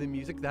in to the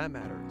music that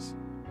matters.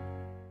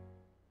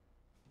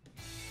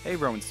 Hey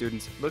Rowan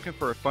students, looking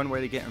for a fun way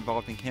to get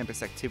involved in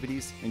campus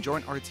activities? Then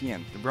join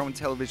RTN, the Rowan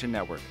Television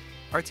Network.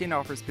 RTN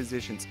offers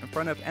positions in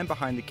front of and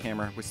behind the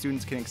camera where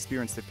students can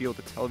experience the field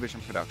of television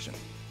production.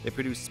 They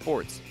produce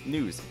sports,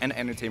 news, and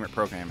entertainment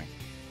programming.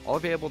 All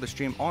available to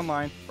stream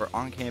online or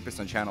on campus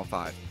on Channel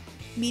 5.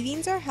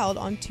 Meetings are held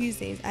on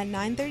Tuesdays at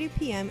 9:30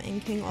 p.m. in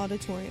King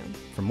Auditorium.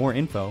 For more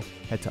info,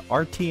 head to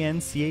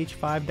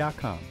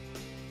rtnch5.com.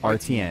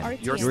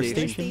 RTN, your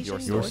station,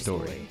 your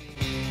story.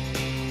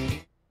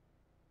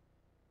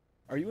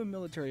 Are you a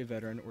military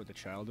veteran or the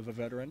child of a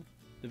veteran?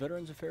 The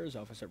Veterans Affairs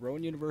Office at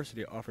Rowan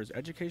University offers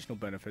educational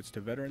benefits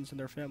to veterans and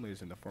their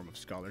families in the form of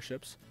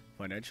scholarships,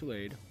 financial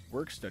aid,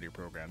 work-study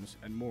programs,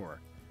 and more.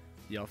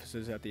 The office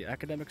is at the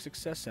Academic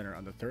Success Center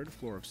on the 3rd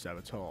floor of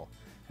Savitz Hall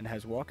and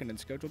has walk-in and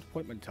scheduled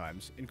appointment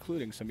times,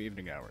 including some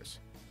evening hours.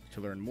 To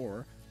learn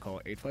more,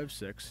 call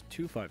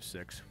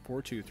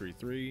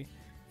 856-256-4233,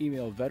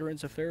 email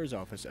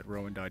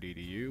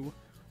veteransaffairsoffice@rowan.edu,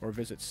 or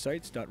visit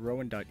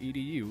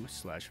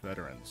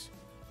sites.rowan.edu/veterans.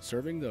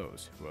 Serving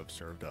those who have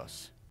served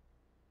us.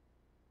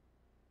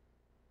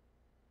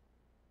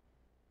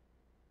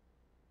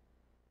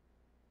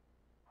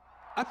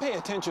 I pay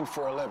attention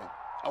for a living.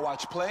 I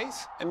watch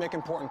plays and make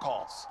important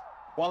calls.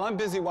 While I'm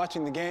busy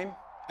watching the game,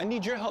 I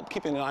need your help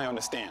keeping an eye on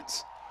the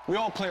stands. We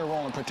all play a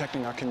role in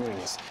protecting our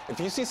communities. If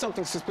you see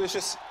something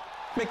suspicious,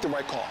 make the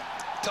right call.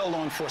 Tell a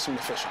law enforcement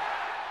official.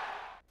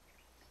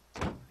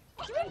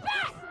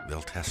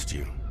 They'll test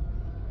you.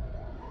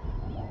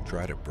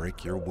 Try to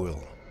break your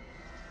will.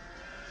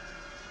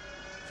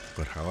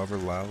 But however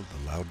loud the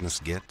loudness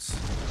gets,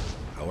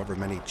 however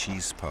many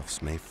cheese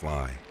puffs may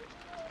fly,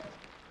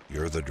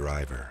 you're the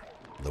driver,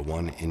 the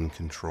one in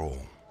control.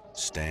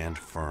 Stand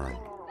firm.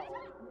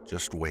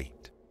 Just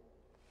wait.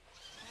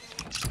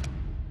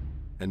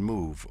 And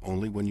move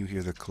only when you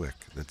hear the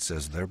click that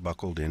says they're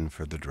buckled in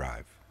for the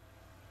drive.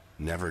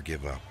 Never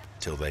give up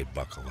till they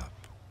buckle up.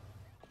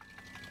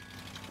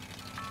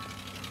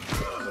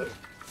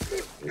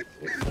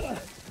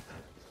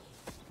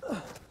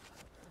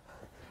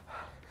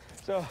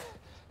 So,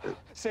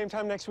 same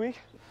time next week?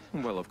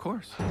 Well, of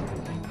course.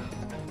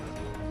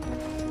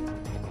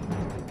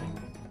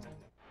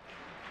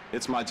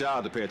 It's my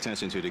job to pay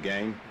attention to the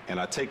game, and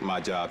I take my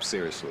job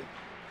seriously.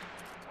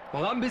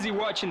 While I'm busy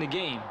watching the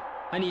game,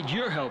 I need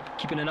your help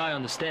keeping an eye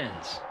on the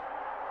stands.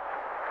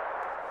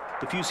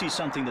 If you see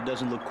something that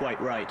doesn't look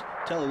quite right,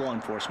 tell a law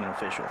enforcement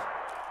official.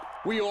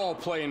 We all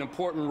play an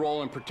important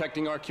role in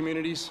protecting our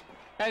communities,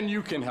 and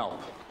you can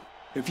help.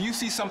 If you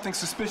see something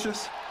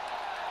suspicious,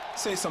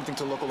 say something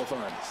to local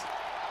authorities.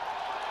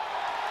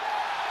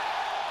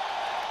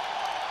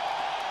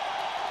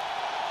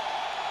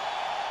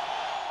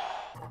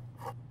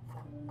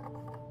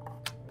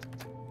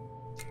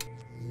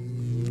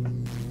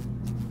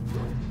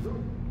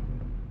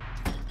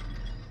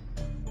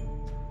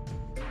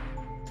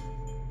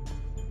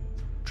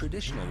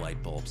 Traditional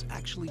light bulbs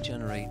actually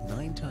generate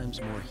 9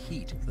 times more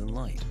heat than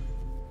light.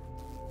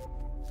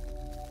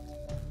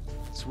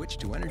 Switch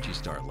to Energy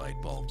Star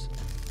light bulbs,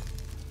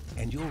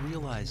 and you'll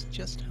realize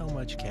just how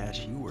much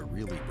cash you were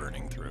really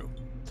burning through.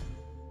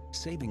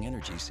 Saving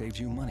energy saves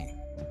you money.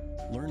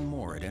 Learn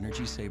more at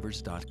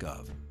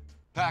energysavers.gov.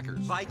 Packers.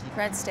 Vikings.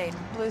 Red State.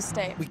 Blue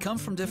State. We come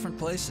from different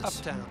places.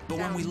 Uptown. But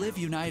when we live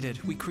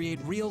united, we create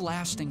real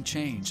lasting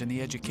change in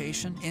the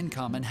education,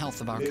 income, and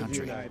health of our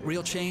country. United.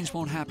 Real change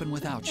won't happen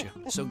without you.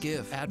 So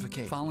give,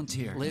 advocate,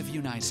 volunteer, live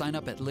united. Sign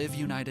up at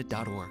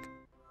liveunited.org.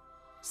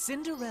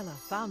 Cinderella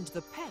found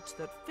the pet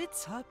that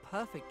fits her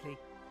perfectly.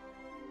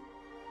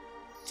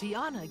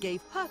 Tiana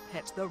gave her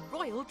pet the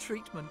royal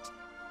treatment.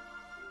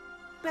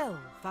 Belle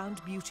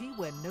found beauty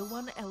where no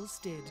one else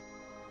did.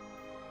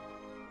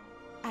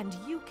 And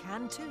you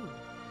can too.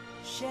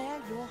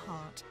 Share your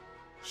heart.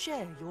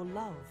 Share your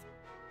love.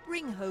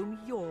 Bring home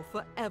your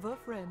forever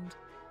friend.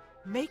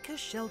 Make a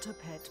shelter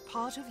pet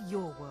part of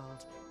your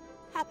world.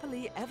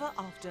 Happily Ever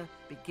After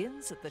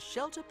begins at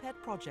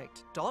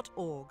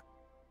theshelterpetproject.org.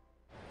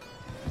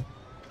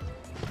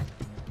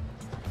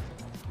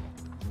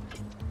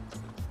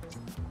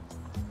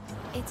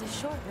 It's a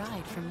short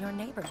ride from your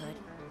neighborhood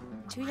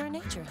to your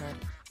naturehood.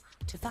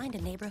 To find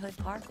a neighborhood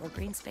park or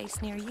green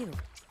space near you,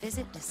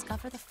 visit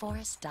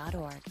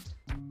discovertheforest.org.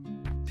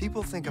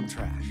 People think I'm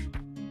trash,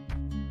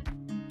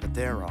 but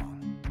they're wrong.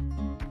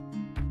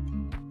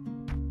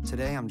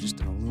 Today I'm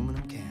just an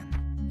aluminum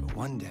can, but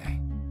one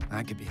day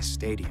I could be a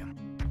stadium.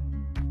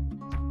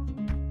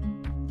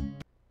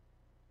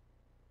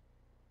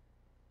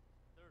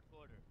 Third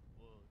quarter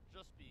will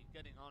just be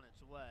getting on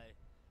its way.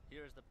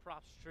 here is the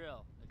Profs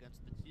trail against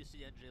the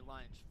TCNJ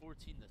Lions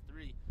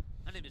 14-3.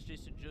 My name is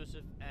Jason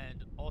Joseph,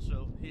 and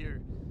also here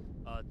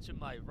to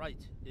my right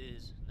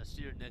is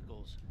Nasir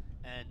Nichols.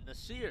 And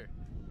Nasir,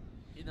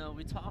 you know,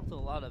 we talked a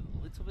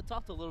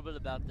little bit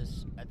about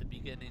this at the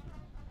beginning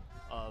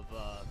of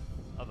a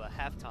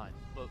halftime,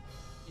 but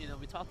you know,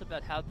 we talked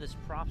about how this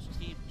Profs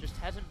team just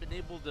hasn't been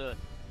able to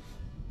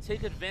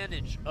take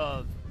advantage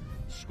of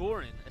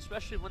scoring,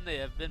 especially when they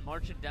have been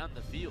marching down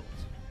the field.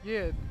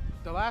 Yeah,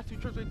 the last two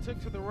trips they took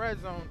to the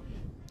red zone,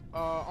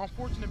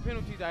 unfortunate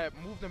penalties that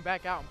moved them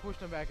back out and pushed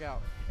them back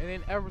out. And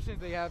then ever since,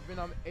 they have been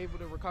able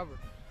to recover.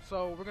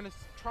 So we're going to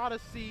try to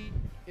see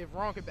if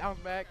Rowan can bounce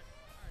back.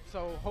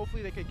 So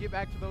hopefully they could get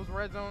back to those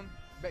red zone,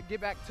 get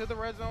back to the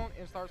red zone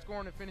and start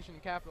scoring and finishing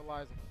and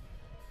capitalizing.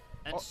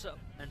 And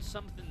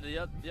something,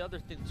 the other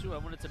thing too I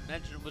wanted to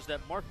mention was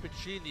that Mark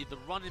Piccini, the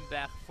running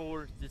back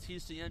for the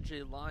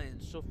TCNJ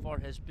Lions, so far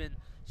has been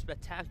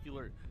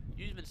spectacular.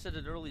 You even said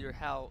it earlier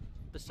how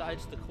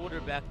besides the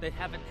quarterback, they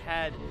haven't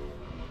had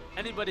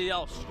anybody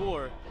else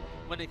score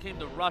when it came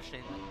to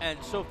rushing, and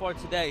so far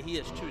today he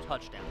has 2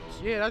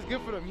 touchdowns. Yeah, that's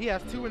good for them. He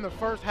has 2 in the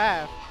first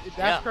half.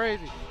 That's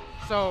crazy.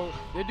 So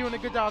they're doing a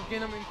good job of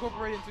getting him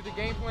incorporated into the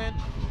game plan.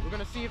 We're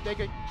going to see if they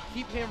could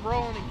keep him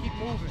rolling and keep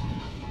moving.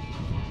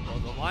 Well,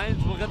 the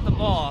Lions will get the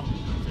ball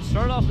to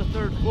start off the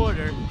third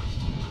quarter,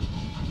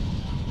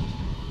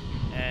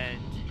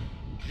 and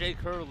Jay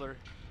Curler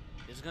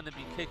is going to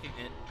be kicking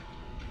it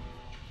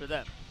for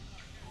them.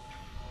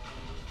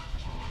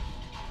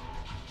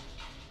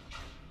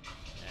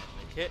 And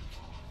the kick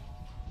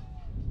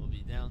will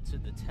be down to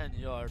the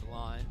 10-yard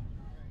line,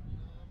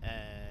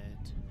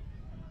 and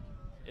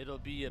it'll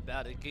be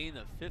about a gain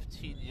of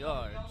 15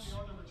 yards.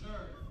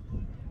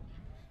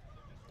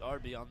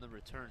 Darby on the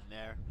return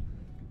there.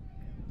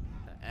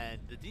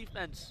 And the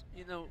defense,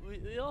 you know,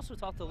 we also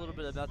talked a little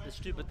bit about this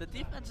too, but the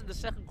defense in the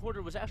second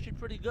quarter was actually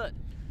pretty good.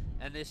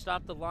 And they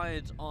stopped the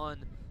Lions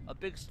on a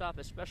big stop,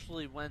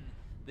 especially when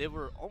they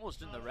were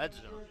almost in the red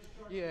zone.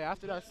 Yeah,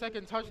 after that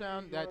second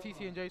touchdown that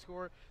TCNJ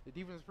scored, the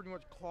defense pretty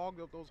much clogged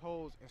up those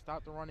holes and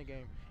stopped the running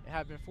game and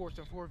have been forced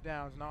in 4th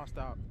downs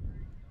nonstop.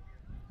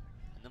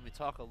 And then we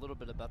talk a little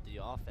bit about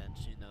the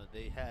offense. You know,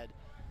 they had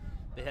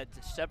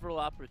several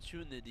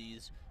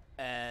opportunities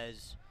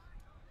as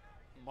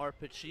Mark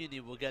Piccini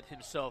will get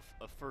himself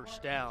a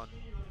first down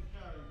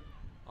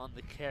on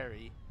the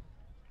carry,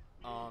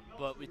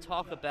 but we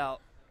talk about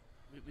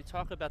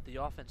the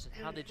offense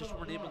and how they just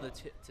weren't able to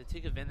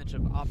take advantage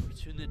of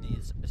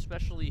opportunities.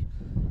 Especially,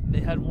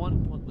 they had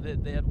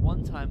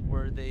one time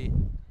where they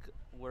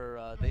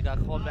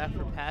got called back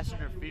for pass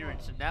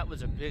interference, and that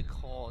was a big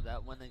call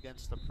that went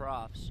against the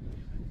Profs.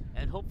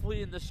 And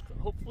hopefully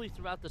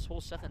throughout this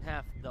whole second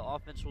half, the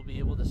offense will be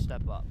able to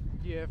step up.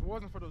 Yeah, if it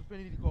wasn't for those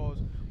penalty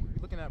calls, we'd be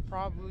looking at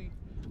probably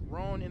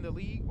Rowan in the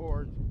league,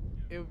 or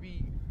it would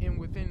be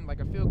within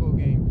like a field goal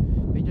game.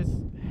 They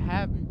just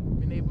haven't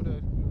been able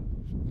to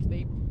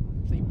stay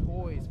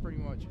poised pretty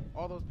much.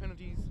 All those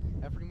penalties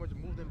have pretty much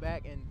moved them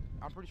back, and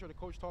I'm pretty sure the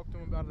coach talked to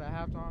them about it at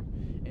halftime,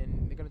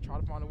 and they're going to try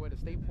to find a way to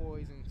stay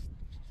poised and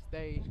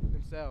stay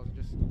themselves and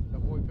just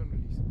avoid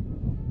penalties.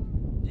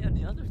 Yeah, and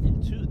the other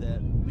thing too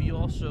that we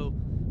also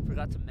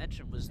forgot to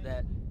mention was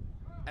that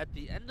at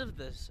the end of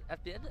the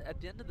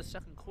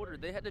second quarter,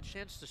 they had a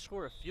chance to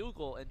score a field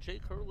goal, and Jay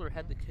Curler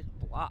had the kick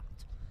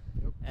blocked.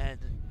 Yep. And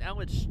now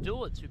it's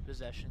still a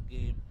 2-possession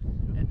game,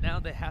 and now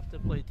they have to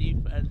play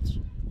defense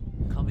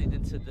coming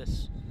into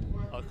this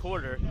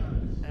quarter,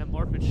 and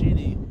Mark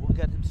Piccini will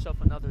get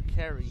himself another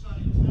carry.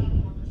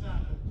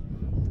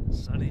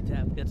 Sonny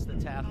Tapp gets the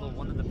tackle,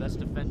 one of the best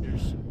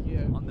defenders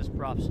on this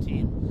Profs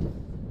team.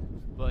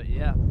 But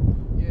yeah,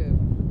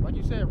 like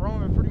you said,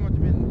 Rowan has pretty much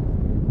been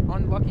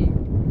unlucky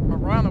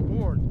around the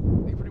board.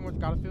 They pretty much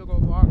got a field goal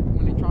block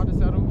when they tried to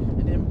settle,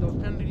 and then with those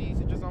penalties,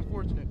 it's just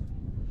unfortunate.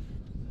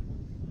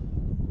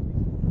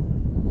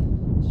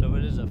 So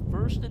it is a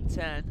 1st and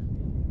 10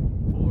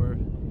 for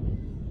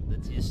the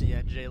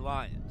TCNJ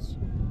Lions,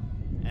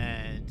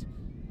 and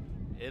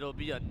it'll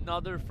be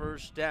another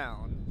first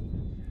down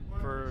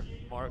for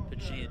Mark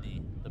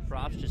Piccini. The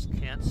Profs just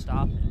can't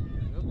stop him.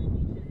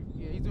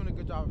 Yeah, he's doing a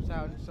good job of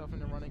establishing himself in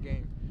the running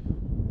game.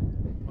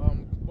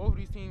 Both of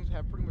these teams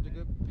have pretty much a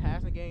good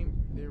passing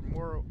game. They're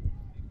more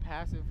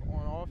passive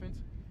on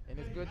offense, and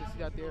it's good to see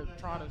that they're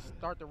trying to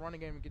start the running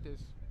game and get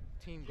this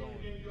team going.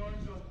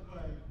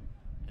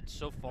 And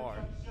so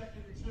far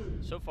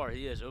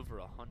he has over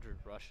 100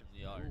 rushing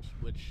yards,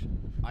 which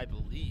I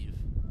believe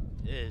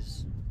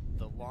is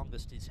the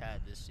longest he's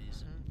had this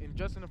season. And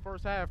just in the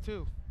first half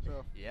too.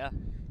 So yeah.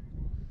 And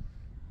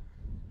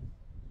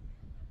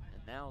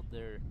now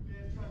there's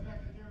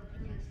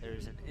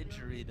an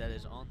injury that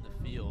is on the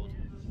field.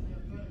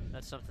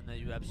 That's something that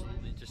you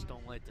absolutely just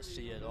don't like to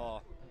see at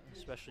all,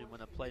 especially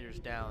when a player's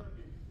down,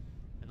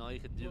 and all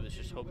you can do is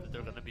just hope that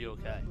they're going to be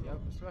okay.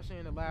 Yep, especially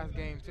in the last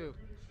game too.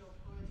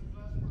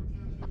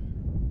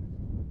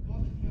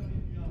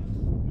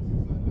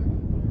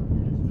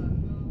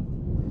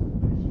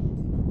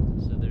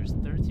 So there's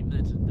 13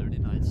 minutes and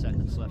 39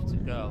 seconds left to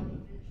go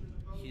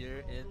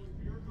here in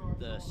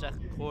the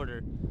second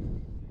quarter.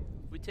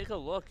 We take a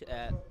look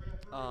at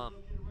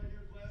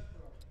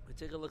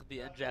the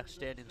NJAC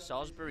standings.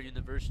 Salisbury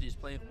University is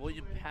playing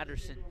William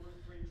Patterson.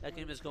 That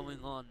game is going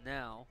on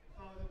now,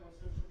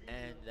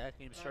 and that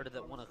game started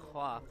at 1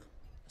 o'clock.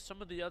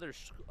 Some of the other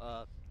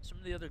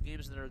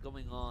games that are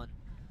going on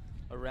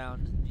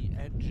around the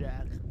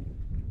NJAC,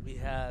 we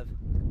have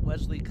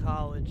Wesley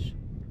College.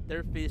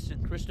 They're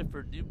facing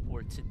Christopher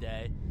Newport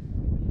today,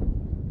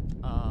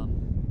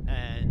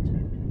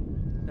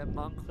 and then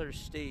Montclair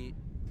State,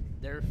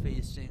 they're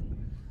facing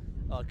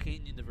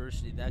Kean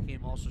University. That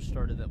game also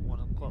started at 1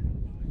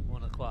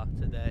 o'clock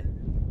today,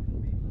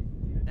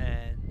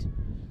 and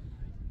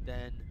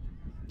then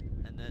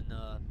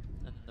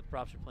the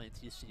Profs are playing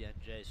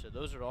TCNJ. So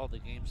those are all the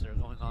games that are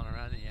going on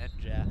around the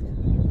NJAC.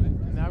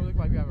 And now we look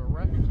like we have a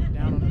ref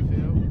down on the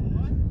field.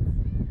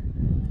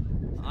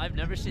 I've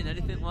never seen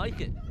anything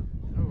like it.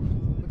 Oh,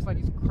 looks like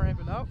he's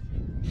cramping up.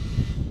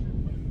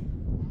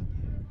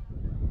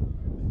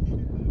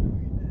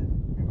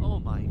 Oh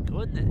my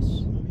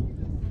goodness.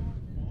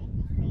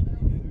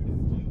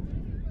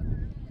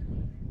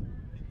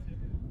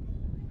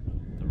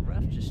 The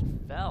ref just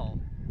fell,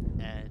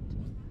 and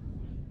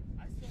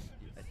I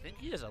think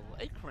he has a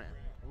leg cramp.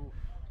 Oof.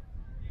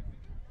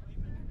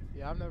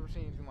 Yeah, I've never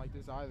seen anything like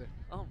this either.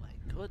 Oh my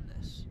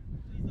goodness.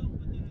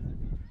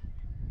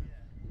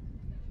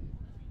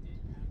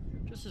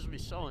 Just as we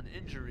saw an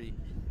injury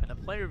and a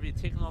player being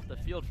taken off the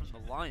field from the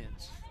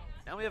Lions,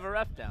 now we have a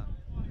ref down.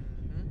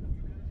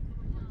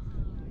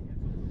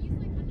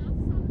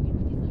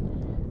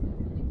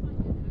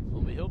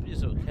 Well, we hope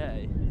he's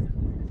okay.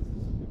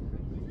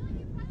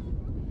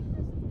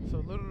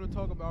 So little to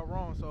talk about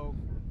Rowan, so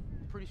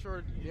pretty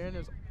sure they're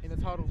in the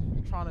tunnel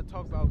trying to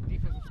talk about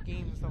defensive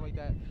schemes and stuff like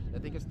that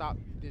they can stop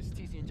this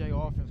TCNJ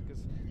offense,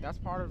 because that's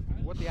part of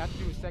what they have to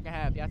do in the second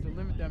half. They have to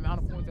limit the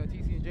amount of points that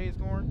TCNJ is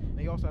scoring, and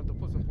they also have to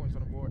put some points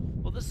on the board.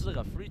 Well, this is like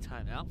a free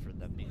timeout for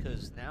them,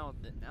 because now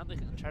they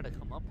can try to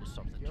come up with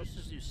something, just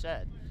as you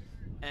said.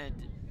 And,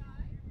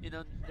 you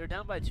know, they're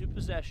down by 2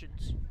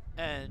 possessions,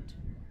 and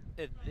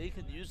if they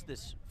can use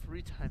this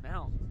free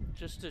timeout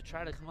just to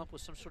try to come up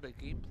with some sort of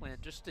game plan,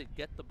 just to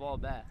get the ball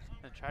back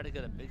and try to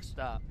get a big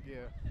stop,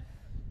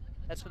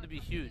 that's going to be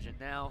huge. And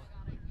now,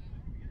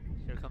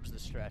 here comes the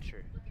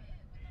stretcher.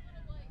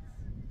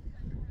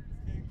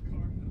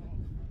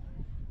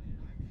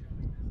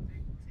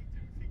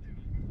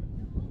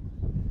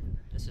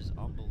 This is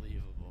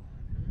unbelievable.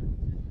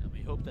 And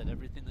we hope that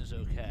everything is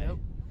okay.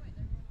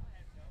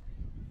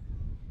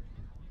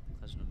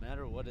 Because no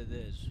matter what it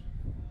is,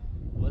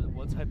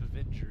 what type of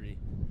injury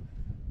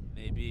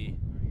may be,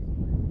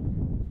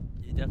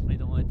 you definitely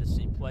don't like to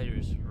see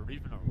players or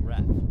even a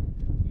ref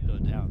go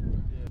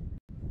down.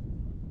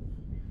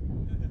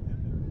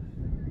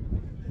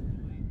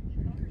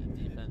 The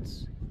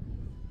defense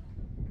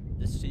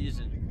this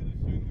season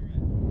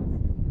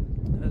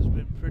has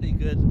been pretty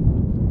good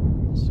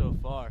so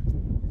far.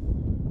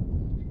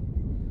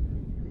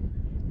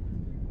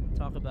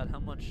 Talk about how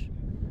much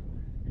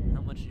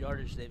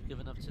yardage they've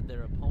given up to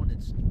their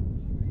opponents.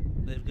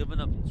 They've given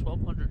up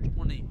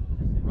 1,220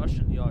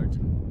 rushing yards,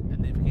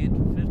 and they've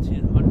gained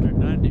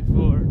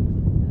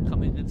 1,594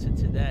 coming into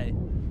today.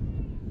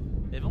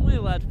 They've only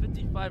allowed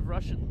 55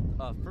 rushing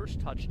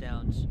first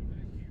touchdowns,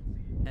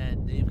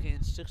 and they've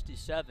gained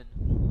 67.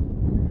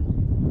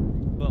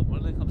 But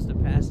when it comes to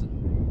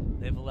passing,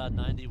 they've allowed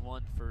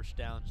 91 first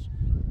downs,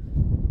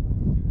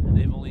 and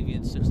they've only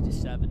gained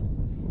 67.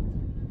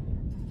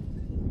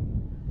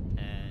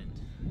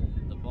 And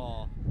the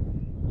ball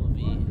will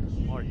be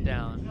marked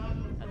down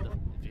at the,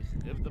 if you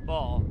give the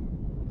ball,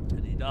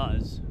 and he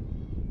does,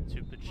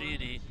 to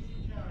Pacini,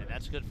 and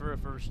that's good for a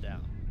first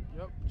down.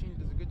 Yep, Pacini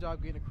does a good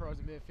job getting across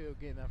the midfield,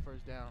 getting that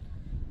first down.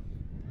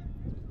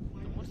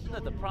 The one thing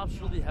that the Profs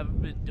really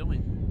haven't been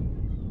doing,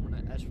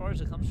 as far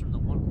as it comes from the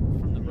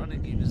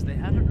running game, is they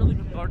haven't really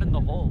been guarding the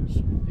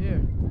holes. Yeah.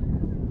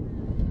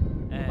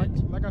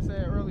 And like I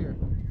said earlier,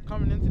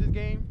 coming into this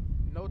game,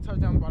 no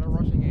touchdowns by the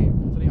rushing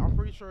game. So I'm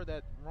pretty sure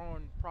that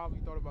Rowan probably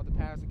thought about the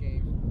passing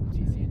game from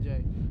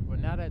TCNJ. But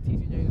now that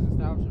TCNJ has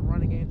established a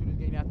running game through this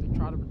game, they have to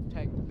try to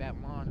protect that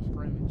line of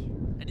scrimmage.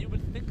 And you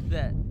would think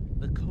that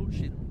the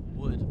coaching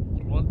would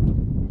want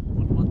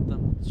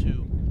them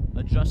to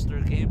adjust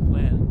their game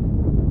plan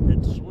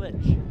and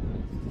switch.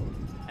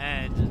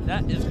 And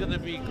that is going to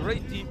be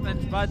great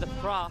defense by the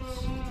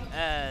Profs,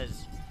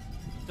 as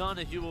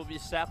Donahue will be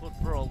tackled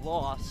for a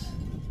loss.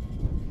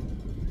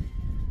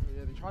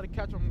 Yeah, they try to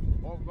catch him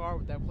off guard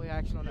with that play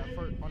action on that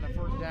first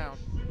down,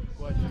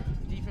 but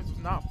defense was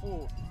not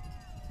full.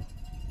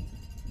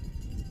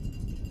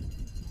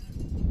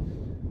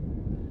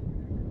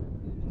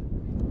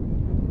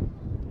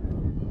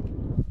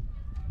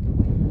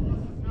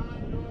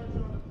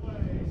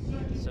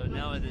 So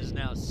now it is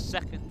now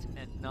 2nd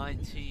and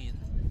 19.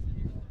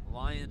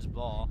 Lions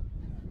ball.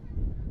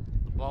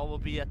 The ball will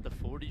be at the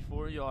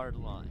 44-yard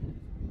line.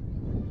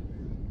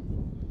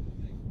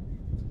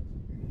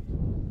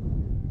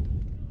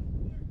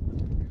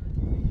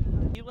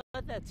 He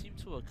led that team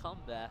to a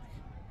comeback,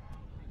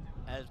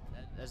 as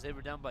as they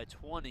were down by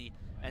 20,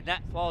 and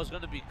that ball is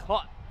going to be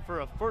caught for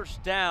a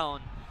first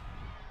down,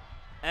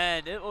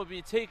 and it will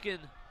be taken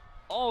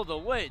all the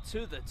way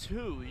to the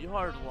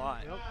 2-yard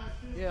line. Yep.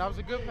 Yeah, that was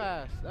a good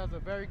pass. That was a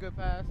very good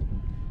pass.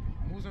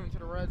 Moves him into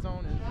the red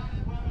zone, and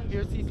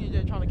here's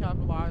TCNJ trying to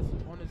capitalize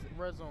on this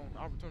red zone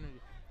opportunity.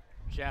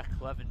 Jack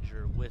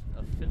Clevenger with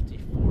a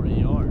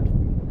 54-yard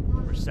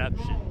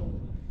reception.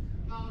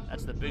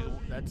 That's the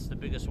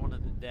biggest one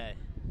of the day.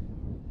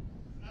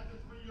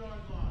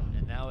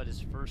 And now it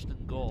is 1st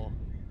and goal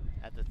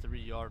at the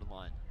 3-yard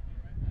line.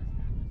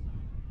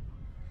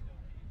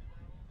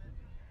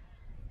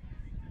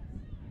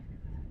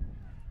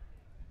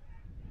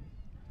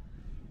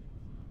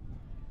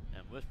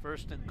 And with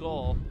 1st and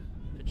goal,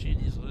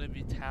 Piccini is going to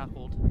be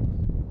tackled.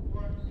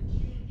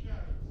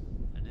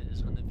 And it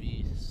is going to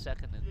be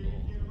 2nd and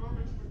goal.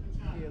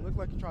 Yeah, it looked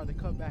like he tried to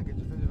cut back and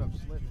just ended up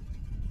slipping.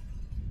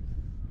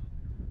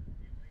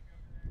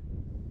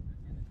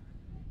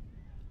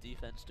 The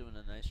defense doing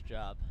a nice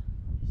job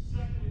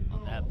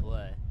on that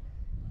play.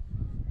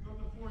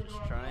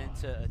 Just trying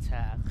to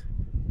attack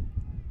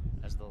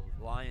as the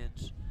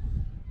Lions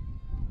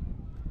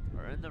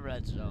are in the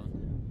red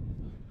zone.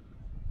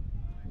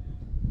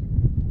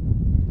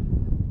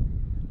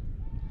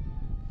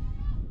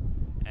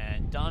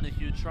 And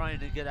Donahue trying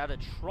to get out of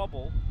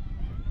trouble,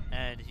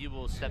 and he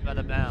will step out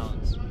of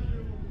bounds.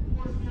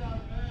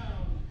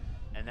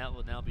 And that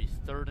will now be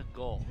 3rd and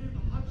goal.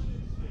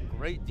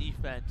 Great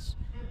defense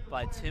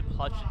by Tim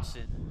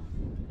Hutchinson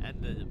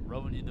and the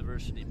Rowan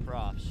University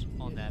Profs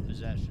on that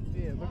possession.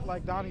 Yeah, it looked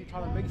like Donahue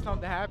trying to make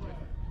something happen,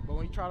 but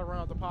when he tried to run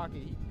out the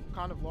pocket, he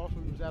kind of lost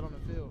where he was at on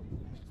the field.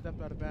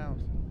 Stepped out of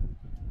bounds.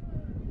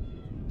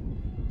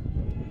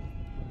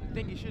 I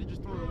think he should have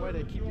just threw it away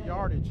to keep the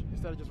yardage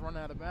instead of just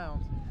running out of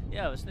bounds.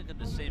 Yeah, I was thinking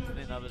the same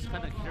thing. I was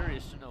kind of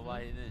curious to know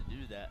why he didn't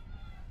do that.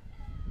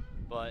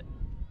 But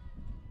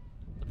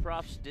the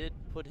Profs did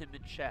put him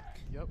in check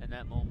in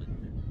that moment.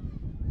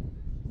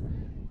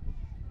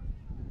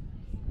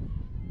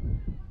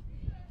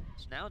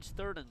 So now it's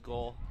 3rd and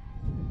goal.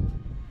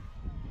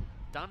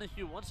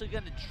 Donahue once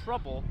again in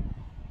trouble,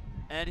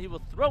 and he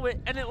will throw it,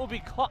 and it will be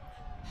caught.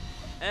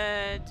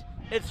 And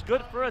it's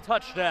good for a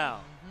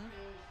touchdown.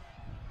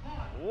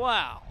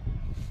 Wow.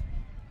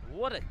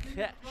 What a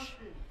catch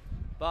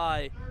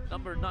by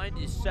number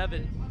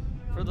 97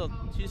 for the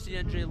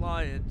TCNJ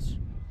Lions.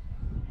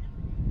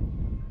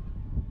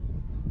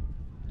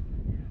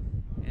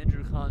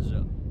 Andrew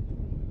Conzo.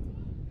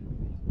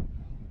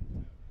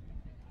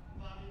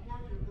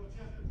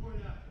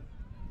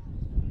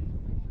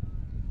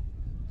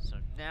 So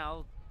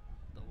now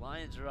the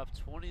Lions are up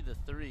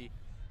 20-3.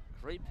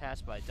 Great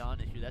pass by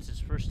Donahue. That's his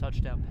first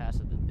touchdown pass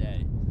of the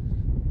day.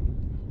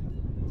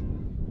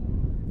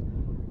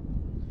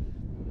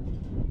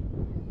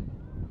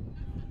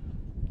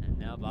 And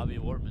now Bobby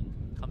Wortman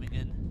coming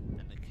in,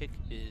 and the kick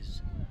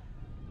is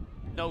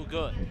no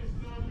good.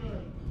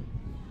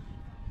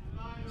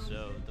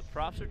 So the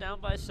Profs are down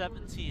by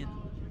 17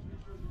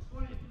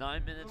 with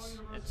 9 minutes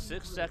and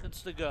 6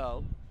 seconds to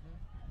go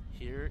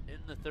here in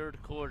the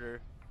 3rd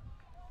quarter,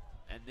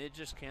 and they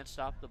just can't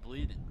stop the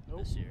bleeding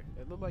this year.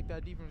 It looked like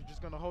that defense was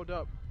just going to hold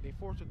up. They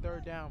forced a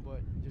 3rd down,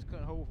 but just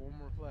couldn't hold for one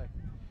more play.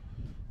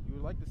 You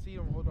would like to see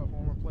them hold up for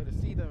one more play, to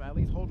see them at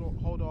least hold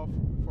off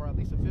for at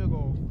least a field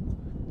goal,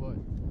 but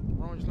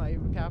Rowan just not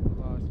able to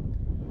capitalize.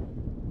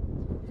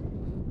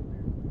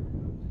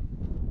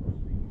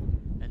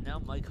 And now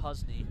Mike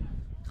Husney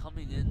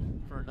coming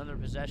in for another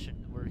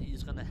possession where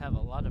he's going to have a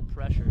lot of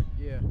pressure.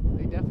 Yeah,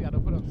 they definitely had to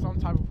put up some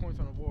type of points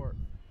on the board.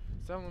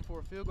 Settling for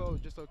a field goal is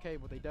just okay,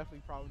 but they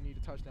definitely probably need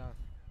a touchdown.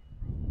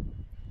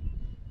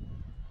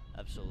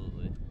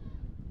 Absolutely.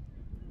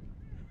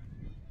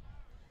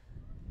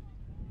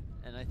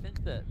 And I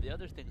think that the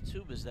other thing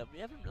too is that we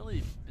haven't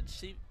really been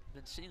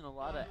seeing a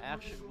lot of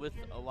action with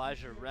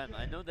Elijah Rem.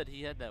 I know that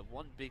he had that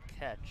one big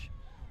catch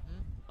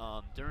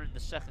during the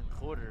 2nd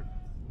quarter,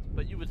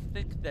 but you would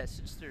think that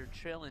since they're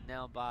trailing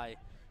now by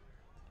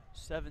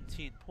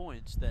 17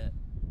 points that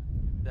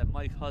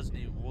Mike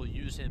Husney will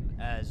use him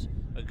as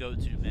a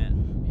go-to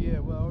man. Yeah,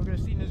 well, we're going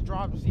to see in this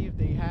drive to see if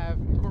they have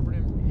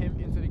incorporated him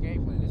into the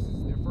game plan. This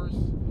is their first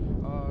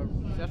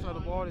possession of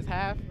the ball this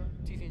half.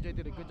 TCNJ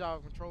did a good job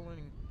of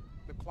controlling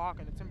the clock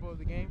and the tempo of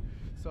the game.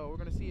 So we're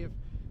going to see if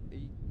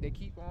they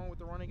keep on with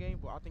the running game,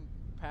 but I think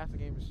passing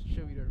game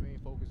should be their main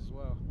focus as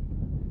well.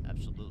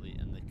 Absolutely,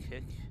 and the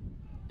kick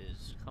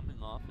is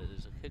coming off. It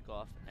is a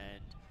kickoff,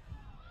 and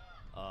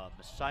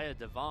Messiah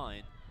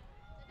Devine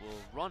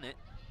will run it,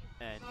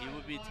 and he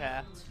will be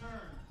tackled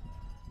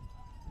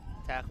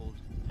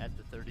at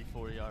the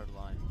 34-yard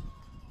line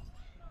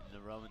in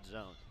the Rowan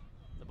zone.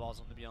 The ball's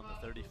going to be on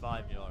the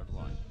 35-yard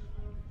line.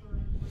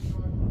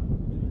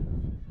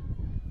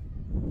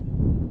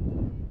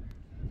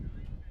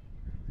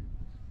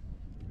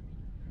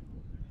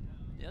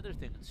 The other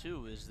thing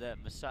too is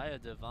that Messiah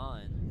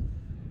Devine,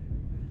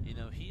 you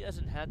know, he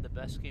hasn't had the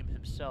best game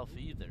himself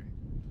either.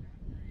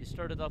 He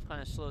started off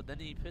kind of slow, then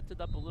he picked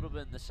it up a little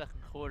bit in the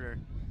 2nd quarter,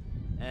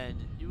 and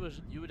you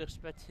would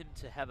expect him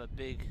to have a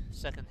big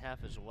second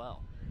half as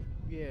well.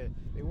 Yeah,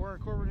 they were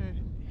incorporating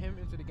him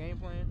into the game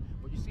plan,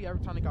 but you see every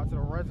time they got to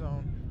the red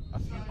zone, a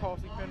few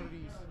costly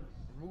penalties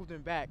moved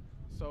them back,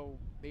 so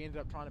they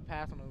ended up trying to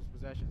pass on those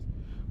possessions.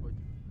 But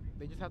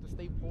they just have to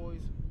stay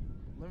poised,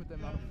 limit the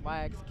amount of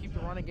flags, keep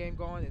the running game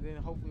going, and then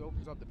hopefully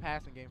opens up the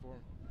passing game for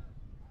them.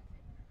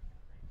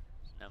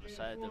 Now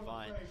Messiah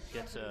Divine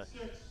gets a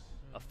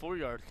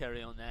 4-yard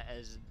carry on that,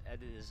 as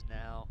it is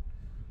now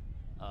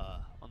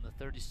on the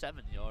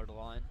 37-yard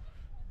line.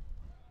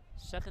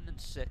 2nd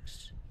and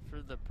 6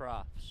 for the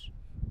Profs.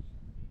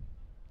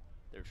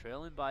 They're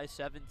trailing by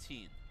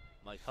 17.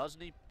 Mike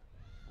Husney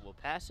will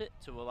pass it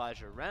to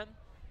Elijah Rem,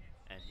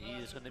 and he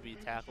is going to be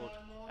tackled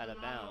out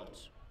of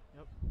bounds.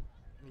 Yep.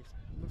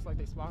 Looks like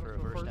they spotted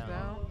him for a first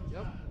down.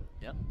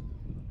 Yep.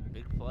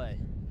 Big play.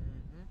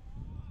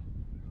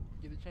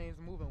 Get the chains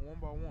moving one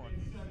by one.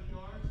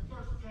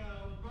 First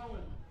down,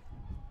 Rowan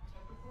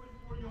at the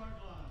 44-yard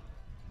line.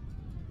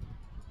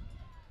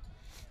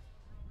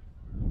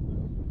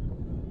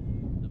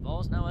 The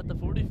ball's now at the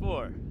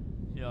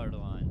 44-yard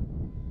line.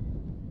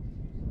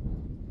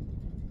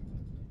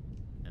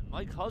 And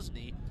Mike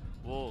Husney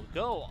will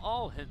go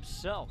all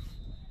himself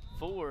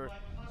for,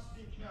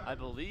 I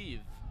believe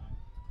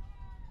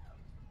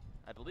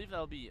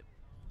that'll be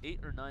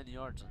 8 or 9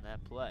 yards on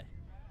that play.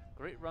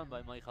 Great run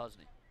by Mike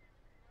Husney.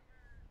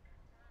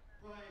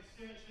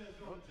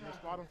 They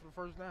spot him for the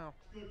first down.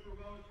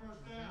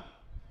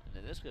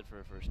 And it is good for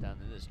a first down.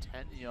 It is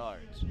 10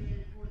 yards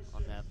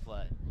on that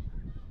play.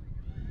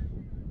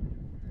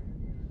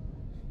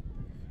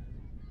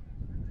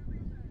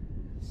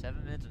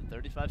 Seven minutes and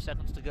 35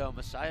 seconds to go.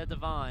 Messiah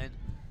Divine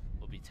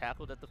will be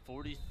tackled at the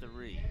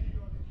 43.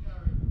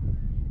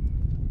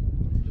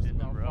 Just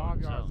about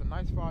 5 yards. A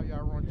nice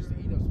 5-yard run just to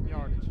eat up some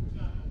yardage.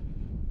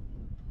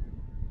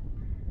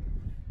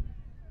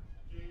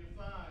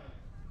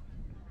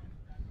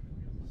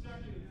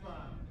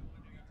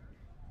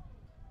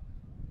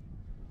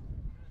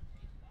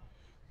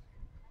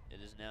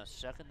 It is now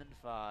 2nd and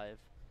 5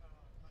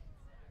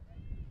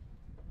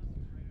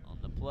 on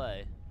the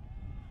play.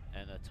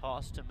 And a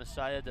toss to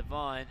Messiah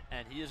Divine,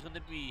 and he is going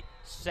to be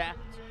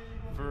sacked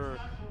for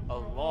a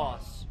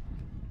loss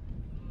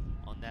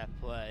on that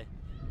play.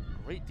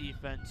 Great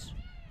defense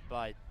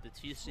by the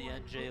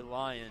TCNJ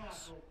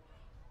Lions.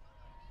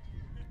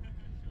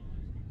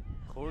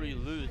 Corey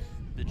Luth,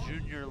 the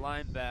junior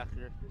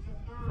linebacker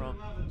from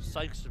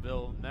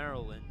Sykesville,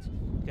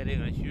 Maryland,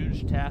 getting a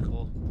huge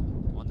tackle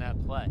on that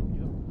play.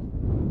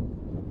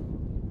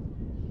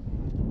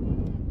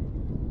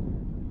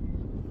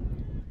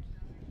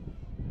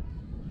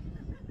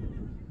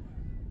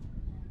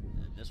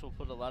 This will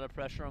put a lot of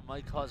pressure on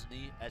Mike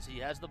Husney as he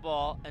has the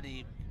ball and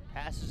he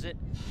passes it.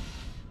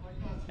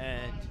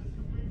 And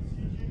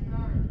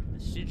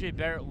CJ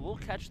Barrett will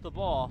catch the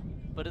ball,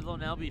 but it'll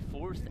now be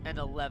 4th and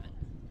 11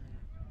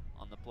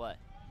 on the play.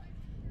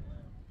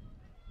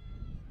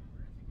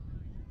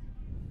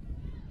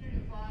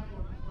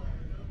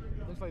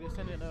 Looks like they're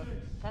sending a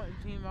punting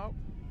team out.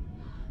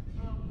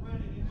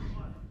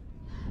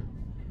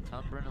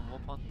 Tom Brennan will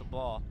punt the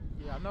ball.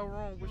 Yeah, I know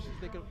Rowan wishes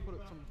they could have put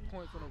up some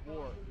points on the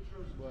board,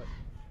 but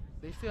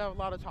they still have a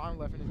lot of time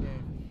left in the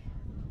game.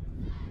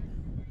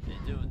 They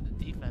do, and the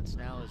defense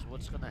now is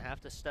what's going to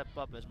have to step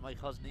up as Mike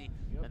Husney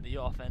and the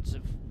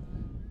offensive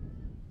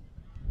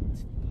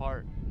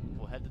part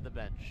will head to the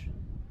bench.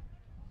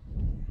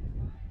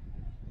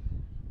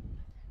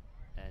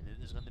 And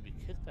it is going to be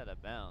kicked out of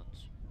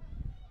bounds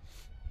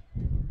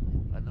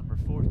by number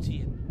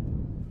 14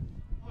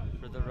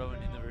 for the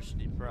Rowan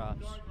University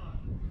Profs,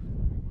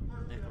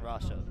 Nick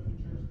Rosso.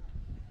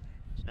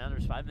 So now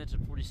there's 5 minutes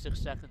and 46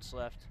 seconds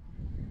left.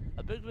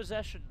 A big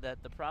possession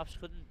that the Profs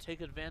couldn't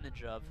take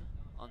advantage of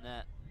on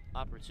that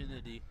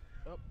opportunity.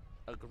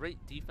 A great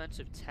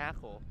defensive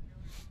tackle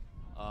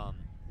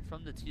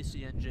from the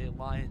TCNJ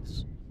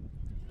Lions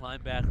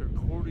linebacker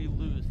Corey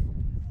Luth,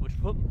 which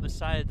put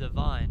Messiah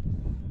Divine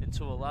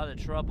into a lot of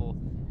trouble,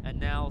 and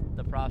now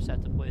the Profs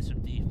have to play some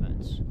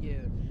defense.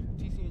 Yeah,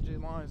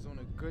 TCNJ Lions doing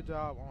a good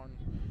job on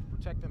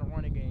protecting the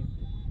running game.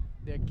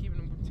 They're keeping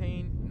them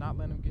contained, not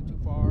letting them get too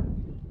far.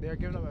 They're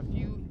giving up a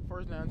few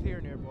first downs here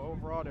and there, but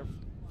overall they're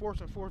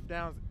forcing 4th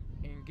downs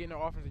and getting their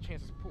offense a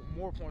chance to put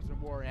more points on the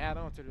board and add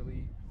on to the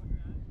lead.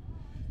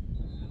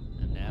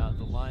 And now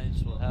the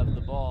Lions will have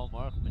the ball.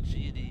 Mark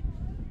Magini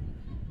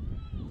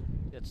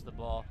gets the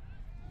ball,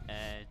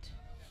 and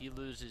he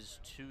loses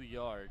 2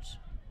 yards.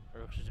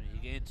 Or excuse me, he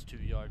gains 2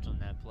 yards on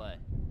that play.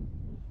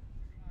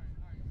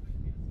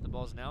 The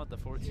ball's now at the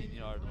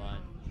 14-yard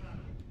line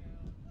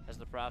as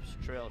the Profs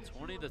trail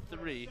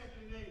 20-3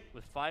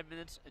 with 5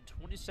 minutes and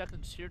 20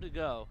 seconds here to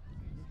go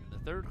in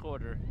the 3rd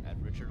quarter at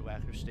Richard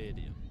Wacker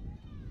Stadium.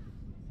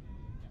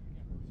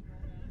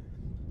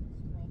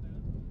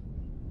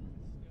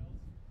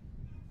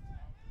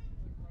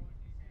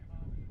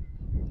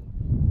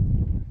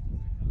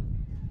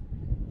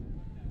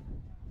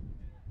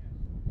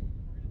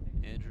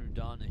 Andrew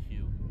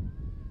Donahue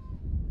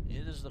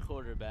in as the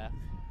quarterback,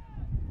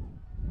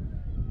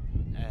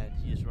 and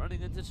he is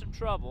running into some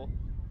trouble,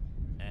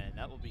 and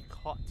that will be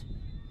caught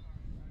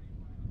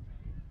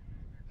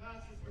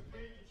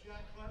It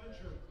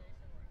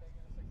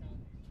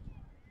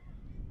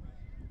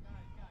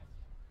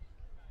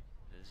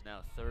is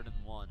now 3rd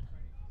and 1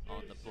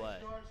 on the play.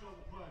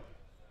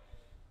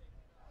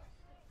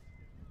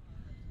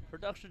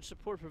 Production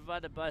support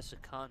provided by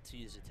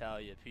Sacanti's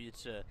Italia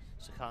Pizza.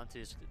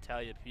 Sacanti's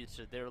Italia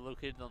Pizza. They're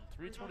located on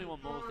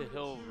 321 Mullica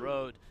Hill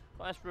Road,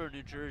 Glassboro,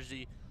 New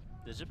Jersey.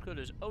 The zip code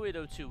is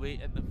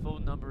 08028 and the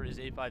phone number is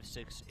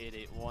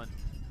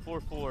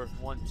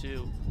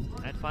 856-881-4412.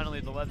 And finally,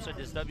 the website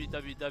is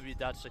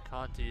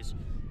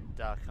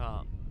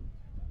www.sacantis.com.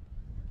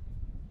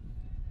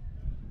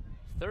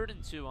 3rd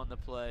and 2 on the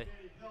play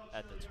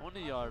at the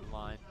 20-yard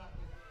line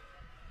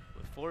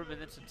with 4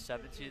 minutes and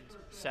 17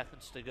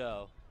 seconds to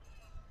go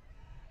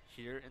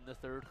here in the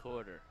 3rd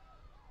quarter.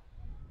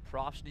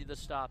 Profs need to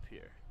stop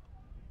here.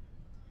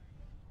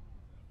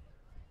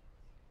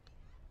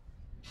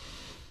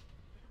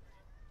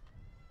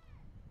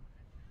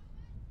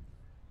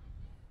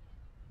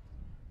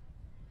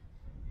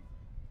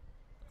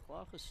 The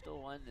clock is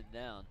still winding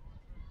down.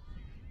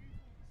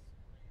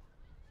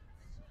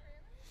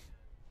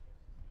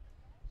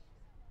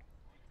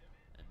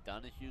 And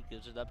Donahue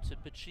gives it up to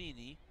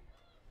Pacini.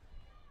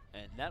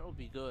 And that will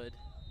be good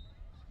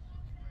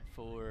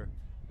for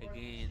a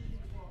gain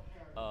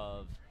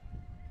of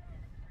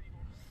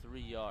 3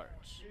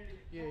 yards.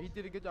 Yeah, he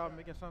did a good job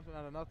making something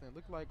out of nothing. It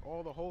looked like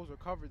all the holes were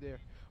covered there,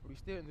 but he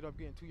still ended up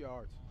getting 2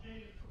 yards.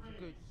 It was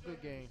a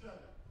good game.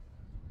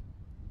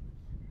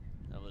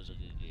 That was a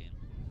good game.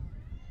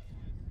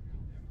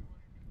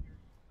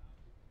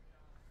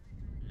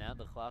 Now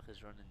the clock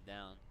is running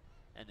down,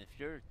 and if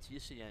you're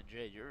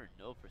TCNJ, you're in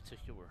no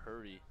particular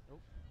hurry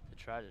to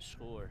try to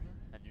score,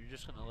 and you're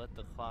just going to let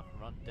the clock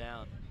run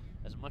down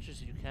as much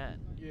as you can.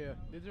 Yeah,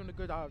 they're doing a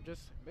good job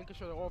just making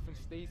sure the offense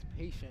stays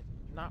patient,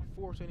 not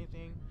force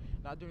anything,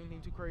 not doing anything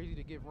too crazy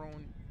to give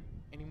Rowan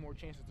any more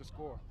chances to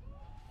score.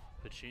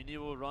 Pacini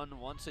will run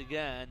once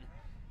again,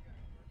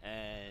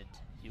 and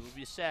he will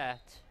be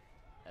sacked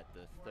at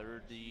the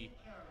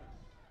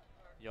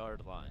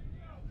 30-yard line.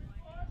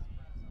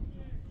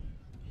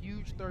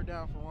 Huge 3rd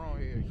down for Rowan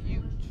here,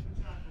 huge.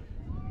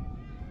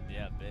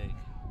 Yeah, big.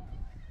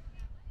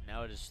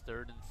 Now it is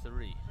 3rd and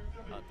 3.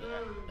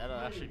 That'll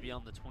actually be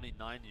on the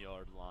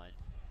 29-yard line.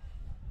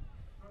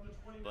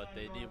 But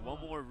they need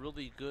one more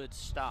really good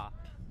stop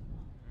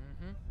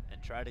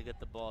and try to get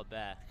the ball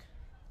back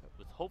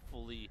with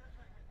hopefully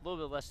a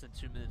little bit less than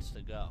 2 minutes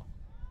to go.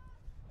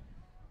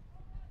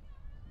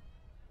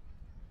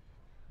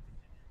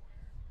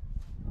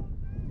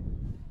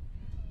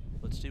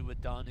 Let's see what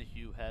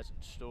Donahue has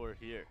in store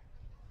here.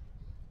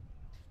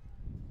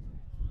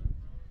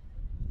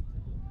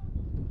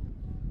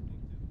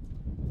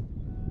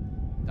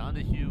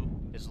 Donahue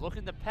is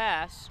looking to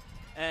pass,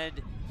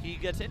 and he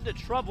gets into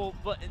trouble,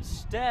 but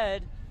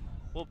instead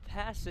will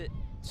pass it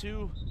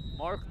to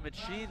Mark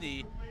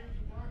Maccini,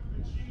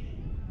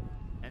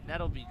 and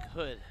that'll be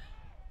good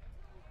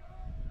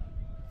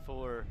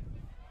for,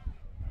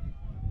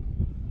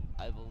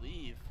 I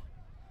believe,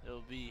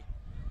 it'll be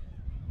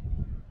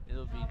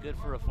good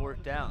for a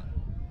 4th down.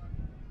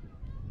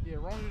 Yeah,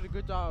 Rowan did a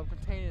good job of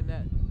containing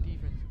that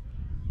defense.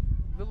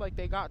 Looked like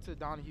they got to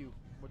Donahue,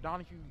 but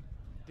Donahue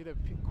did a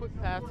quick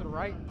pass to the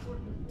right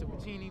to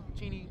Pacini.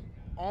 Pacini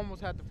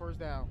almost had the 1st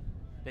down.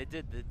 They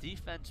did. The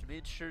defense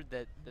made sure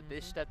that they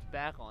stepped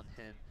back on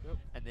him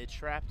and they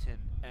trapped him.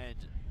 And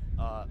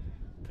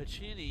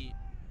Pacini,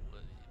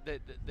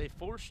 they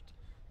forced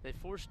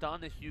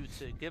Donahue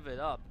to give it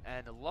up,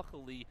 and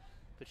luckily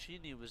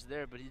Pacini was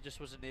there, but he just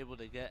wasn't able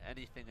to get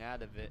anything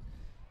out of it,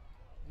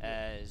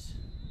 as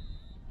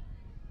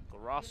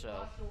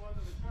Grosso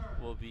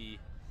will be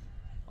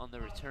on the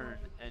return,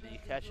 and he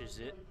catches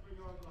it.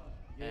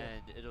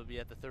 And it'll be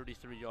at the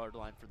 33-yard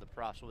line for the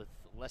Profs with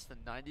less than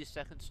 90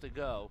 seconds to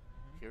go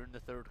here in the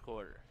 3rd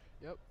quarter.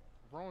 Yep.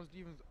 Rowan's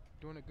defense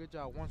doing a good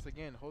job once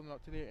again, holding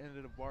up to their end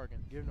of the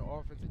bargain, giving the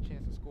offense a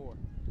chance to score.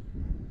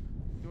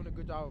 Doing a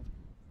good job of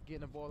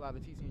getting the ball out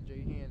of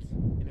TCNJ hands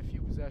in a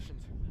few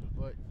possessions,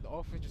 but the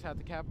offense just had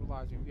to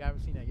capitalize, and we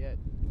haven't seen that yet.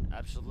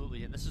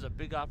 Absolutely, and this is a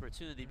big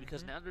opportunity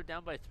because now they're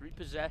down by 3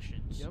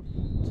 possessions.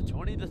 It's a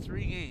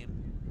 20-3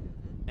 game,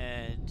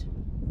 and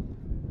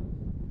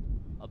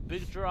a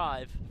big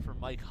drive for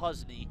Mike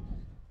Husney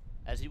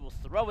as he will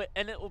throw it,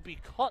 and it will be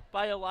caught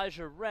by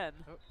Elijah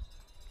Rem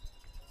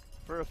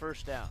for a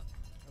 1st down.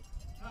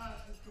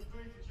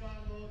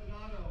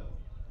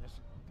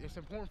 It's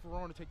important for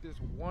Rowan to take this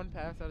one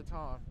pass at a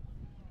time.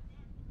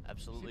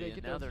 Absolutely,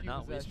 and now they're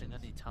not wasting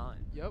any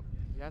time. Yep,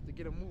 you have to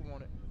get a move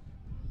on it.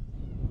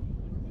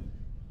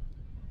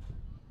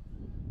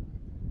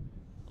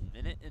 A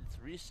minute and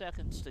 3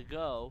 seconds to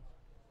go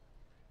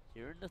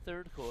here in the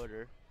 3rd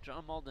quarter.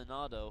 John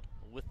Maldonado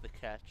with the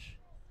catch.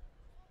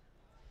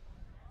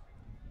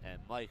 And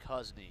Mike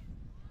Husney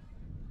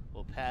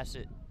will pass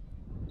it.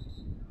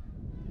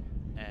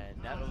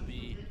 And that'll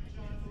be,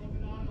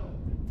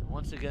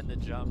 once again, to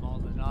John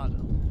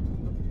Maldonado.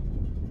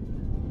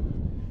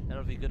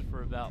 That'll be good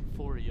for about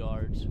 4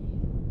 yards.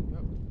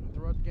 Yep.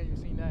 Throughout the game, you've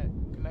seen that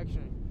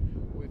connection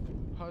with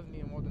Husney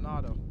and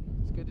Maldonado.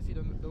 It's good to see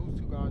those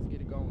two guys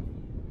get it going.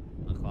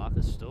 The clock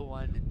is still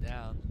winding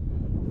down.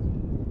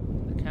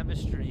 The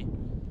chemistry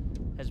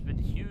has been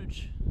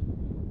huge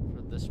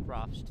for this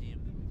Profs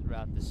team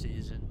throughout the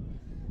season.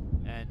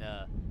 And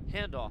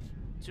handoff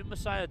to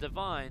Messiah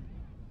Divine,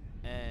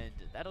 and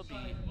that'll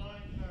be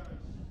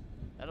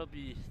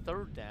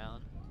third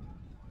down,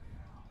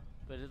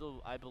 but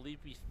it'll, I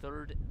believe, be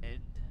 3rd and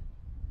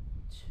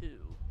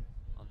 2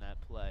 on that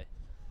play.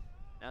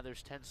 Now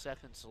there's 10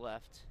 seconds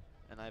left,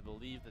 and I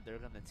believe that they're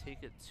going to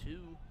take it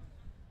to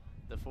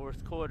the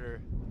 4th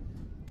quarter,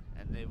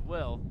 and they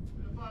will,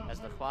 as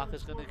the clock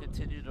is going to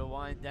continue to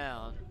wind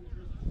down,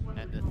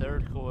 and the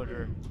 3rd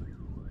quarter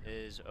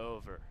is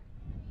over.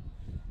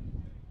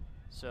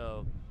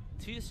 So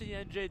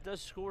TCNJ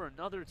does score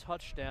another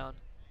touchdown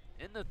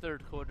in the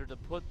 3rd quarter to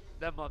put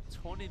them up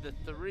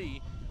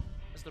 20-3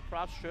 as the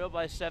Profs trail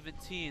by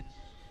 17.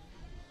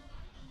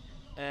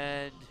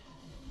 And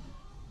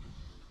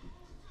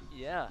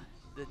yeah,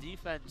 the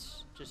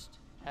defense just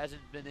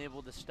hasn't been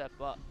able to step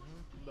up.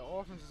 The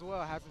offense as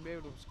well hasn't been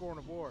able to score on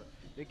the board.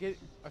 They get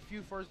a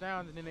few first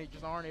downs and then they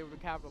just aren't able to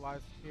capitalize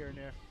here and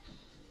there.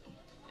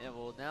 Yeah,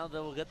 well, now they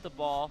will get the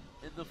ball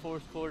in the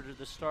 4th quarter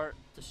to start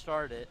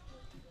it.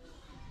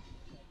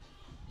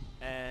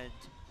 And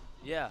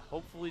yeah,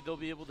 hopefully they'll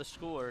be able to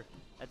score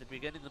at the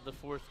beginning of the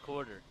 4th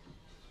quarter.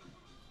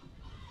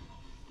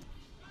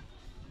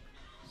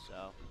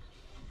 So,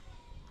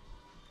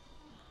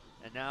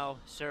 and now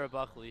Sarah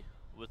Buckley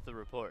with the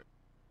report.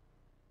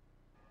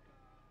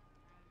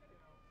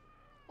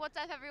 What's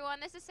up,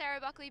 everyone? This is Sarah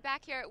Buckley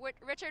back here at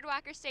Richard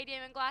Wacker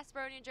Stadium in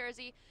Glassboro, New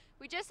Jersey.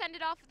 We just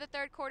ended off the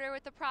 3rd quarter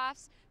with the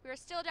Profs. We are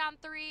still down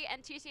 3,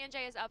 and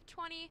TCNJ is up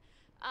 20.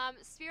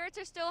 Spirits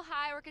are still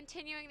high. We're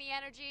continuing the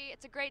energy.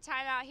 It's a great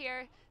time out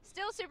here.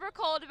 Still super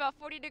cold, about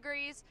 40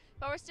 degrees,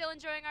 but we're still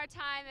enjoying our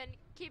time and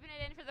keeping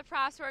it in for the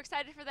Profs. We're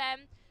excited for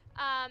them.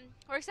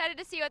 We're excited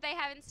to see what they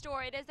have in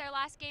store. It is their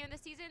last game of the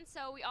season,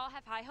 so we all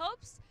have high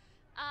hopes,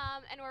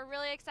 and we're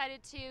really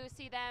excited to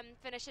see them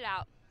finish it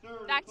out.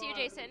 Back to you,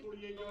 Jason.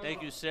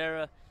 Thank you,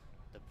 Sarah.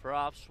 The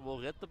Profs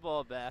will get the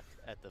ball back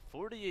at the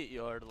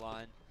 48-yard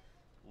line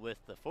with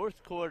the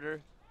 4th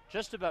quarter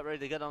just about ready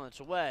to get on its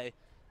way.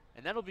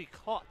 And that'll be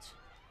caught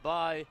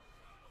by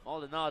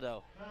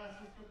Maldonado,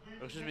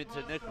 or excuse me,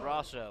 to Nick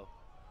Rosso.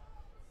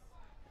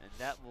 And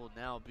that will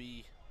now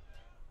be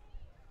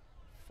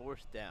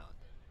 4th down.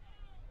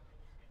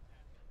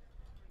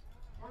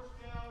 First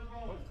down,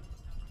 Rowan.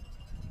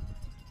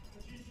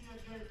 The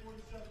TCNJ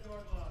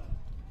 47-yard line.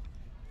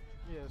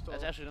 Yeah, so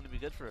that's actually going to be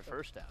good for a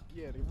 1st down.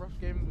 Yeah, the refs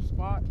gave him the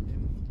spot,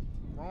 and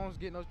Rowan's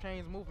getting those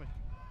chains moving.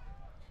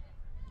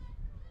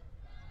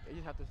 They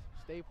just have to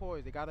stay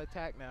poised. They got to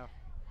attack now.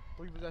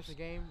 3-possession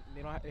game.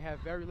 They have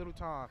very little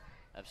time.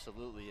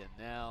 Absolutely, and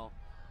now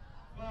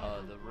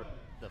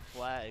the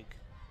flag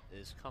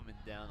is coming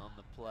down on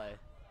the play,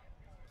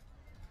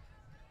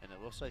 and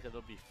it looks like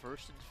it'll be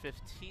 1st and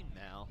 15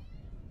 now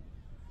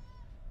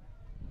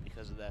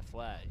because of that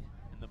flag,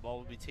 and the ball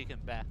will be taken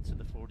back to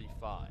the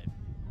 45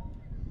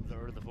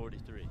 or the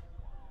 43.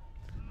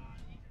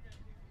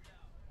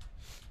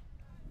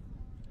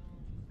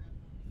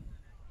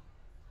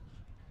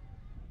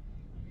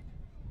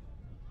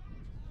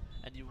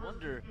 And you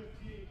wonder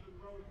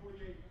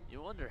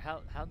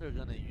how they're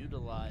going to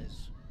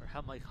utilize, or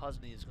how Mike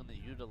Husney is going to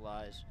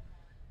utilize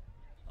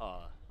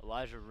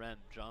Elijah Rem,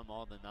 John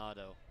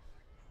Maldonado,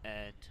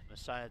 and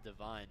Messiah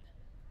Divine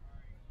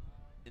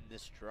in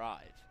this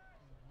drive.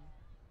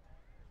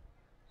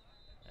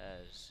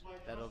 As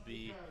that'll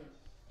be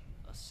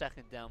a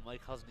 2nd down.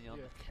 Mike Husney on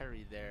the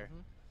carry there,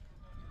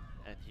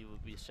 and he will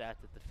be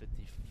sacked at the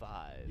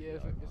 55. Yeah,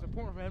 it's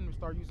important for him to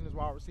start using his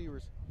wide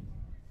receivers.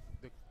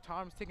 The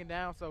time's ticking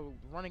down, so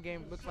the running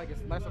game looks like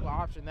it's less of an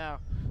option now.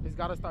 He's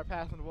got to start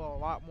passing the ball a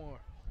lot more.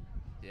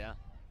 Yeah.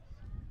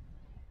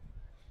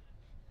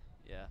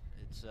 Yeah,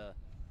 it's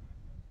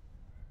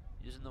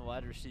using the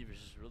wide receivers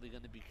is really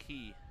going to be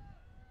key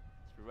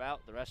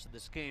throughout the rest of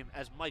this game,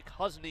 as Mike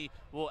Husney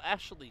will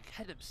actually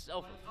get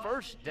himself a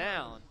 1st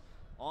down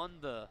on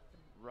the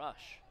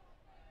rush.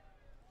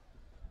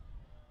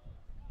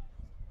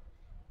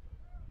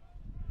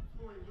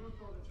 Corey Luke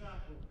on the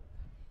tackle.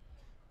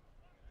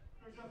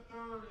 There's a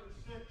 3rd and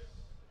 6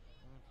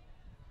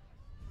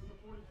 from the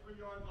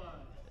 43-yard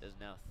line. It is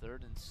now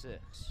 3rd and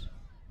 6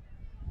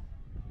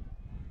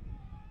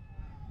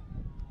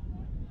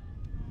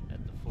 at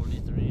the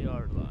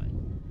 43-yard line.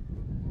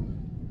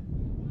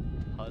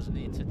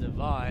 Husney to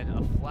Divine.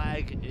 A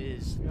flag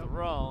is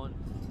thrown,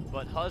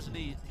 but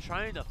Husney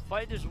trying to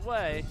fight his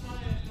way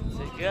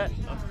to get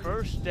a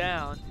 1st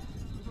down.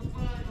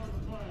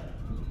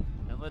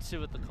 And let's see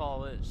what the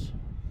call is.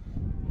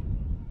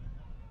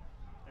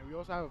 And we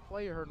also have a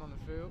player hurt on the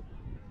field.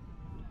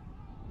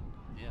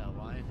 Yeah,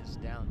 line is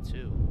down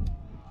too.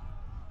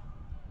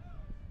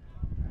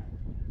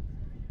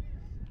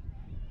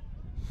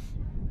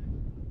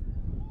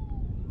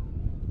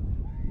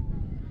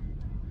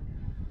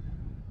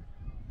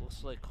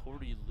 Looks like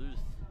Cordy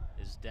Luth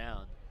is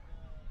down.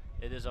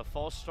 It is a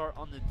false start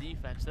on the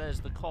defense. That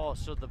is the call.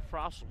 So the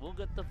Profs will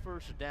get the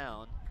 1st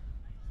down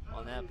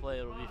on that play.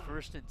 It'll be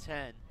 1st and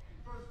 10.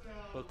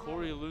 But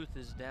Corey Luth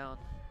is down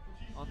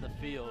on the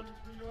field.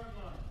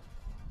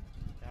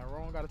 Now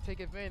Rowan got to take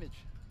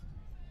advantage.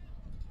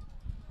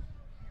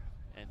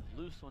 And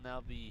Luth will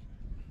now be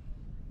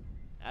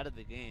out of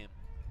the game.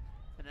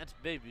 And that's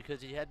big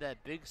because he had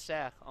that big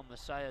sack on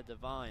Messiah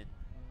Devine,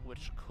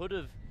 which could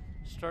have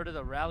started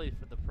a rally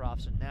for the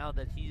Profs. And now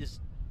that he's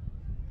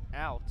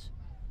out,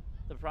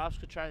 the Profs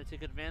could try to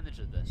take advantage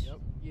of this. Yep.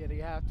 Yeah, they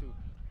have to.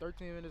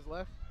 13 minutes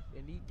left.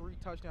 They need 3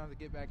 touchdowns to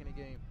get back in the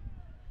game.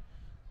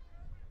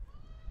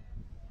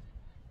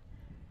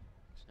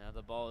 So now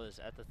the ball is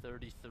at the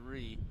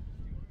 33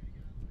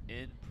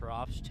 in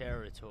Profs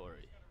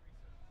territory.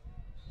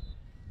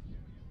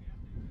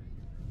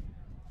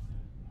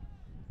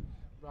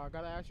 Bro, I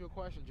gotta ask you a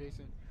question,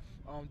 Jason.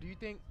 Do you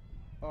think,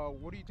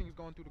 what do you think is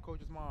going through the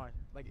coach's mind?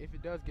 Like, if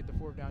it does get the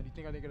 4th down, do you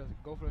think they're gonna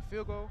go for the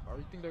field goal, or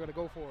do you think they're gonna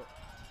go for it?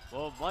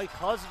 Well, Mike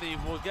Husney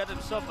will get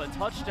himself a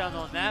touchdown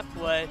on that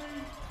play,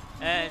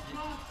 and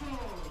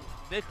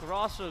Nick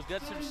Rosso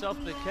gets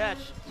himself the catch,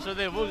 so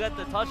they will get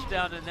the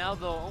touchdown, and now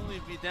they'll only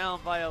be down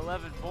by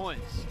 11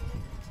 points.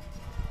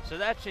 So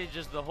that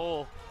changes the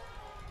whole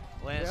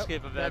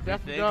landscape of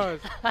everything. Definitely does.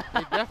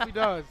 It definitely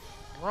does.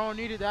 Rowan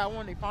needed that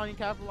one. They finally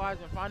capitalized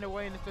and find their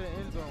way into the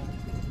end zone.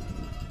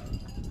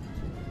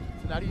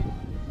 So now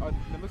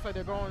it looks like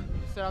they're going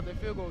to set out their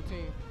field goal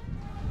team.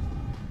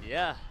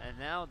 Yeah, and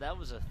now that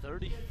was a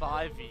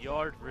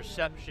 35-yard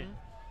reception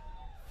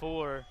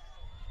for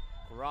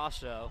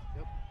Grosso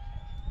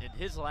in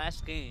his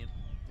last game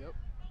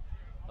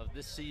of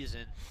this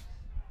season.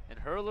 And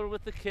Hurler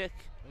with the kick,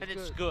 and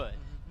it's good.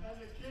 And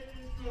the kick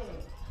is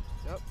good.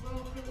 Yep.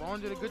 Rowan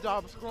did a good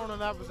job of scoring on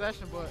that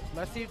possession, but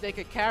let's see if they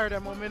could carry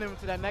that momentum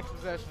into that next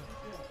possession.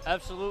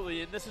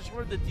 Absolutely, and this is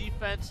where the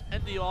defense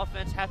and the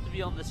offense have to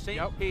be on the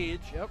same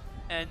page,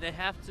 and they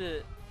have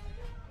to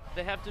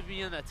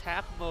be in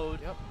attack mode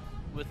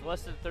with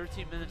less than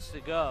 13 minutes to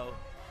go,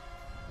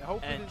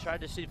 and try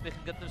to see if they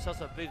can get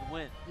themselves a big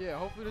win. Yeah,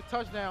 hopefully the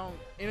touchdown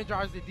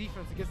energizes the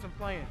defense to get some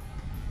playing.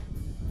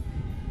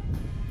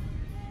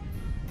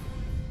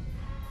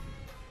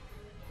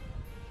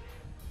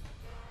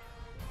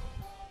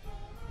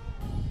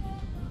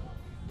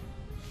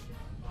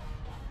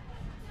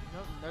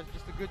 That's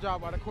just a good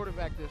job by the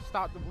quarterback to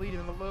stop the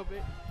bleeding a little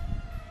bit.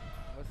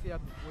 Let's see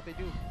what they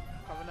do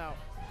coming out.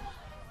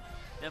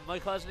 And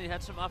Mike Husney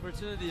had some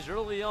opportunities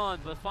early on,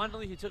 but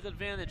finally he took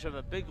advantage of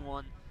a big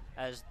one,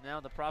 as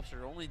now the Profs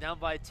are only down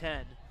by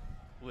 10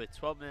 with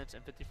 12 minutes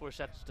and 54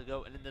 seconds to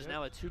go, and then there's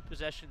now a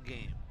 2-possession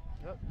game.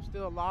 Yep,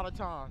 still a lot of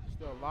time.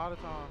 Still a lot of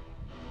time.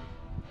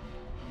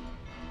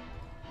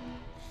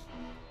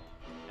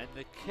 And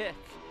the kick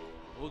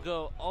will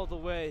go all the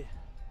way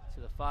to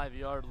the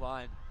 5-yard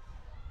line.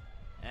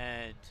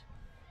 And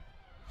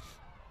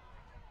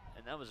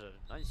that was a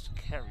nice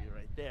carry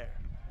right there.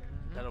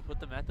 That'll put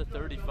them at the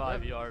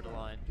 35-yard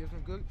line. Gives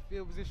them good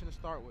field position to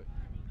start with.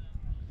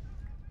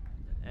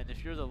 And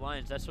if you're the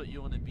Lions, that's what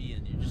you want to be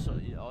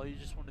in. All you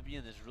just want to be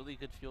in is really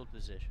good field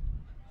position.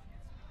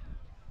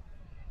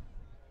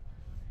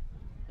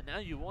 And now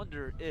you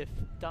wonder if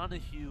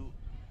Donahue,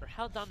 or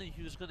how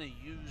Donahue is going to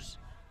use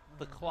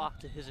the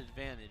clock to his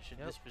advantage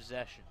in this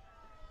possession.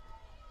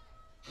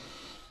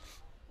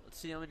 Let's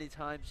see how many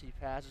times he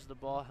passes the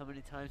ball, how many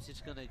times he's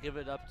going to give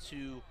it up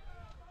to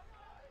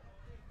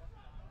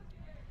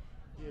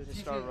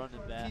start running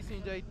back.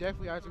 TCNJ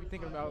definitely has to be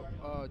thinking about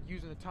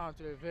using the time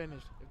to their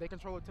advantage. If they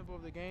control the tempo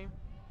of the game,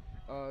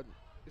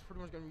 it's pretty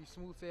much going to be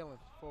smooth sailing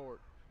forward.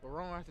 But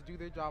Rowan has to do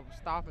their job of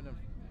stopping them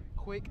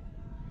quick.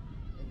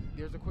 And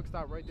there's a quick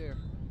stop right there.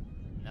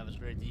 And that was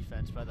great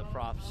defense by the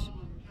Profs.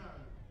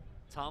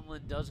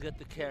 Tomlin does get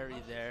the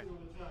carry there.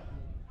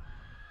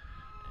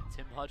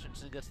 Tim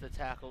Hutchinson gets the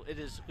tackle. It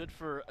is good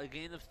for a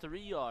gain of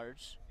 3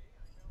 yards.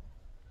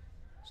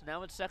 So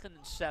now it's 2nd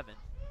and 7.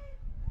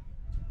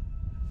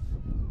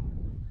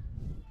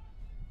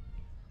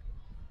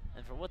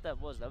 And for what that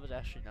was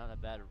actually not a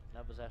bad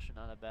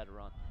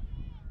run.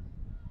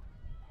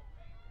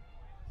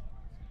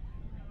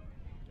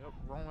 Yep,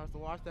 Rowan has to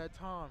watch that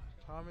time.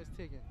 Time is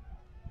ticking.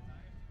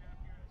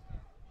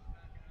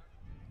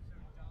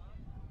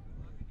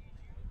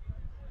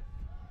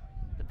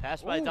 The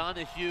pass by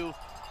Donahue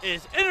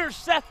is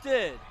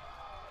intercepted.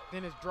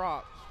 Then it's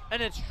dropped.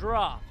 And it's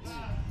dropped.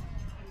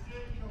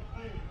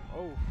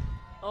 Oh.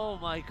 Oh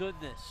my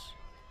goodness.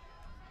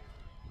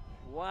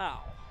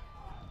 Wow.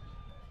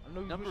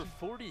 Number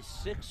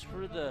 46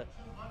 for the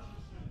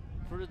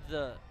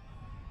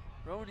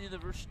Rowan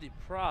University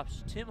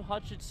Profs. Tim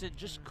Hutchinson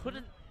just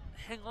couldn't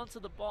hang on to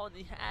the ball, and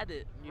he had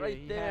it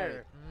right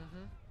there.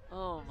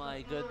 Oh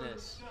my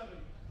goodness.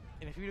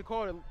 And if you'd have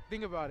called it,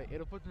 think about it.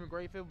 It'll put them in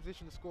great field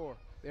position to score.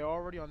 They're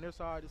already on their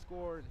side to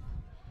score. And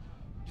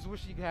just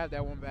wish you could have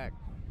that one back.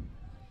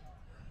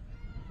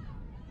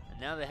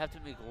 And now they have to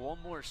make one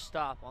more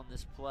stop on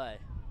this play.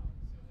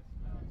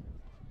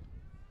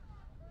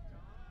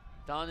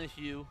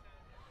 Donahue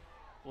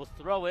will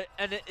throw it,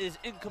 and it is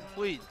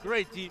incomplete.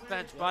 Great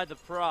defense by the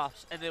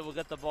Profs, and they will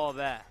get the ball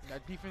back.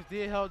 That defense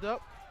did held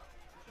up.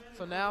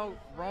 So now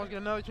Rowan's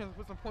getting another chance to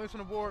put some points on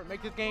the board,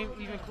 make this game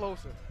even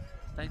closer.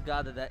 Thank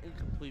God that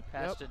incomplete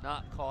pass did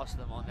not cost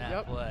them on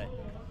that play.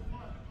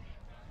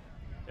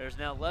 There's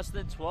now less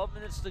than 12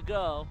 minutes to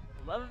go.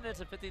 11 minutes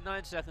and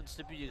 59 seconds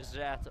to be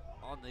exact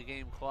on the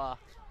game clock.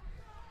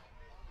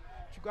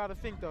 But you got to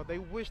think, though, they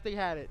wish they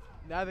had it.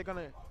 Now they're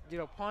going to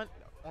get a punt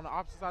on the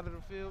opposite side of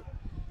the field.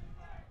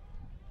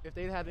 If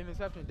they'd had the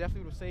interception,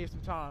 definitely would have saved some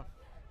time.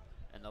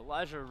 And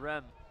Elijah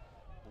Rem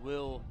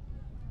will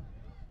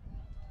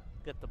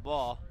get the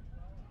ball.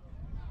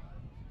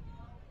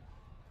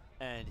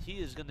 And he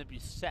is going to be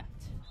set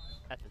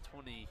at the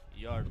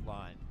 20-yard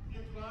line.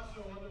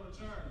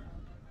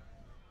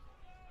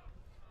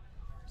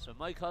 So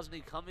Mike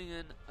Husney coming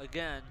in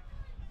again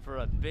for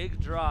a big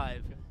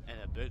drive and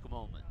a big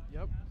moment.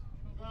 Yep.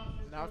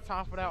 Now it's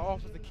time for that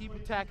offense to keep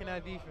attacking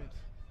that defense.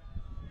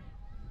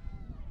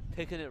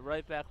 Picking it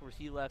right back where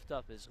he left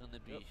up is going to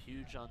be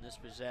huge on this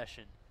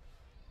possession.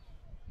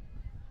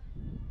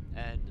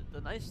 And the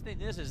nice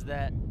thing is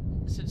that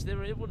since they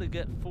were able to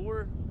get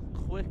 4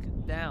 quick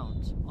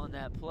downs on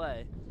that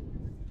play,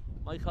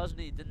 Mike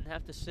Husney didn't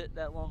have to sit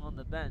that long on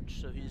the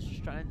bench, so he's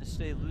just trying to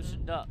stay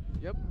loosened up.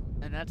 Yep.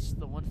 And that's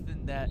the one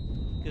thing that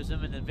gives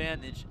him an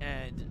advantage,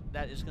 and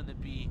that is going to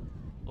be,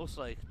 looks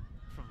like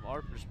from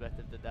our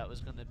perspective, that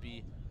was going to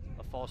be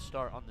a false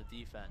start on the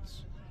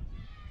defense.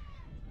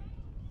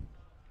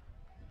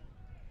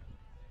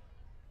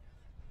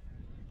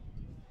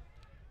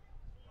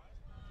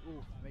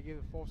 Ooh, they gave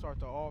a false start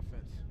to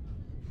offense.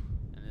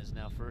 And it is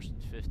now 1st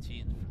and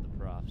 15 for the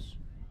Profs.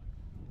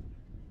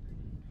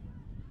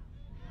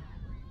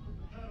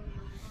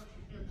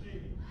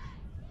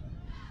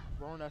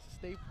 Rowan has to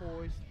stay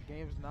poised. The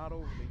game is not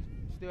over.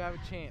 They still have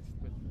a chance,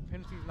 but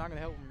penalty is not going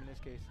to help them in this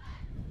case.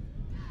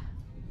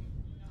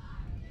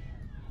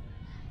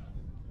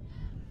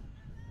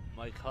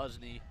 Mike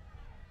Husney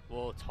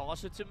will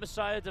toss it to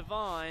Messiah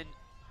Devine,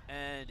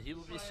 and he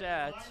will be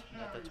sat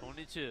at the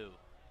 22.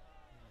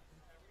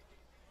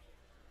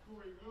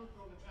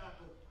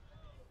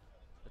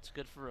 That's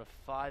good for a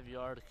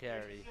 5-yard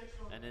carry,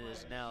 and it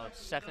is now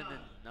 2nd and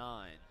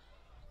 9.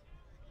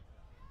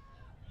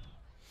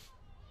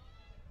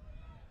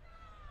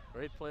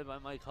 Great play by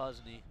Mike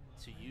Husney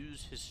to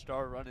use his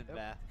star running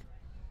back.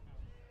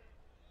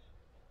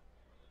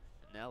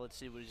 And now let's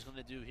see what he's going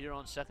to do here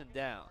on 2nd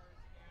down.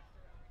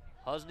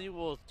 Husney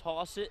will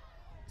toss it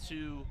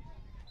to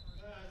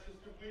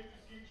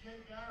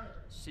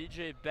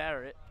CJ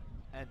Barrett,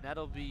 and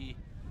that'll be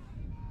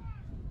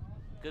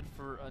good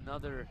for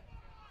another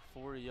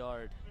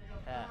 4-yard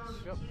pass.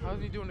 Yep,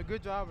 Husney doing a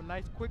good job, a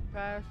nice quick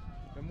pass,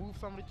 and move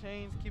some of the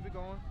chains, keep it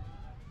going.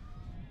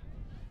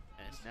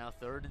 And it's now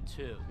 3rd and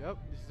 2. Yep,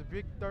 this is a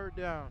big 3rd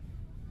down.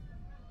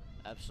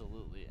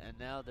 Absolutely, and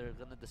now they're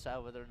going to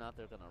decide whether or not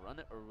they're going to run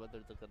it or whether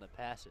they're going to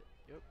pass it.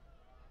 Yep.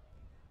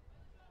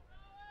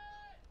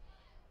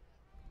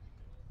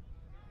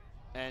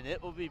 And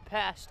it will be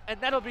passed, and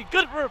that'll be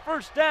good for a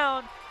 1st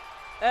down.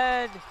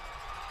 And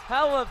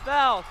how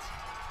about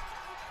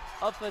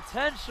a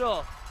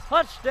potential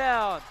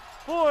touchdown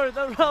for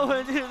the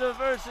Rowan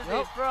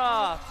University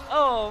Profs?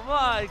 Oh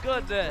my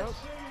goodness.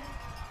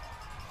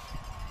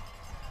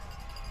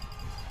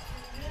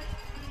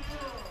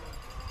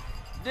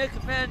 Nick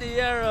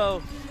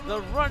Maniero,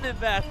 the running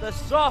back, the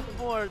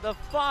sophomore, the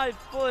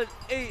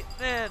 5'8"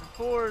 man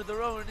for the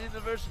Rowan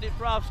University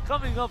Profs,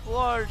 coming up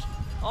large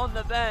on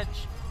the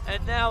bench.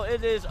 And now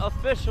it is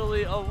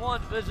officially a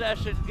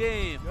 1-possession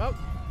game. Yep.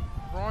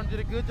 Rowan did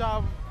a good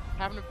job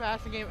having the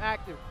passing game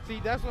active. See,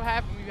 that's what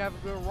happens when you have a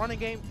good running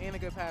game and a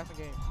good passing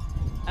game.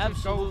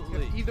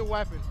 Absolutely. Either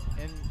weapon.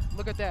 And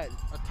look at that.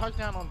 A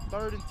touchdown on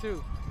 3rd and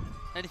 2.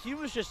 And he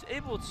was just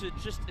able to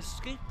just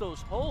escape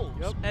those holes.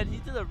 Yep. And he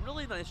did a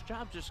really nice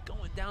job just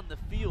going down the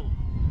field.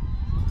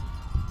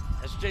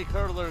 As Jake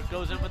Hurdler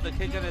goes in with the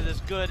kick, and it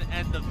is good,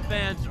 and the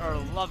fans are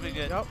loving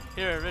it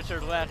here at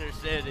Richard Wacker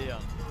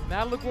Stadium.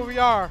 Now look where we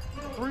are.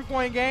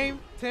 3-point game,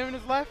 10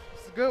 minutes left.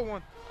 It's a good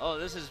one. Oh,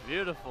 this is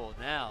beautiful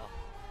now.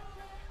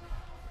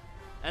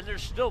 And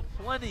there's still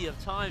plenty of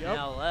time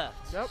now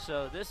left. Yep.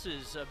 So this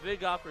is a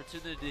big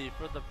opportunity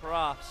for the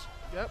Profs.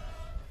 Yep.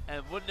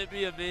 And wouldn't it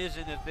be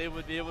amazing if they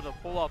would be able to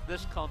pull off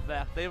this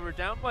comeback? They were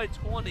down by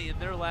 20 in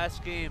their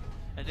last game,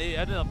 and they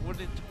ended up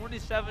winning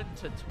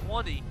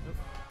 27-20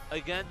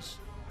 against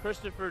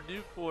Christopher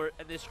Newport,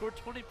 and they scored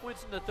 20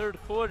 points in the 3rd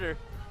quarter.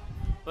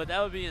 But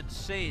that would be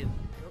insane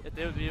if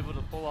they would be able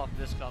to pull off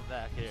this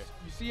comeback here.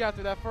 You see,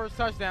 after that first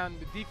touchdown,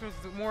 the defense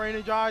is more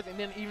energized, and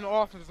then even the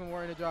offense is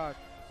more energized.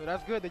 So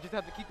that's good. They just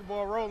have to keep the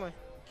ball rolling,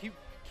 keep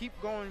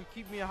going,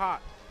 keep me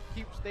hot,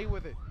 stay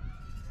with it.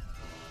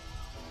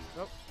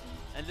 Yep.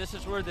 And this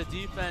is where the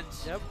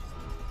defense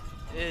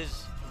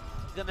is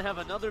going to have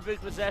another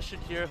big possession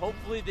here.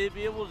 Hopefully they'll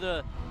be able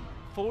to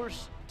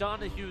force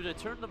Donahue to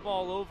turn the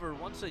ball over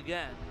once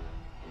again.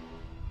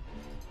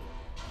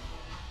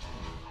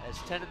 As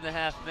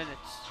 10.5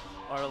 minutes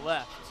are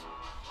left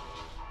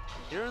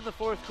here in the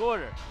 4th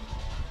quarter.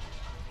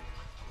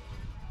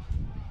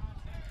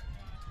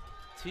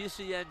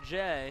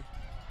 TCNJ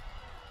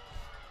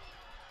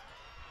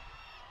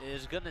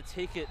is going to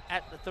take it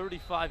at the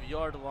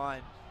 35-yard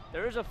line.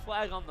 There is a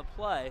flag on the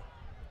play.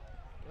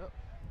 Yep.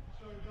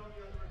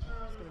 It's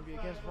going to be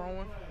against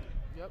Rowan.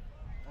 Yep,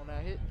 on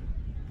that hit.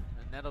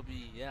 And that'll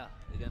be, yeah,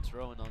 against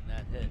Rowan on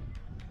that hit.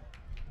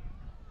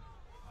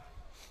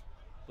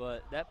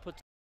 But that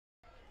puts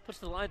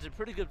the Lions in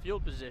pretty good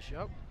field position.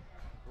 Yep.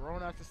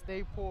 Rowan has to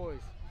stay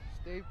poised.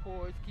 Stay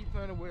poised. Keep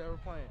playing the way they were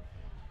playing.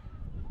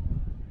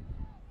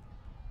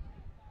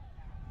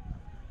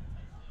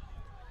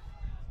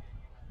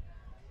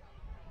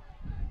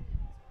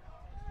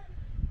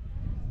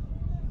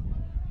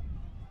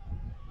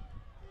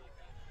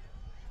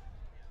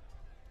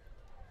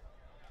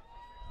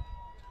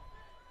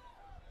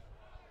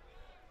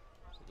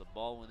 So the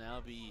ball will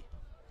now be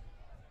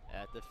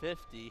at the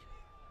 50.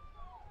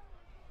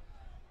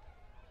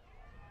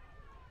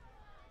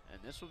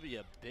 And this will be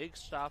a big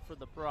stop for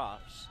the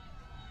Profs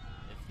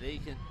if they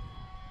can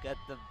get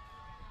them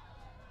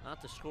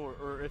not to score,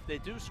 or if they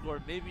do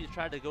score, maybe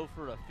try to go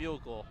for a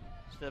field goal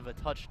instead of a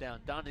touchdown.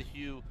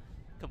 Donahue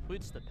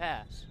completes the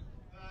pass.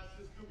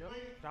 Yep.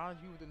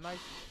 Donahue with a nice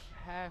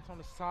pass on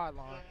the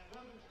sideline.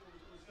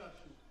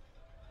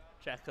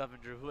 Jack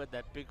Coventry, who had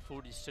that big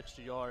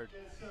 46-yard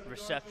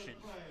reception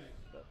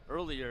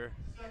earlier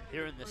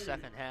here in the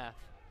second half,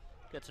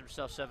 gets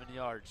himself 7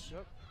 yards.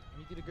 Yep.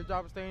 And he did a good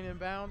job of staying in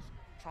bounds,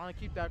 trying to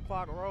keep that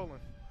clock rolling.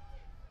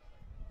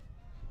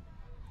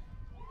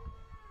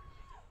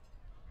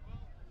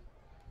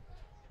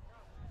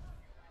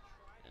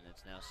 And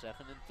it's now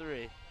 2nd and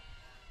 3. And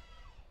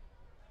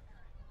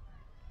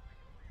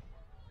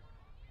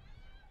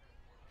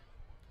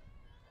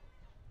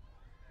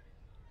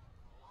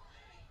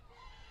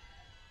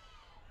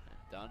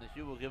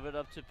Donahue will give it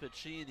up to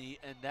Piccini,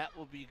 and that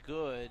will be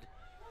good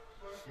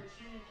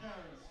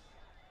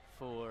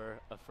for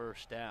a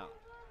first down.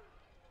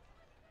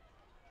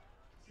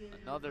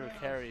 Another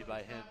carry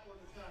by him.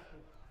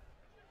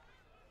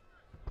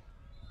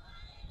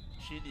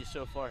 Piccini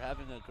so far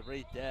having a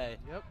great day.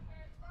 Yep.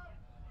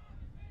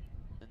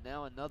 And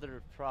now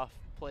another Prof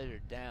player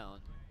down.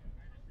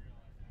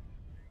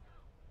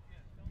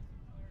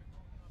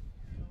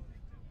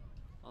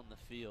 On the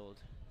field.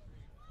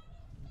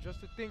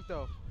 Just to think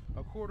though,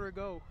 a quarter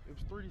ago it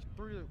was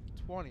 33 to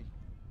 20.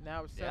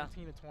 Now it's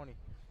 17 to 20.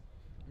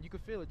 And you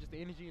could feel it, just the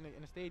energy in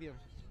the stadium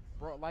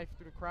brought life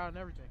through the crowd and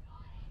everything.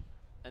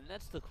 And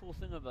that's the cool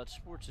thing about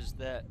sports, is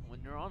that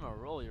when you're on a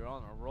roll, you're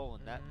on a roll,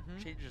 and that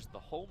changes the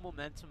whole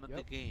momentum of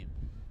the game.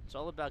 It's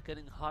all about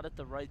getting hot at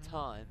the right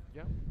time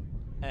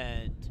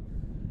and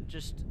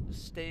just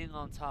staying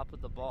on top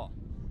of the ball.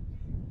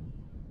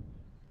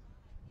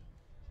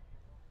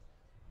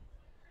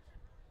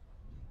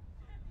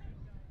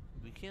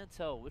 We can't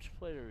tell which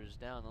player is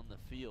down on the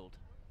field.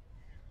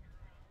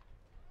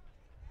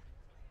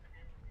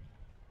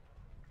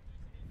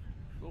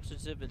 Looks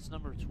as if it's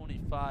number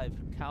 25,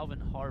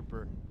 Calvin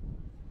Harper,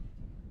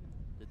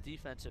 the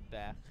defensive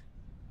back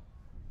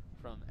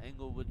from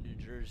Englewood, New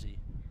Jersey,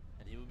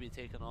 and he will be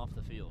taken off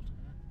the field.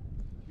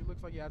 He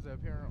looks like he has an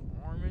apparent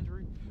arm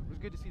injury. It was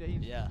good to see that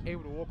he's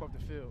able to walk off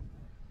the field.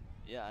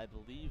 Yeah, I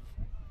believe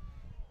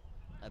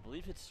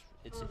it's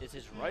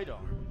his right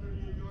arm,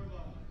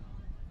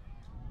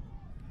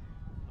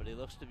 but he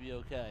looks to be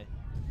okay,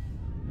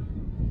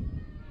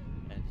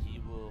 and he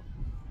will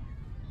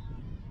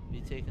be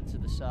taken to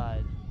the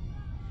side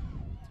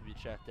to be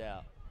checked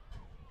out.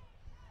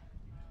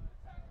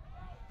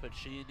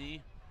 Piccini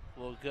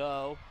will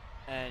go,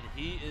 and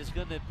he is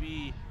going to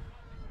be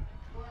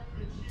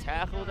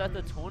tackled at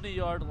the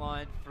 20-yard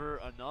line for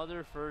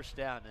another first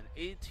down, an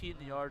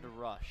 18-yard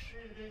rush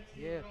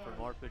for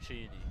Mark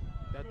Piccini.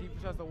 That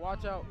defense has to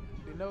watch out.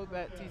 They know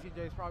that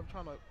TCNJ is probably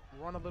trying to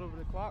run a little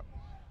bit of clock.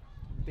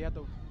 They have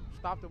to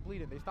stop the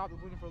bleeding. They stopped the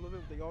bleeding for a little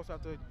bit, but they also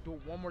have to do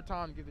it one more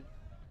time to give the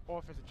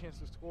offense a chance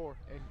to score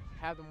and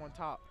have them on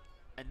top.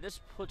 And this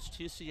puts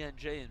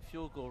TCNJ in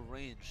field goal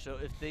range, so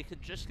if they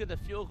could just get a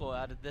field goal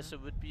out of this,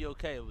 it would be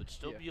okay. It would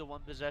still be a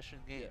one-possession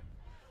game.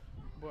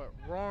 But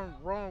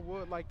Rowan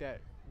would like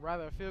that.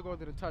 Rather a field goal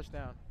than a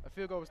touchdown. A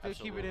field goal would still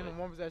keep it in a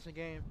one-possession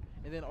game,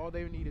 and then all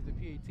they would need is a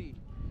PAT,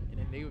 and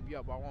then they would be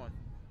up by 1.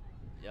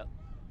 Yep.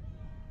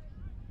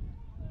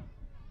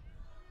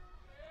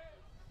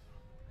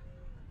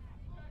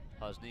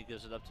 Hosny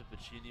gives it up to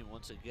Piccini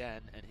once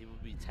again, and he will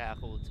be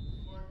tackled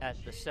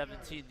at the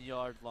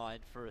 17-yard line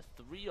for a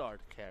 3-yard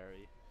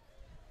carry.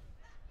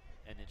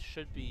 And it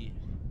should be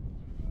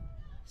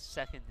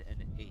 2nd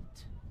and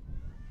 8.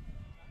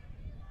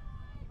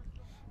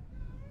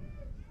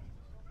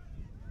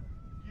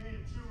 Gain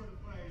of 2 in the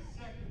play,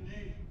 2nd and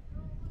 8.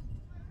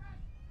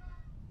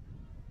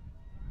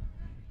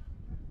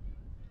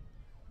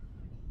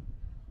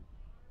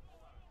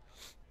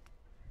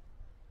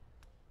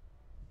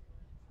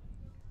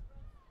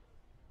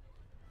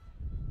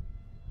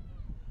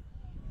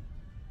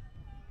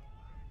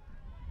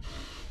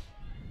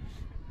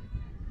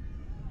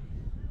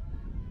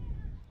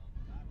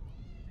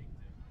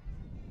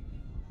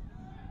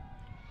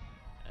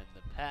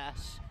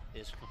 Pass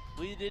is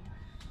completed.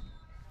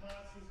 Pass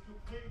is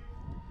complete.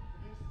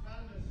 It's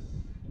Madness.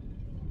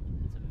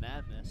 To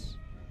Madness.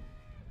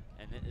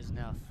 And it is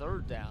now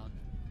third down.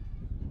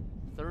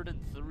 3rd and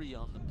 3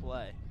 on the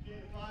play.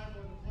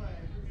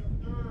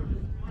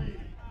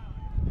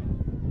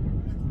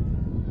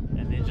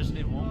 And they just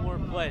need one more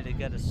play to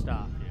get a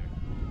stop here.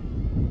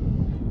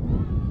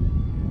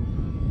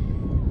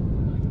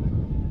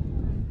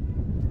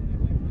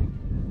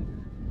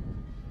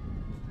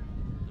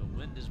 The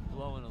wind is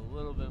blowing a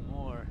little bit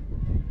more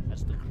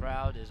as the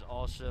crowd is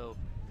also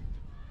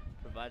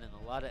providing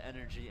a lot of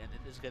energy, and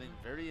it is getting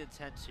very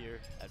intense here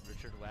at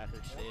Richard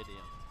Wacker Stadium.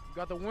 You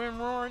got the wind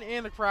roaring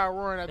and the crowd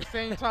roaring at the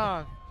same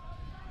time.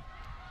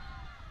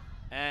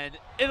 And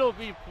it'll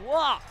be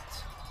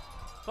blocked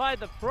by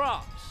the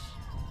Profs.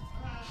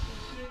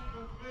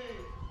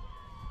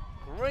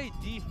 Great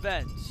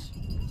defense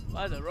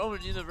by the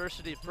Rowan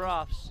University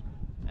Profs.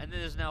 And it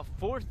is now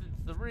 4th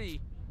and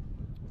 3.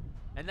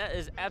 And that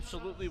is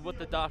absolutely what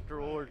the doctor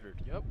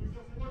ordered. Yep.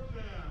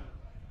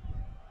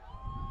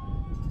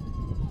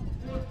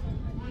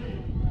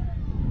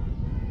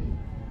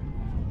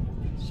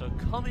 So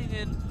coming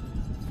in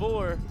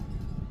for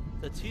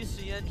the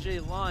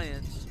TCNJ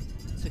Lions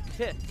to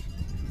kick.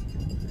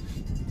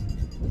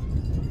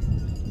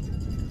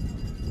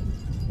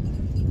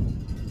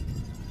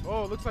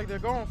 Oh, it looks like they're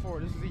going for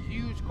it. This is a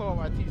huge call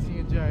by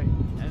TCNJ.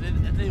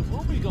 And they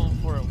will be going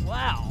for it.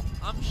 Wow,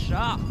 I'm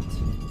shocked.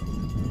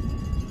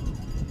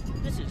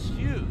 This is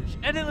huge.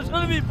 And it was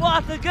going to be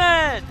blocked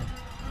again.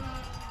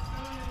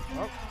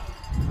 Oh.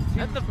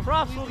 And the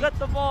Profs will get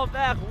the ball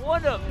back.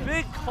 What a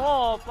big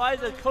call by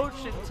the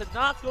coaching to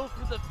not go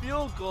for the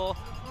field goal.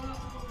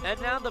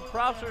 And now the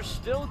Profs are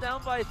still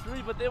down by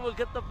 3, but they will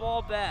get the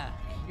ball back.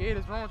 Yeah,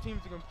 this Rowan team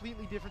is a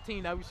completely different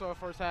team that we saw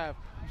first half.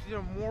 You see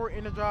them more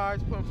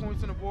energized, putting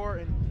points on the board,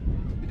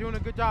 and they're doing a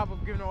good job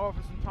of giving the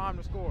offense some time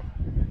to score.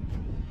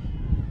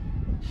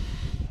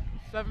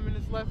 7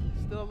 minutes left,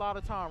 still a lot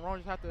of time. Rowan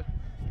just have to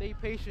stay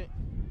patient.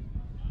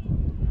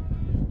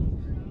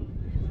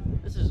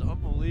 This is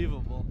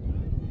unbelievable.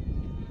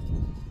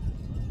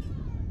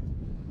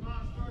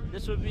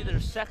 This would be their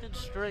 2nd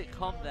straight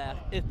comeback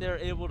if they're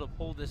able to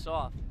pull this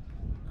off.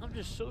 I'm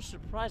just so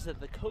surprised that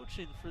the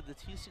coaching for the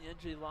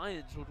TCNJ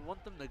Lions would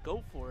want them to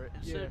go for it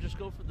instead of just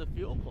go for the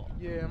field goal.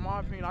 Yeah, in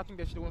my opinion, I think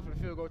they should have went for the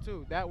field goal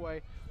too. That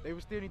way, they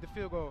would still need the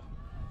field goal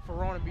for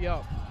Rowan to be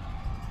up.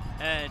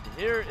 And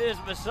here is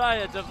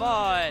Messiah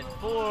Divine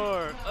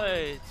for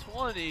a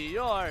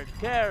 20-yard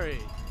carry.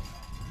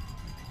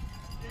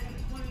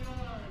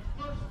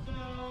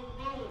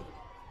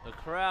 The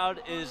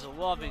crowd is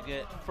loving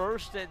it.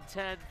 1st and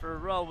 10 for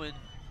Rowan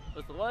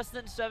with less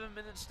than 7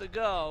 minutes to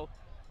go.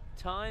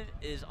 Time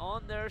is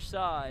on their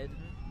side,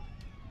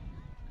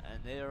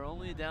 and they are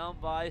only down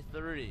by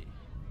 3.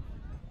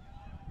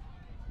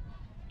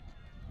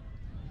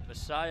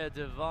 Messiah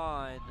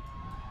Divine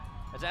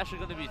is actually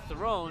going to be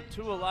thrown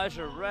to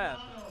Elijah Rem.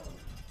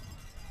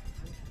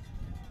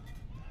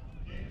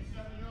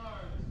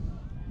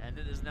 And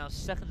it is now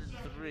 2nd and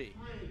 3.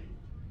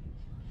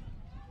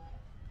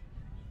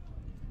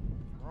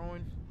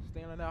 Rowan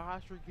staying on that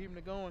hot streak, keeping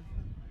it going.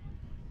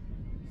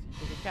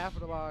 See if they can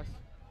capitalize.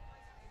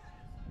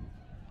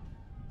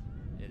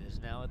 It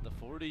is now at the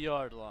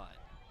 40-yard line.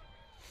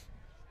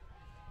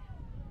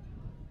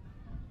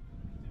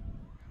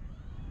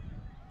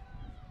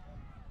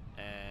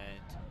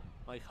 And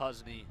Mike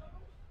Husney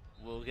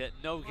will get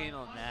no gain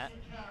on that.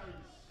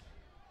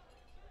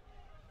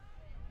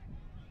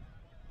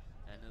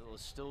 And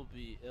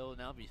it'll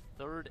now be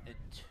 3rd and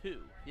 2.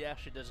 He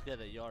actually does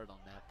get a yard on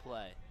that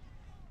play.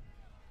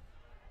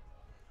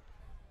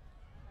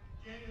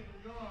 Gain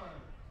of a yard.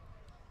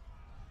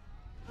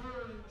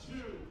 3rd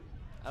and 2.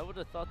 I would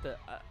have thought that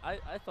I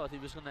thought he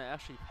was going to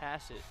actually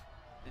pass it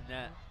in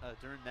that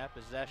during that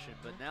possession,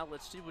 but now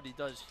let's see what he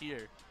does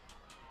here.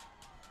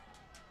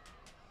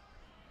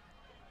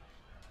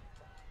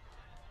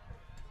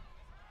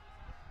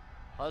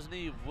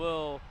 Husney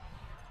will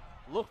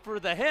look for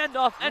the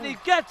handoff, and he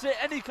gets it,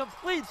 and he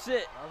completes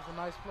it. That was a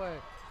nice play.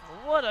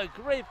 What a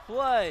great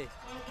play.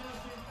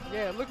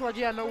 Yeah, it looked like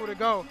he had nowhere to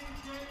go,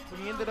 but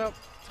he ended up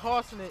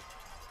tossing it.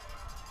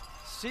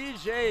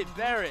 C.J.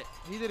 Barrett.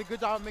 He did a good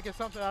job of making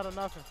something out of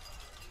nothing.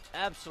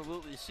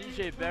 Absolutely.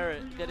 C.J.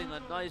 Barrett getting a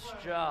nice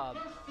job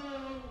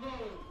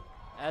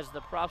as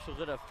the Profs will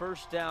get a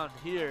 1st down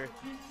here.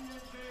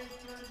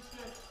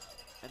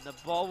 And the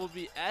ball will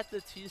be at the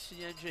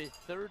TCNJ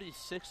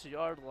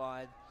 36-yard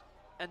line.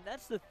 And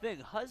that's the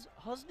thing.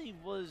 Husney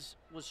was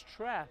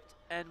trapped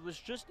and was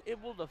just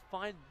able to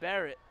find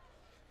Barrett.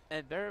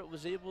 And Barrett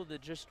was able to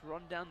just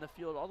run down the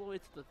field all the way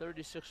to the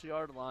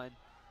 36-yard line.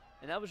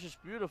 And that was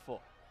just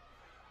beautiful.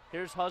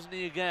 Here's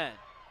Husney again,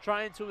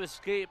 trying to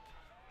escape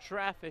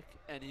traffic,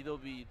 and he'll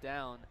be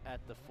down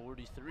at the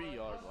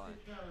 43-yard line.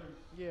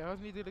 Yeah,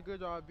 Husney did a good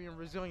job being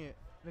resilient.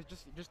 And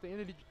it's just the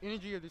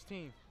energy of this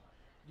team.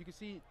 You can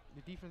see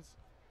the defense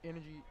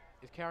energy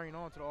is carrying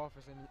on to the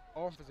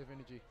offensive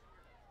energy.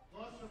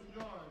 Loss of a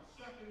yard,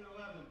 2nd and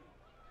 11.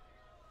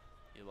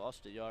 He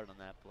lost a yard on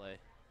that play.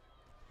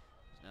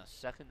 It's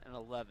now 2nd and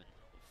 11.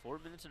 4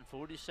 minutes and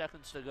 40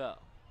 seconds to go.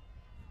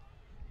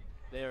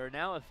 They are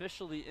now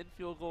officially in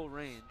field goal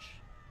range.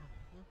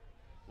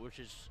 which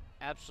is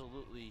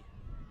absolutely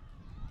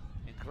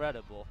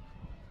incredible.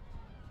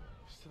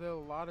 Still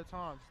a lot of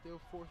time. Still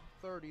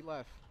 4:30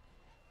 left.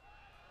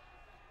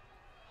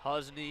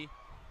 Husney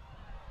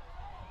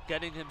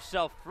getting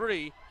himself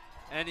free,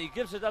 and he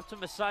gives it up to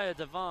Messiah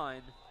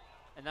Devine,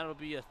 and that'll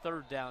be a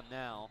 3rd down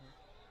now.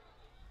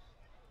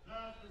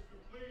 Pass is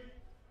complete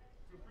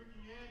to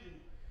Freaky Andy.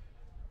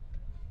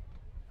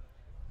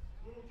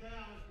 Move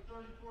down at the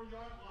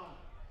 34-yard line.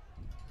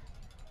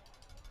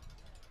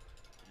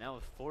 Now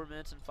with 4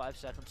 minutes and 5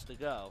 seconds to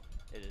go,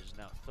 it is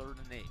now 3rd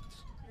and 8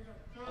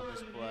 on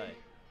this play.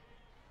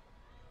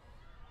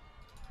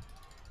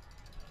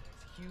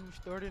 It's huge,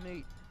 3rd and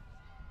 8.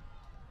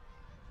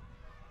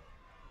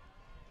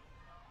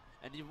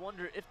 And you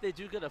wonder if they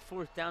do get a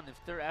 4th down, if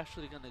they're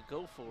actually going to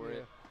go for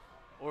it,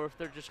 or if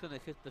they're just going to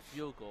kick the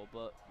field goal.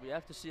 But we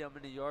have to see how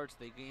many yards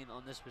they gain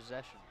on this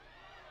possession.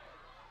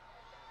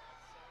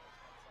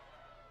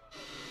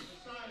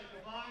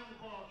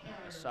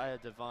 Messiah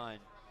Devine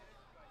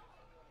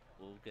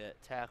will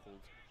get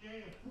tackled.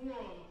 Gain of 4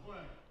 on the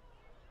play.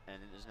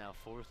 And it is now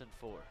 4th and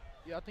 4.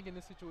 Yeah, I think in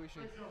this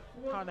situation,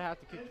 you kind of have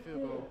to kick the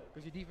field goal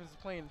because your defense is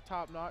playing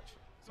top notch.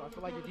 So I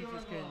feel like your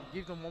defense can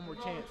give them one more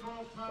chance.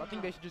 So I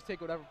think they should just take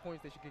whatever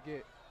points they should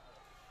get.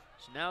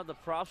 So now the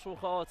Profs will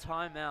call a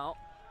timeout,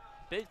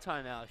 big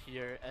timeout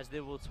here, as they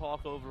will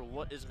talk over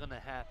what is going to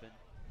happen.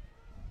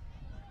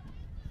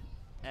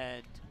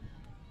 And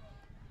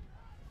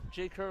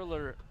Jay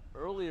Curler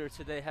earlier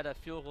today had a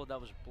field goal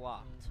that was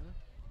blocked.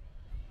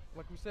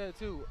 Like we said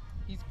too,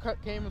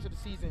 came into the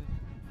season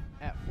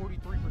at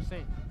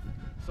 43%.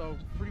 So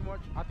pretty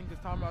much, I think this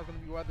timeout is going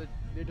to be whether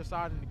they're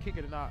deciding to kick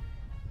it or not.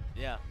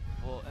 Yeah,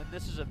 well, and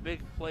this is a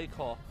big play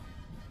call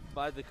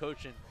by the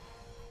coaching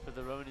for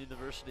the Rowan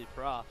University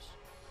Profs,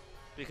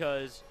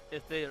 because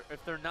if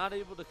they're not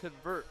able to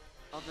convert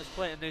on this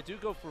play and they do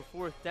go for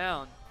 4th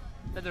down,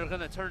 then they're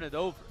going to turn it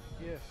over.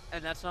 Yeah.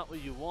 And that's not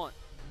what you want.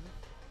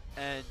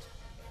 And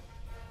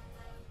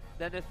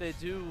then if they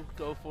do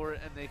go for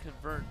it and they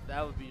convert,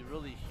 that would be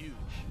really huge.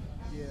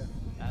 Yeah.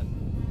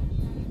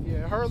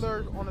 Yeah,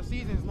 Hurler on the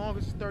season, as long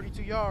as it's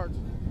 32 yards,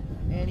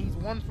 and he's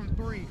 1 from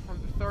 3 from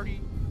the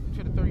 30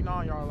 to the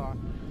 39-yard line.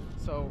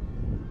 So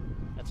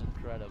that's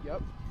incredible.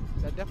 Yep.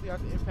 That definitely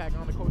has an impact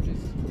on the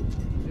coach's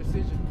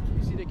decision.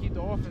 You see they keep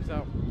the offense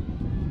out.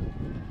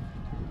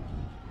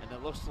 And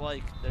it looks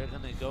like they're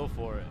going to go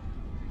for it.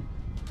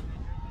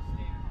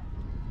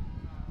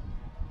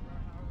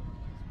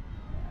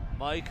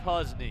 Mike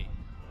Husney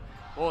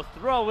will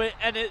throw it,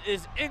 and it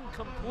is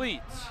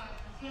incomplete.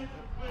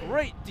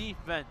 Great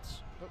defense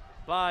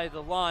by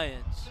the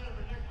Lions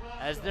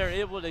as they're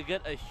able to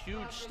get a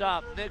huge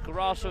stop. Nick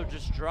Grosso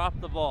just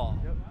dropped the ball.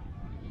 Yep.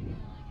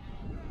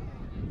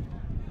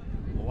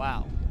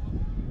 Wow.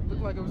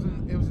 Looked like it was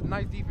a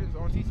nice defense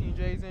on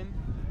TCNJ's end.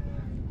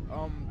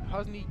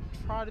 Husney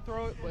tried to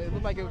throw it, but it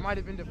looked like it might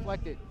have been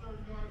deflected.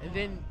 And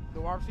then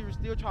the wide receiver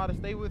still tried to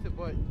stay with it,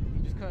 but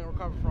he just couldn't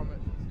recover from it.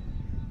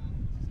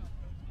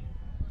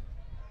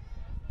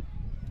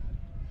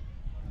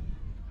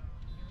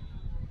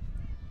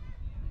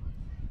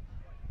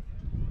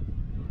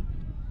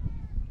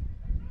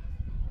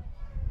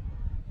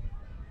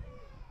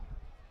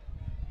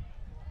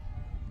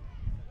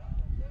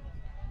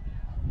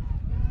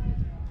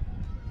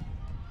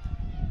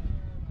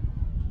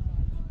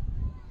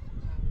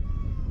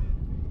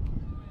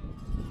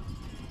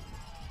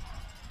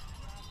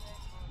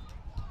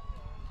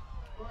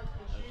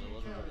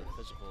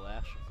 Physical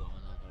action going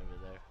on over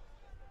there.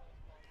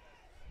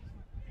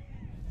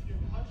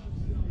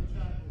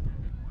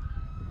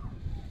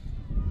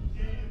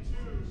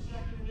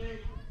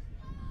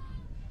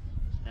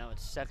 Now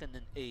it's 2nd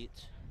and 8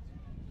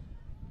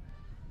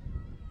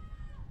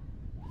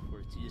 for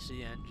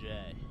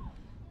TCNJ.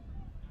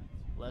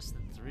 Less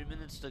than 3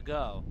 minutes to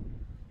go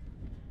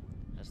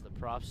as the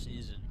prop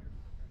season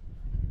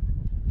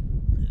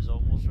is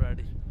almost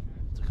ready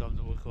to come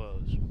to a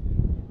close.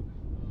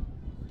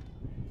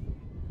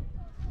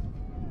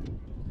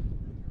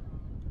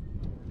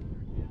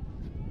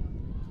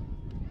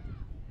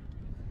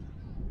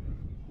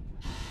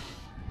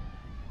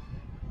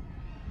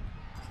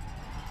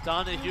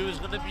 Donahue is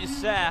going to be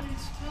sacked,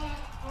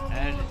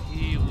 and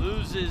he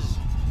loses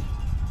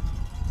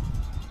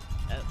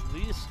at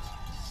least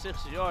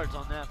 6 yards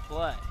on that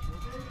play.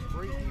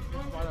 Great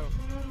defense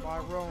by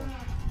Rowan,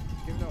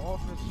 giving the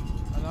offense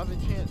another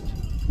chance.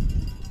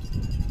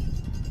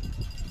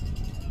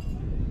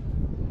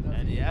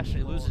 And he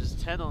actually loses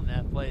 10 on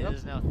that play. It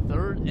is now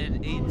 3rd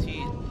and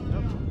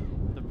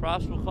 18. The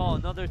Profs will call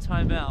another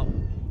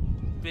timeout.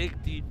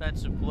 Big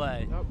defensive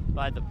play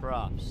by the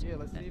Profs. Yeah,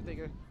 let's see if they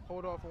can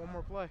hold off for one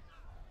more play.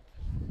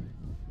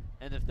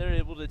 And if they're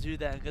able to do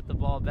that and get the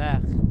ball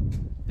back,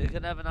 they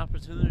could have an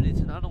opportunity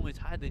to not only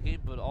tie the game,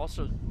 but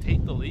also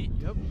take the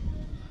lead. Yep.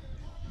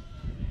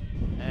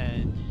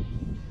 And,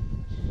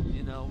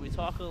 you know, we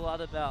talk a lot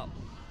about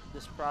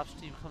this Profs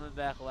team coming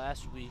back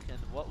last week and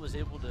what was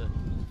able to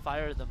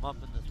fire them up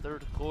in the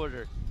 3rd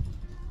quarter.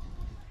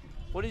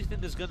 What do you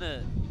think is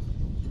gonna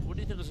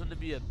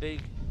be a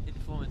big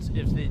influence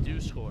if they do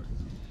score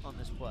on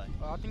this play?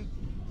 I think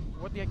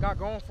what they got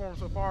going for him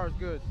so far is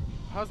good.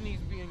 Husney's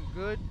being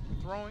good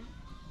with throwing,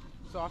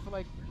 so I feel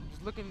like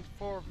just looking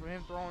forward for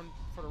him throwing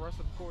for the rest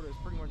of the quarter is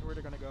pretty much where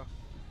they're going to go.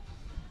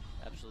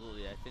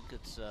 Absolutely. I think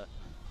it's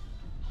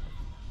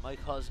Mike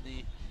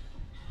Husney.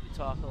 We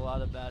talk a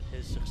lot about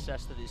his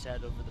success that he's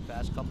had over the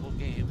past couple of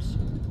games.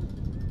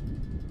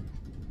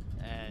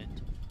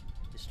 And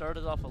he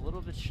started off a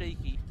little bit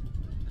shaky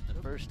in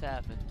the first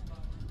half, and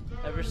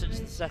ever since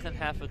the second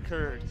half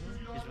occurred,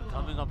 he's been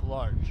coming up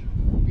large.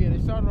 Yeah, they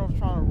started off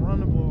trying to run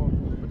the ball,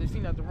 but they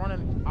seen that the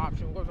running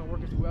option wasn't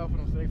working too well for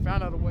them, so they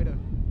found out a way to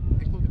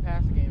include the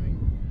passing game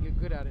and get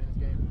good at it in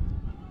this game.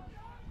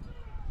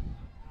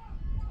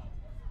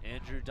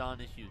 Andrew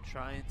Donahue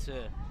trying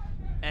to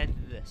end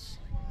this.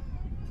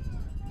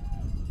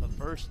 A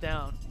first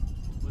down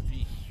would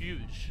be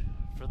huge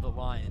for the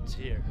Lions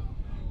here.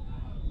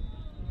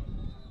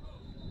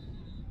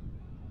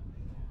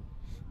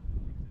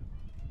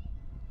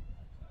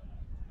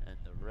 And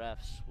the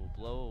refs will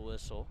blow a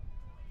whistle.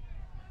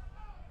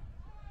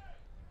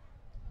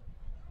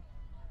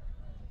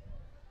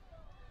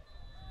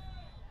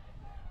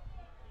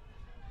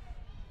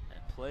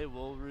 And play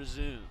will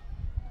resume.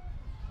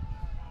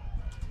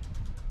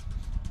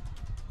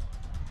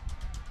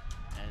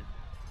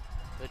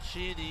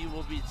 Pacini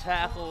will be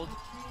tackled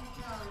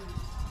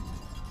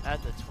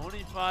at the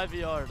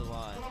 25-yard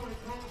line.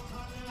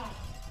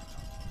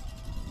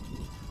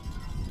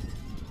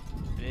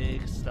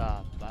 Big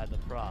stop by the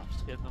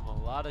Profs. Give them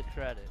a lot of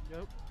credit.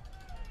 Yep.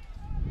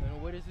 And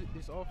the way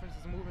this offense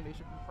is moving, they should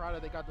be proud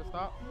that they got the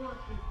stop.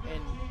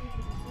 And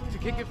to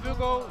kick a field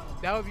goal,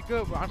 that would be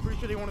good, but I'm pretty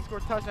sure they want to score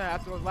a touchdown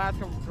after those last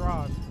couple of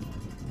drives.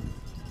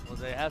 Well,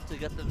 they have to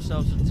get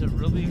themselves into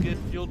really good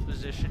field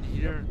position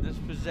here in this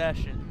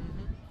possession.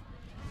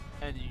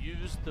 And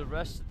use the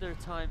rest of their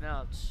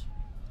timeouts.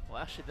 Well,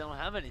 actually, they don't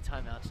have any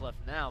timeouts left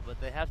now, but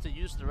they have to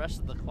use the rest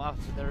of the clock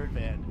to their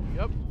advantage.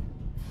 Yep.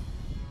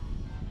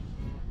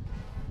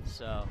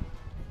 So,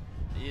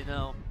 you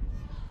know,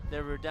 they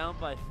were down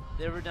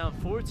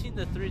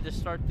 14-3 to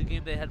start the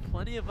game. They had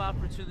plenty of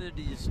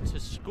opportunities to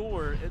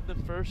score in the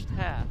first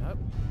half. Yep.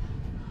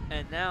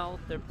 And now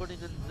they're putting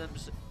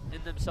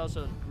themselves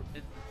in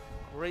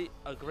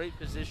a great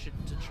position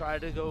to try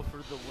to go for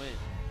the win.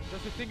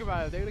 Just to think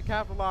about it, they would have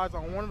capitalized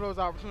on one of those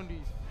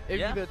opportunities. It'd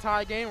be either a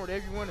tie game or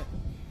they'd be winning.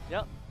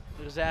 Yep,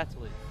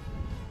 exactly.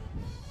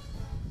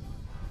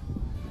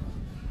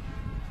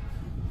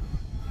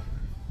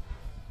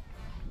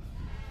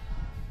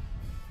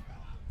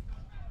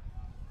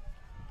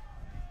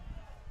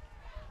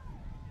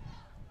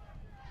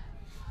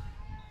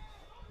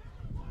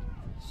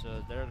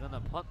 So they're going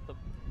to punt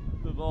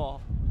the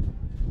ball.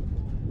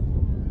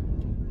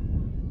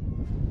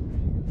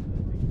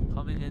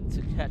 Coming in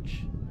to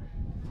catch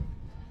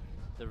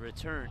the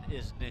return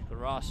is Nick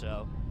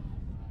Rosso.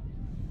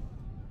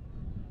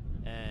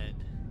 And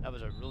that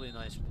was a really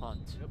nice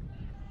punt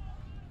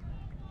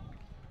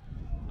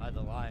by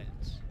the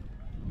Lions.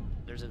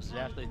 There's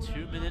exactly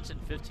 2 minutes and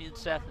 15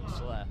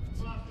 seconds left.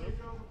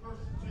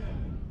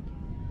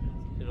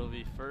 It'll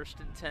be 1st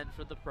and 10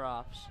 for the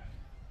Profs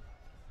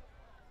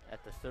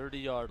at the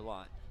 30-yard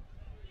line.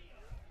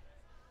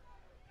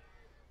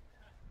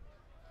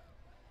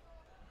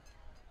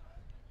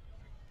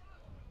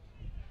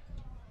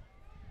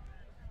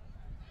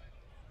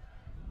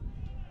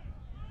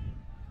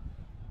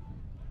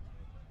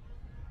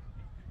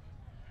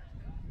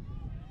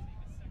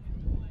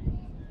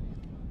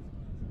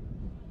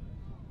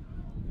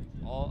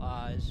 All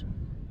eyes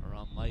are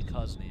on Mike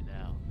Husney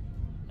now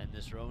and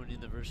this Rowan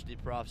University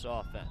Profs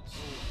offense.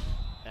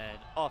 And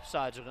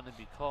offsides are going to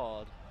be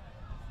called.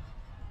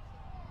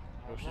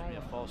 Or should be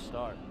a false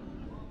start.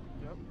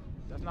 Yep.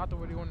 That's not the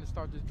way they wanted to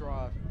start this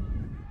drive.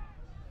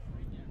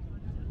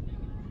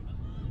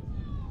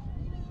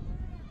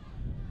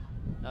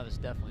 That was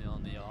definitely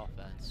on the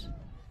offense.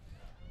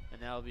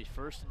 And now it'll be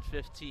 1st and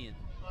 15.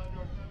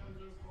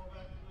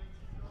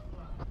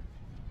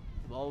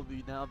 The ball will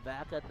be now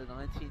back at the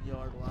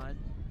 19-yard line.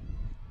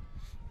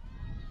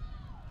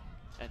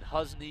 And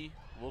Husney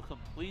will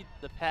complete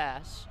the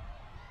pass.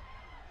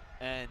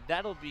 And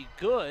that'll be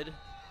good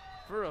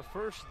for a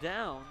first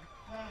down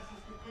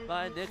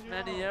by Nick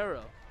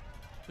Maniero,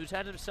 who's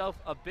had himself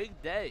a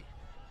big day,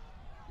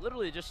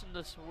 literally just in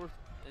this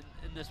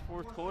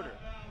fourth quarter.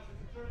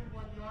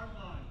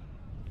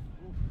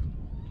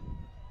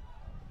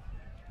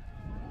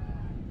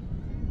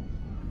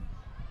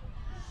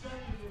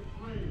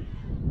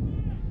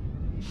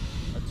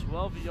 A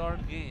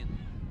 12-yard gain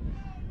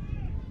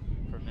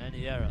for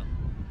Maniero.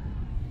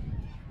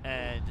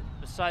 And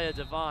Messiah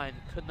Devine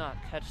could not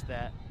catch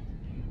that.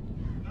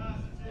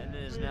 And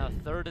it is now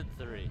 3rd and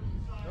 3.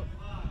 Yep.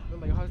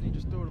 Looked like Husney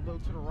just threw it a little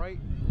to the right,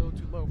 a little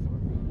too low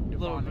for a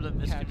little bit of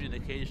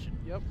miscommunication.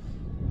 Yep.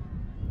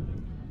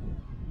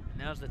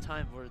 Now's the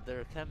time where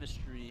their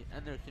chemistry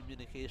and their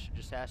communication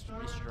just has to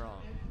be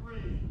strong.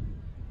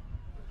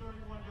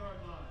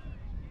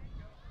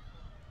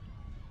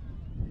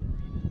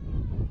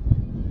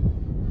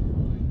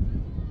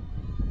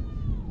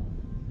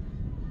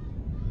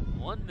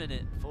 1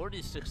 minute,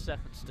 46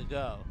 seconds to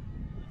go.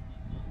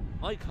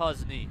 Mike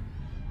Husney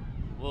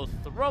will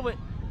throw it,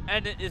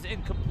 and it is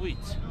incomplete.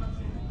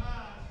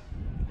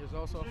 There's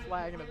also a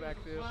flag in the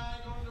backfield.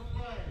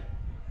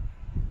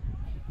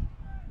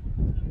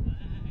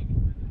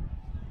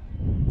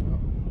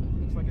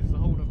 Looks like it's a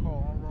holding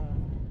call on Rowan.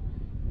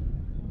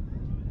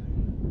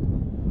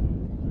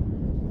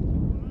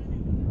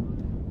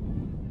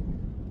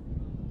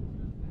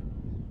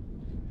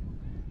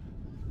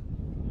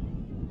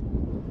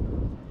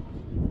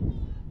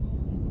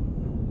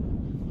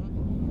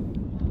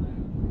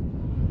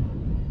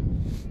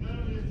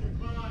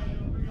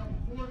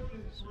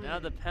 Now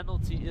the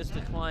penalty is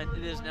declined.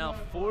 It is now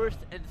 4th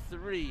and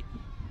 3,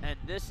 and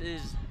this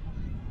is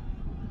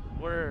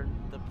where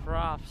the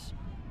Profs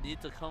need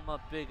to come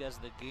up big as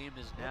the game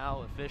is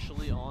now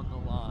officially on the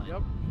line.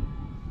 Yep.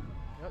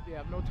 Yep, they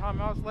have no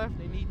timeouts left.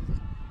 They need to.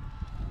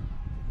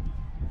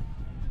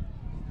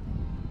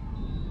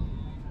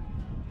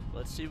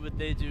 Let's see what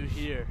they do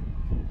here.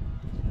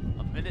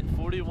 1 minute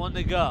 41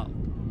 to go.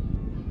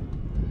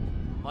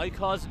 Mike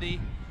Husney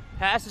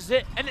passes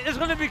it, and it is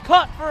going to be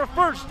caught for a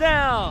first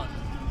down.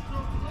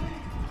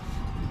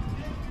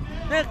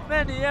 Nick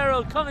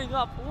Maniero coming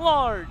up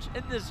large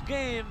in this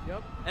game,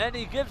 and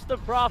he gives the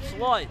Profs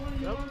life.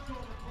 Yep.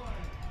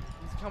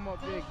 He's come up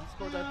big. He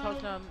scored that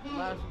touchdown the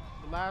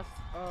last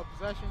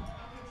possession.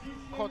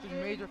 Caught this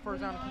major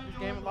first down to keep this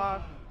game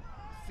alive.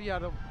 See how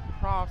the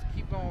Profs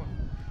keep going.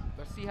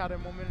 Let's see how their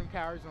momentum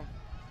carries them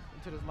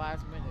into this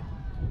last minute.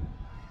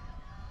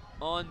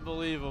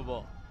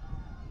 Unbelievable.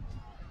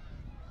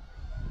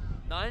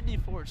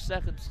 94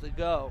 seconds to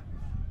go.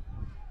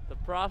 The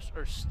Profs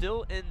are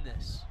still in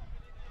this.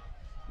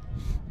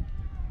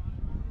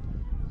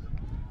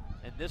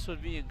 And this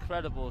would be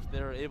incredible if they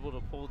were able to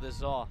pull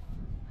this off.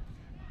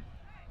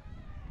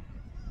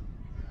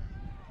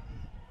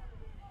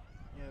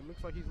 Yeah, it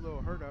looks like he's a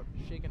little hurt up,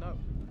 shaken up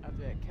after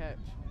that catch.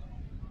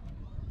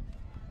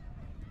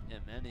 Yeah,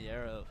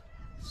 Maniero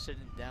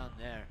sitting down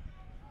there.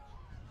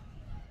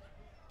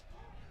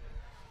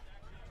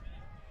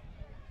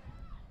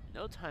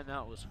 No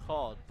timeout was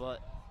called,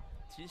 but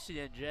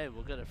TCNJ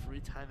will get a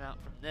free timeout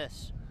from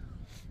this,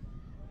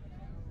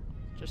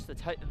 just to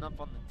tighten up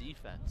on the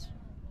defense.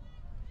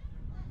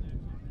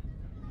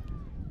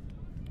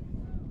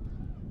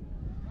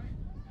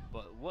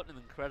 But what an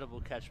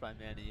incredible catch by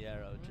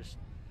Maniero, just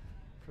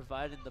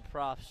providing the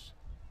Profs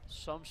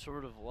some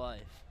sort of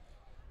life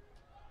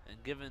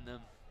and giving them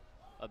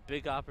a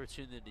big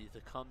opportunity to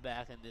come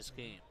back in this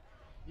game.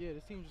 Yeah,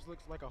 this team just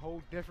looks like a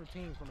whole different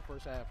team from the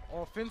first half,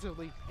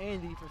 offensively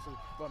and defensively,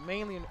 but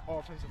mainly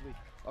offensively.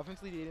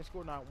 Offensively, they didn't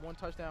score not one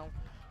touchdown,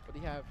 but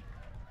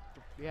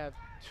they have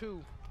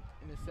 2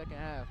 in the second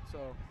half.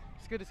 So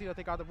it's good to see that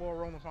they got the ball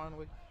rolling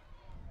finally.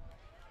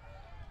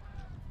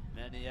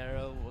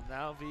 Maniero will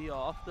now be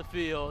off the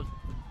field.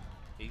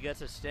 He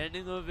gets a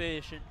standing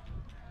ovation,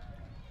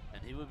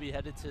 and he will be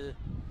headed to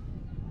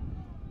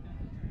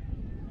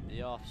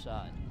the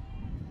offside.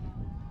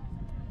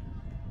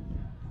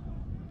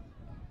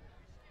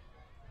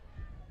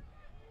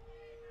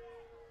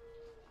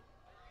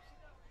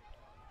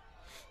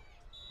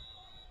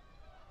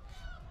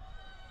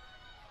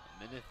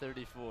 Minute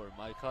 34,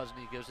 Mike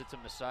Husney gives it to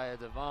Messiah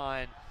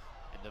Devine,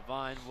 and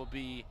Devine will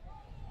be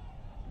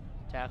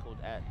tackled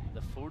at the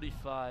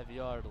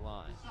 45-yard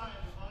line.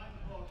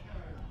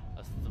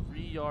 A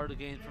 3-yard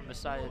gain from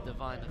Messiah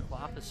Devine. The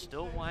clock is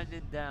still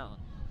winding down.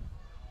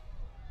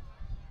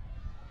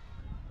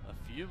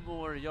 A few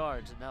more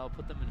yards, and that will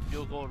put them in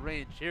field goal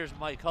range. Here's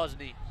Mike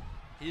Husney.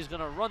 He's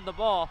going to run the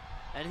ball,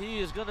 and he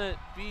is going to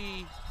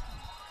be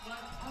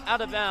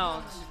out of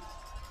bounds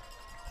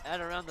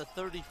at around the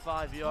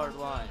 35-yard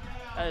line.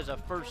 That is a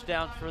first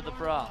down for the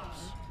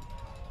Profs.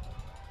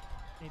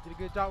 He did a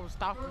good job of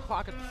stopping the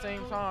clock at the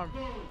same time.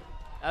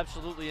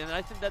 Absolutely, and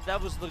I think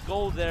that was the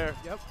goal there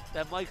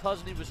that Mike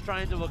Husney was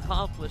trying to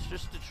accomplish,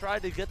 just to try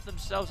to get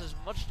themselves as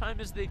much time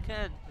as they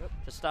can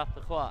to stop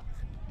the clock.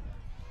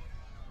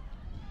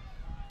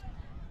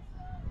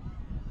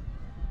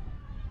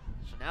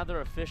 So now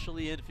they're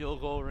officially in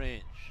field goal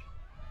range.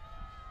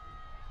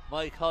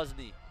 Mike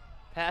Husney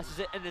passes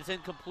it, and it's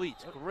incomplete.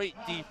 Great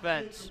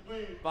defense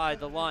by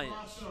the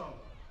Lions.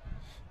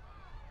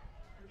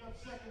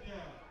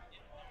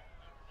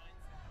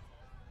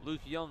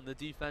 Luke Young, the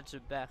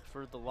defensive back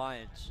for the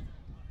Lions,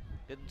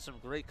 getting some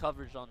great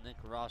coverage on Nick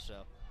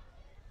Rosso.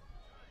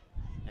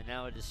 And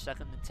now it is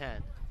 2nd and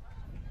 10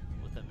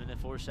 with 1 minute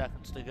 4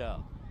 seconds to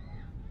go.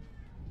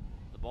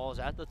 The ball is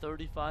at the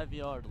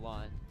 35-yard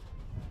line,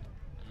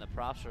 and the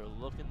Profs are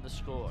looking to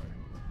score.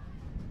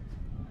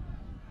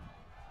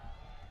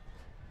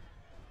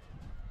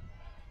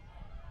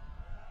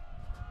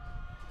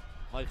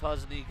 Mike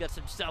Husney gets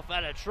himself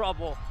out of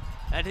trouble,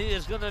 and he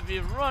is going to be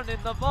running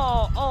the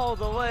ball all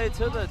the way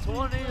to the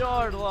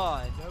 20-yard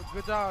line.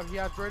 Good job. He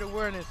has great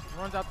awareness.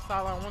 Runs out the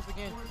sideline once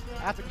again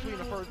after completing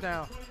the first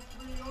down.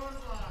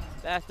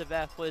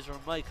 Back-to-back plays where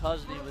Mike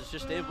Husney was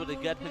just able to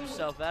get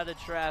himself out of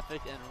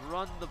traffic and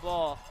run the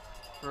ball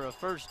for a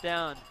first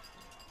down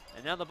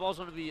And now the ball's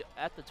going to be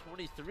at the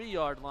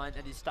 23-yard line,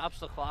 and he stops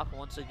the clock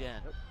once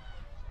again. Yep.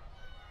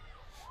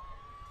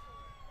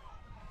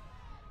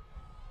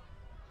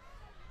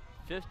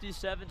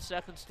 57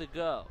 seconds to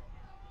go.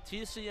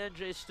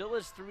 TCNJ still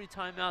has 3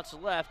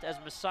 timeouts left as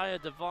Messiah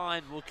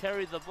Devine will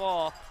carry the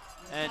ball,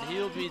 and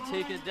he'll be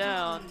taken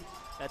down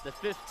at the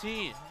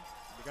 15.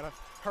 They gotta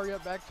hurry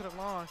up back to the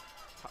line.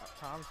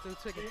 Time's still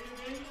ticking.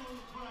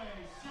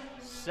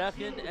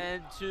 2nd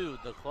and 2.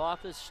 The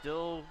clock is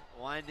still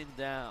winding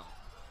down.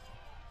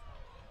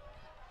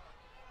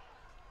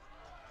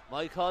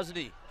 Mike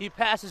Husney, he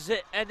passes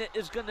it, and it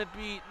is going to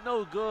be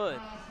no good.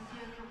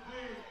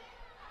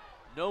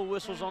 No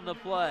whistles on the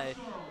play.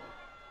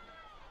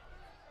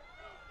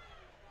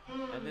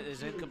 And it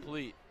is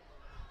incomplete.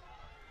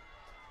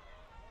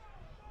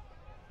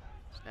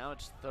 So now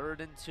it's 3rd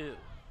and 2.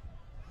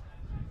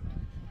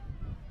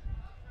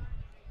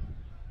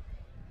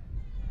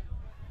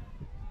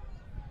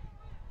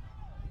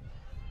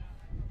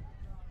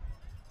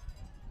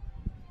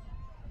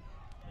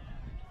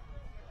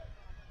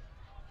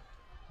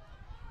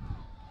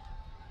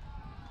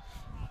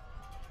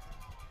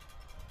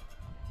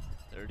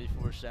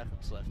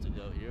 Seconds left to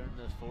go here in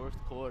the 4th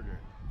quarter.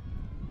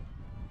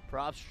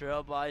 Profs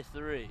trail by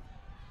 3.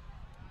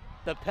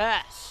 The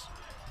pass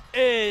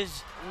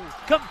is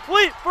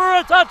complete for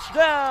a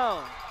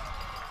touchdown.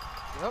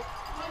 Yep.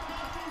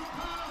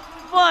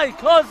 Mike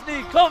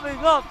Husney coming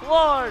up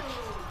large.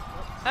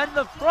 And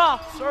the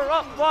Profs are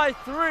up by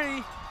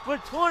 3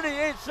 with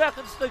 28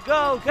 seconds to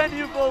go. Can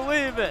you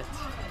believe it?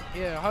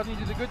 Yeah, Husney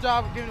did a good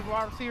job of giving the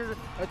wide receiver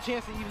a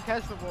chance to even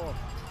catch the ball.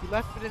 He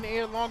left it in the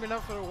air long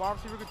enough so the wide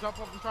receiver could jump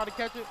up and try to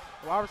catch it.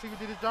 The wide receiver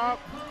did his job.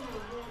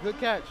 Good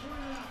catch.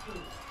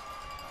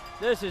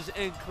 This is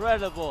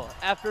incredible.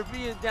 After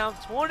being down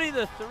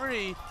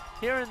 20-3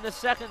 here in the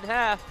 2nd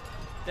half,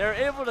 they're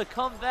able to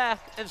come back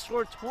and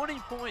score 20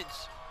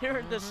 points here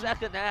in the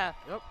 2nd half.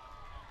 Yep.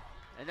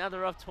 And now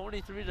they're up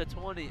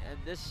 23-20, and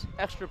this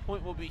extra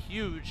point will be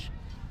huge.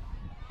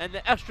 And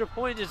the extra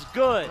point is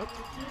good. Yep.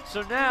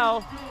 So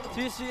now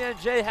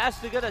TCNJ has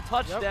to get a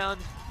touchdown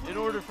in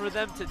order for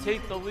them to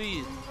take the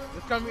lead.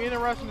 It's going to be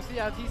interesting to see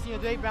how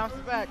TCNJ bounces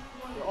back.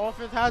 The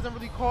offense hasn't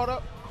really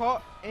caught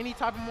any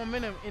type of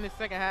momentum in the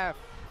 2nd half.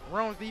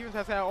 Rowan's defense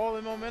has had all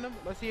the momentum.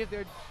 Let's see if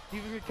their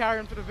defense can carry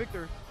them to the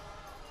victory.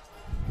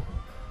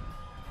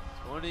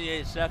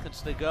 28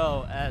 seconds to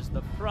go as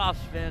the Profs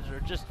fans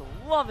are just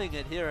loving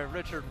it here at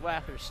Richard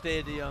Wacker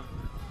Stadium.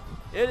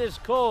 It is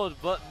cold,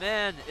 but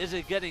man, is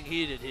it getting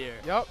heated here.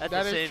 Yep, at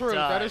that the is same true.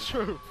 time. That is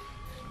true.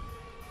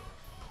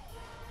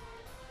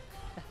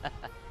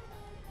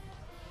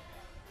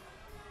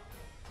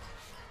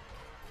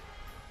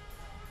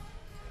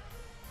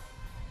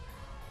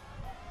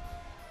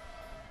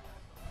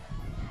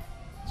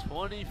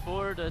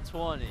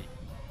 (24-20).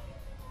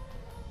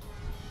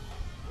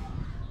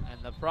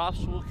 And the Profs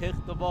will kick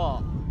the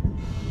ball.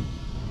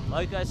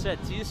 Like I said,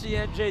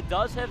 TCNJ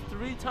does have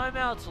 3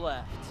 timeouts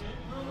left.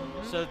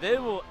 So they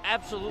will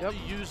absolutely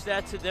use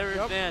that to their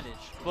advantage.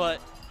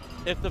 But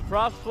if the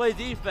Profs play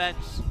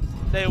defense,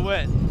 they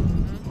win.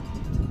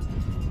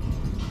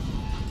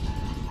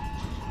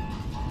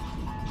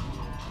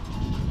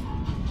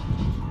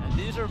 And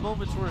these are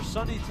moments where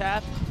Sonny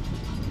Tapp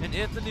and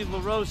Anthony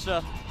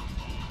LaRosa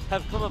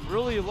have come up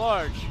really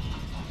large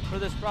for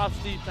this Profs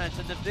defense.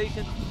 And if they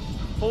can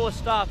pull a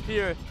stop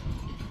here,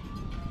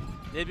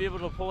 they'd be able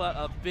to pull out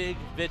a big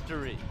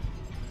victory.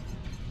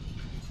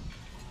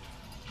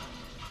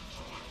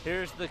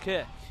 Here's the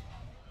kick.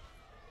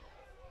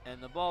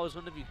 And the ball is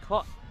going to be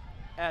caught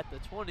at the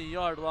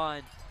 20-yard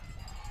line.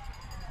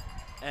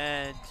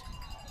 And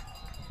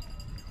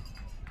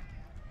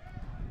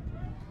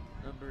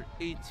number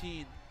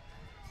 18,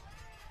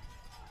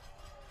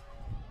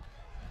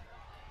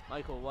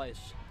 Michael Weiss,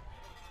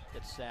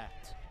 gets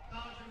sacked.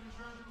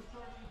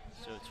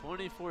 So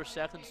 24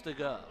 seconds to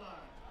go.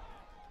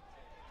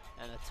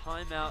 And a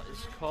timeout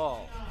is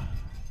called.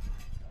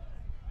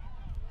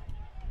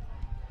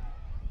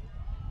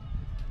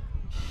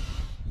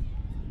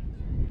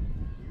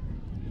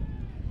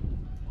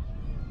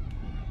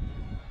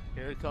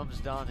 Here comes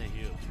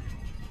Donahue.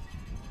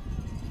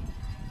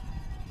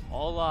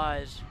 All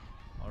eyes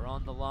are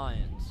on the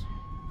Lions.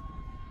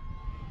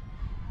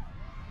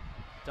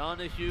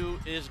 Donahue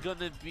is going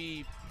to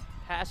be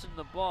passing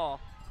the ball,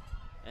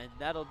 and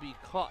that'll be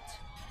caught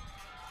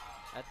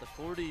at the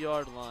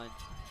 40-yard line.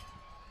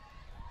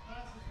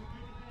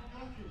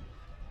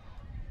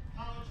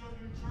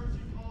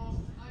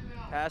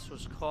 Pass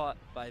was caught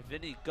by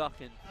Vinny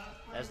Guckin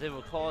as they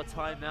will call a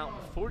timeout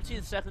with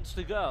 14 seconds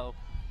to go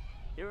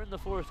here in the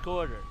 4th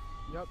quarter.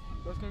 Yep,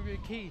 that's going to be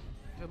a key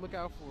to look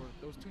out for.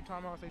 Those 2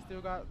 timeouts they still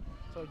got.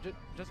 So just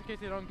in case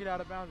they don't get out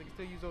of bounds, they can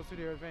still use those to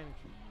their advantage.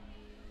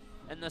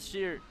 And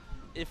Nasir,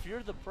 if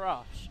you're the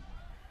Profs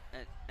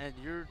and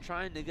you're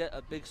trying to get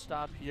a big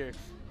stop here,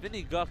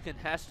 Vinny Guckin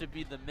has to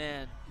be the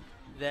man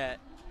that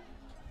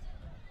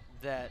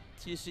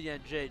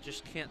TCNJ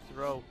just can't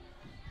throw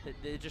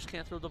they just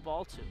can't throw the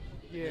ball to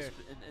in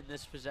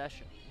this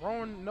possession.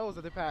 Rowan knows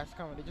that the pass is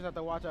coming. They just have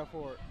to watch out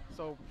for it.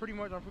 So pretty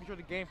much, I'm pretty sure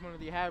the game plan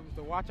that they have is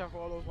to watch out for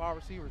all those wide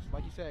receivers.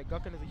 Like you said,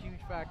 Guckin is a huge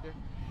factor,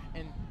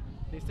 and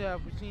they still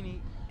have Pacini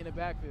in the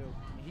backfield.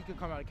 And he could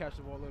come out and catch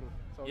the ball a little.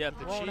 So Yeah,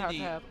 Rowan has to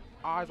have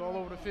eyes all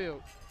over the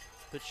field.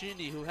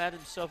 Pacini, who had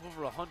himself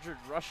over 100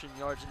 rushing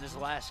yards in his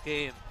last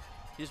game,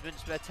 he's been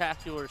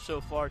spectacular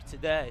so far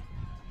today.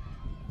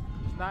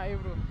 He's not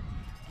able to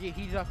get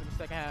heated up in the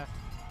second half.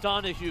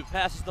 Donahue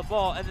passes the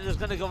ball, and it is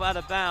going to go out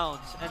of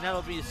bounds, and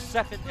that'll be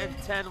 2nd and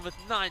 10 with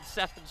 9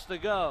 seconds to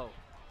go.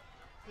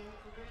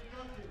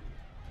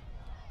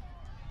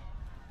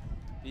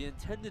 The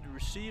intended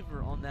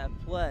receiver on that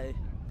play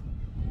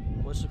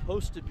was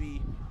supposed to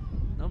be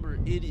number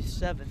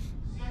 87,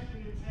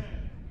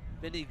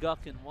 Vinny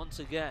Guckin, once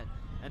again,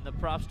 and the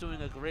Profs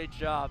doing a great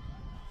job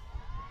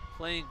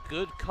playing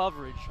good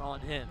coverage on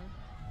him.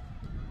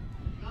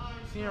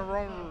 Seeing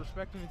Rowan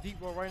respecting the deep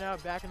ball right now,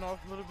 backing off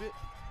a little bit.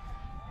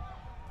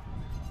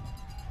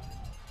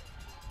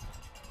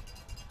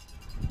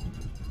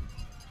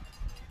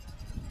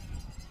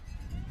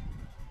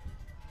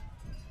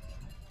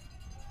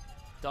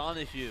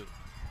 Donahue.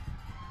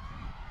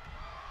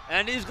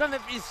 And he's going to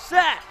be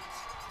sacked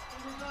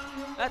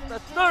at the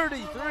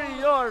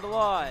 33-yard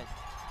line.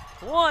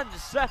 1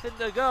 second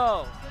to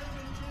go.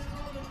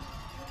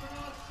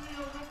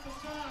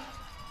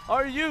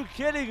 Are you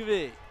kidding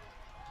me?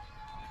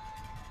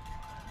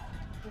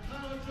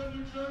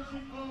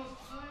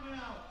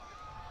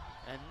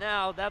 And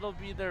now that'll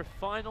be their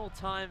final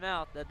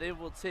timeout that they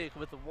will take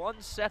with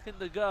 1 second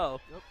to go.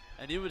 Yep.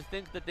 And you would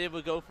think that they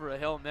would go for a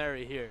Hail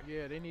Mary here.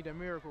 Yeah, they need a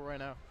miracle right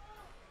now.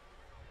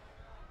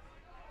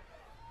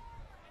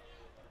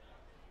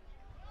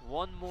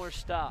 One more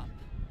stop,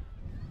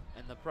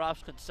 and the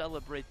Profs can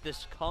celebrate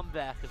this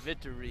comeback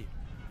victory.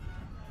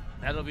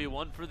 That'll be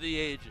one for the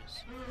ages.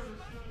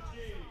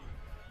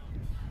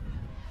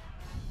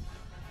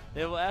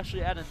 They will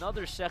actually add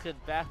another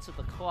second back to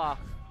the clock.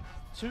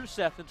 2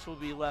 seconds will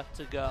be left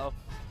to go,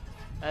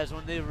 as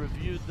when they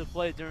reviewed the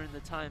play during the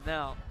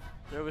timeout,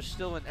 there was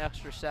still an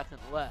extra second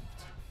left.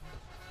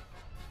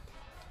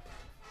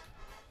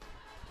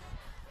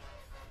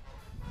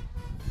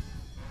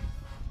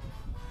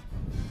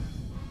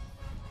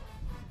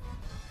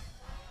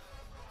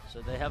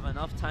 So they have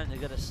enough time to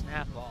get a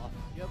snap off.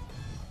 Yep.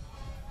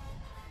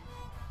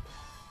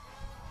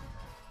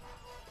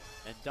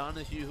 And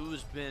Donahue,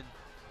 who's been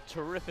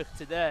terrific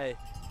today,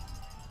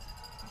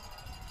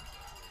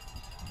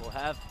 will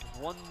have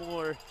one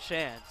more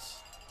chance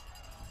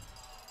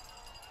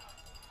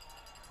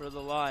for the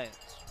Lions.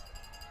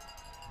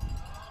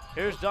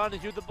 Here's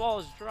Donahue, the ball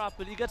is dropped,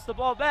 but he gets the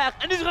ball back,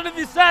 and he's gonna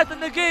be sacked,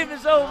 and the game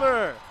is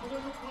over.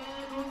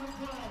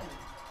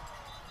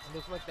 It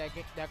looks like that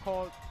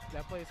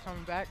play is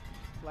coming back.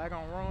 Flag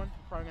on Rowan,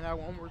 probably gonna have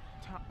one more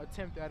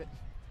attempt at it.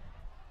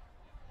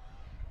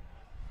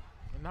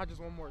 And not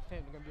just one more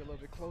attempt, they're gonna be a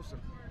little bit closer.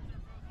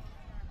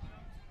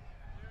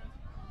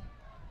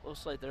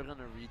 Looks like they're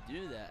gonna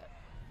redo that.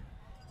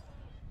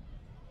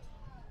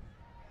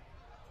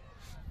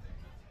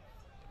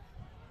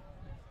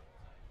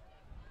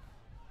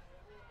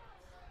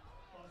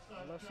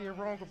 Let's see if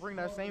Rowan can bring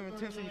that same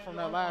intensity from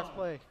that last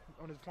play,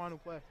 on his final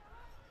play.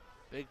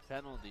 Big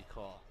penalty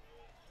call.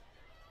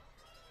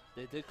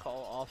 They did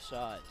call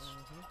offsides.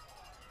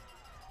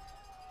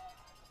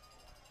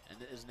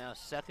 And it is now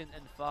 2nd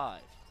and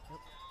 5. Yep.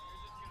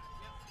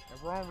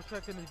 And Rowan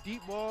protecting the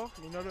deep ball.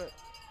 You know that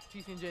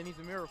TCNJ needs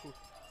a miracle.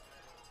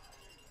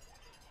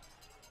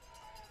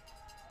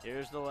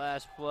 Here's the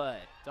last play.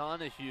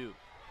 Donahue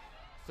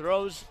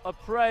throws a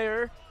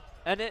prayer,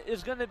 and it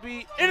is going to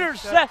be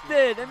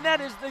intercepted, and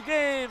that is the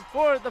game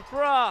for the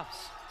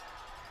Profs.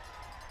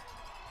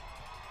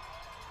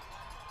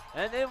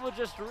 And they will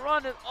just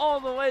run it all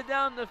the way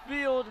down the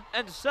field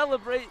and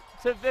celebrate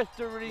to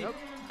victory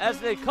as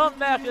they come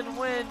back and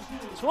win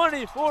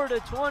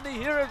 24-20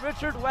 here at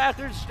Richard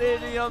Wacker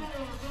Stadium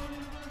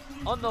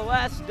on the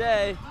last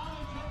day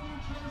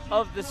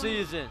of the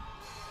season.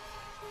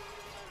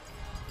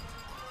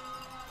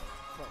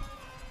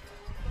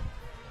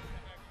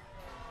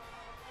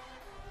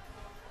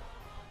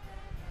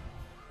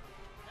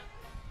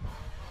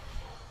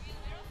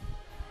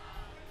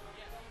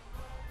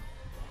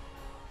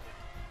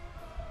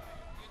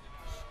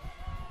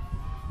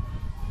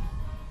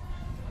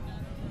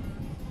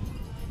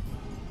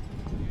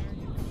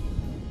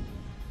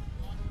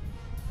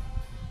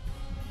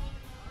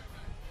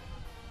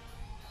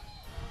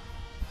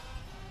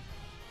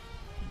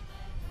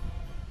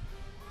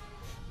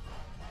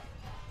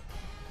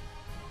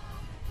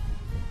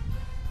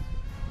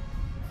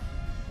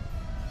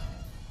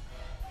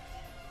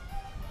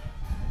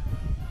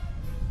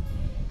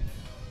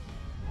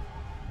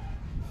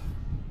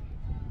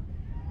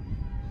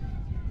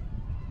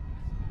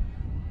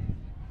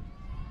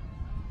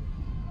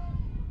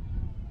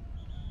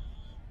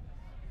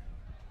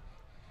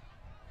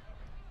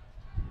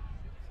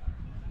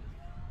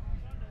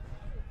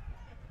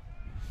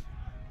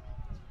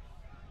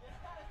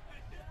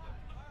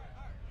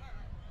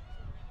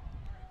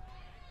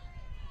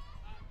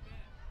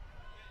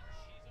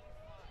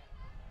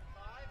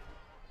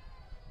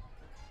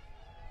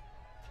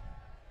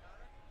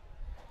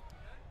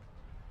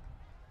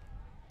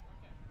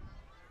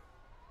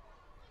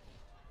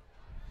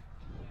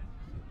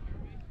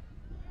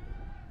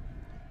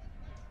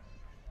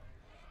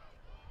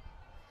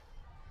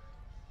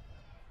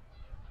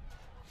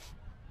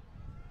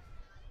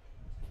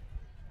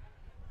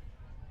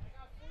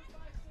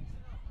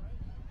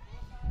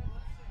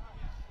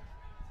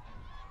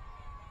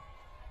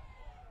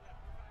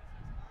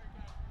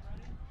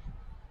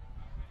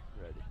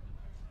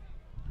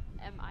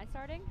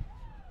 starting?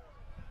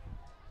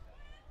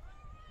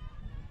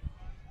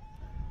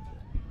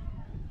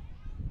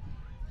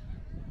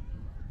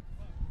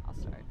 I'll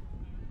start.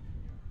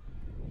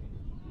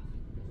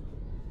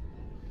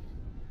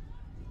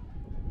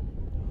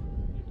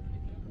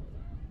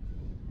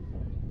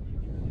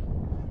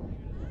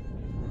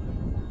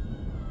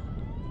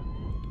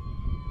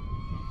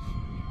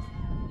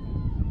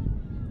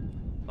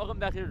 Welcome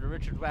back here to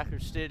Richard Wacker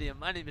Stadium.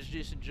 My name is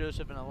Jason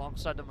Joseph, and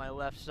alongside to my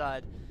left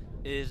side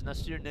is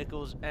Nasir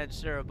Nichols and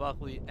Sarah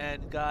Buckley.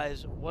 And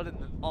guys, what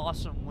an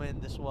awesome win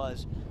this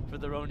was for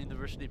the Rowan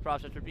University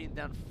Profs after being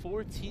down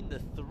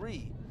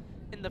 14-3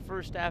 in the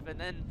first half, and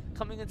then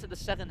coming into the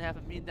second half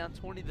and being down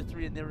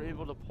 20-3, and they were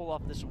able to pull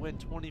off this win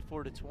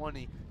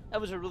 24-20.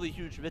 That was a really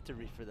huge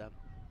victory for them.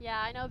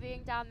 Yeah, I know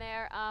being down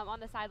there on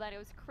the sideline, it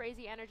was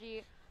crazy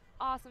energy,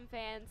 awesome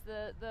fans,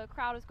 the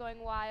crowd was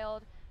going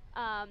wild.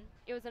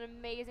 It was an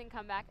amazing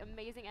comeback,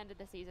 amazing end of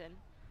the season.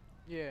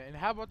 Yeah, and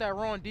how about that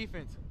Rowan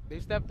defense? They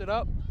stepped it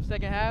up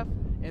second half,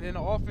 and then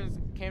the offense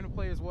came to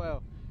play as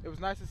well. It was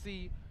nice to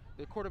see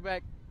the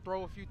quarterback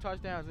throw a few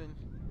touchdowns and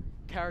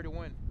carry the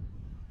win.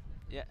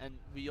 Yeah, and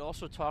we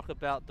also talk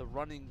about the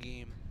running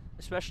game,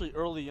 especially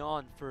early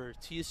on for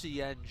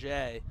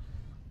TCNJ.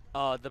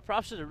 The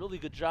Profs did a really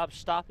good job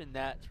stopping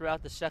that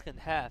throughout the second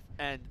half,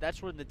 and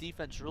that's when the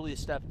defense really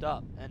stepped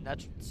up, and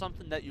that's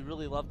something that you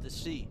really love to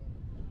see.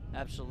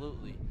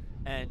 Absolutely.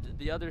 And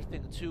the other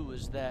thing, too,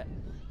 is that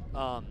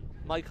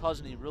Mike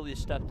Husney really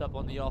stepped up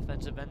on the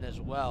offensive end as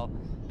well,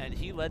 and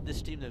he led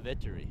this team to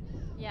victory.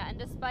 Yeah, and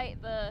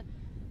despite the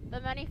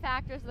many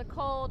factors, the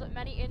cold,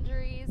 many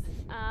injuries,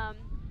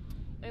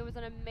 it was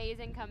an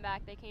amazing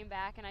comeback. They came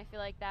back, and I feel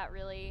like that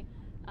really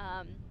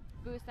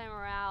boosted their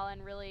morale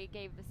and really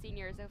gave the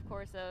seniors, of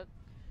course,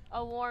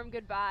 a warm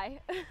goodbye.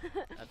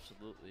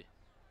 Absolutely.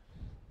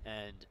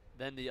 And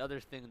then the other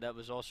thing that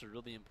was also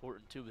really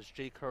important, too, was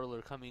Jake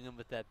Hurler coming in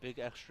with that big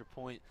extra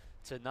point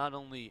to not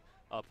only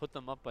put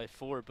them up by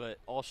 4, but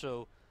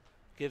also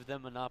give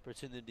them an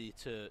opportunity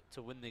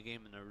to win the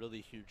game in a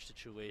really huge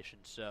situation.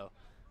 So,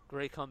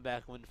 great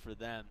comeback win for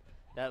them.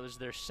 That was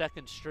their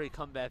second straight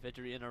comeback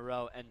victory in a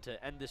row, and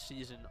to end the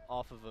season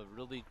off of a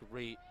really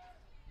great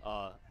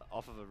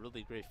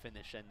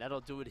finish. And that'll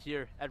do it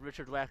here at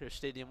Richard Wacker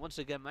Stadium. Once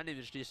again, my name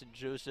is Jason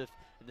Joseph,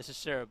 and this is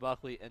Sarah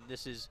Buckley, and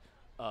this is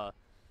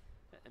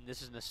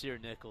Nasir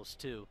Nichols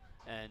too.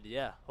 And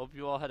yeah, hope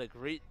you all had a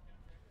great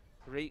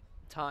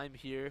time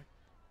here.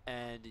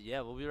 And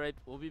yeah,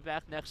 we'll be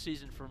back next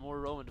season for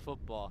more Rowan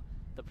football.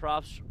 The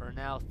Profs are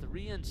now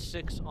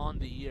 3-6 on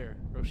the year,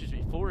 or excuse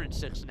me,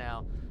 4-6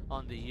 now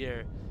on the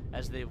year,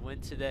 as they win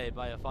today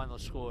by a final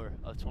score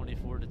of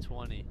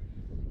 24-20.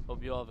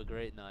 Hope you all have a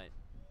great night.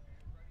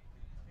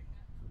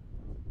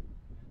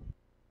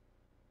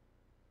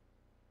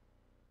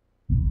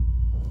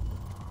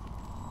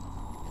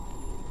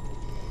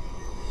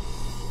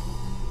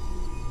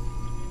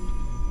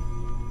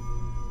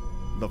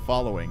 The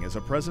following is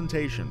a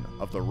presentation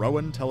of the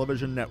Rowan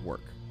Television Network.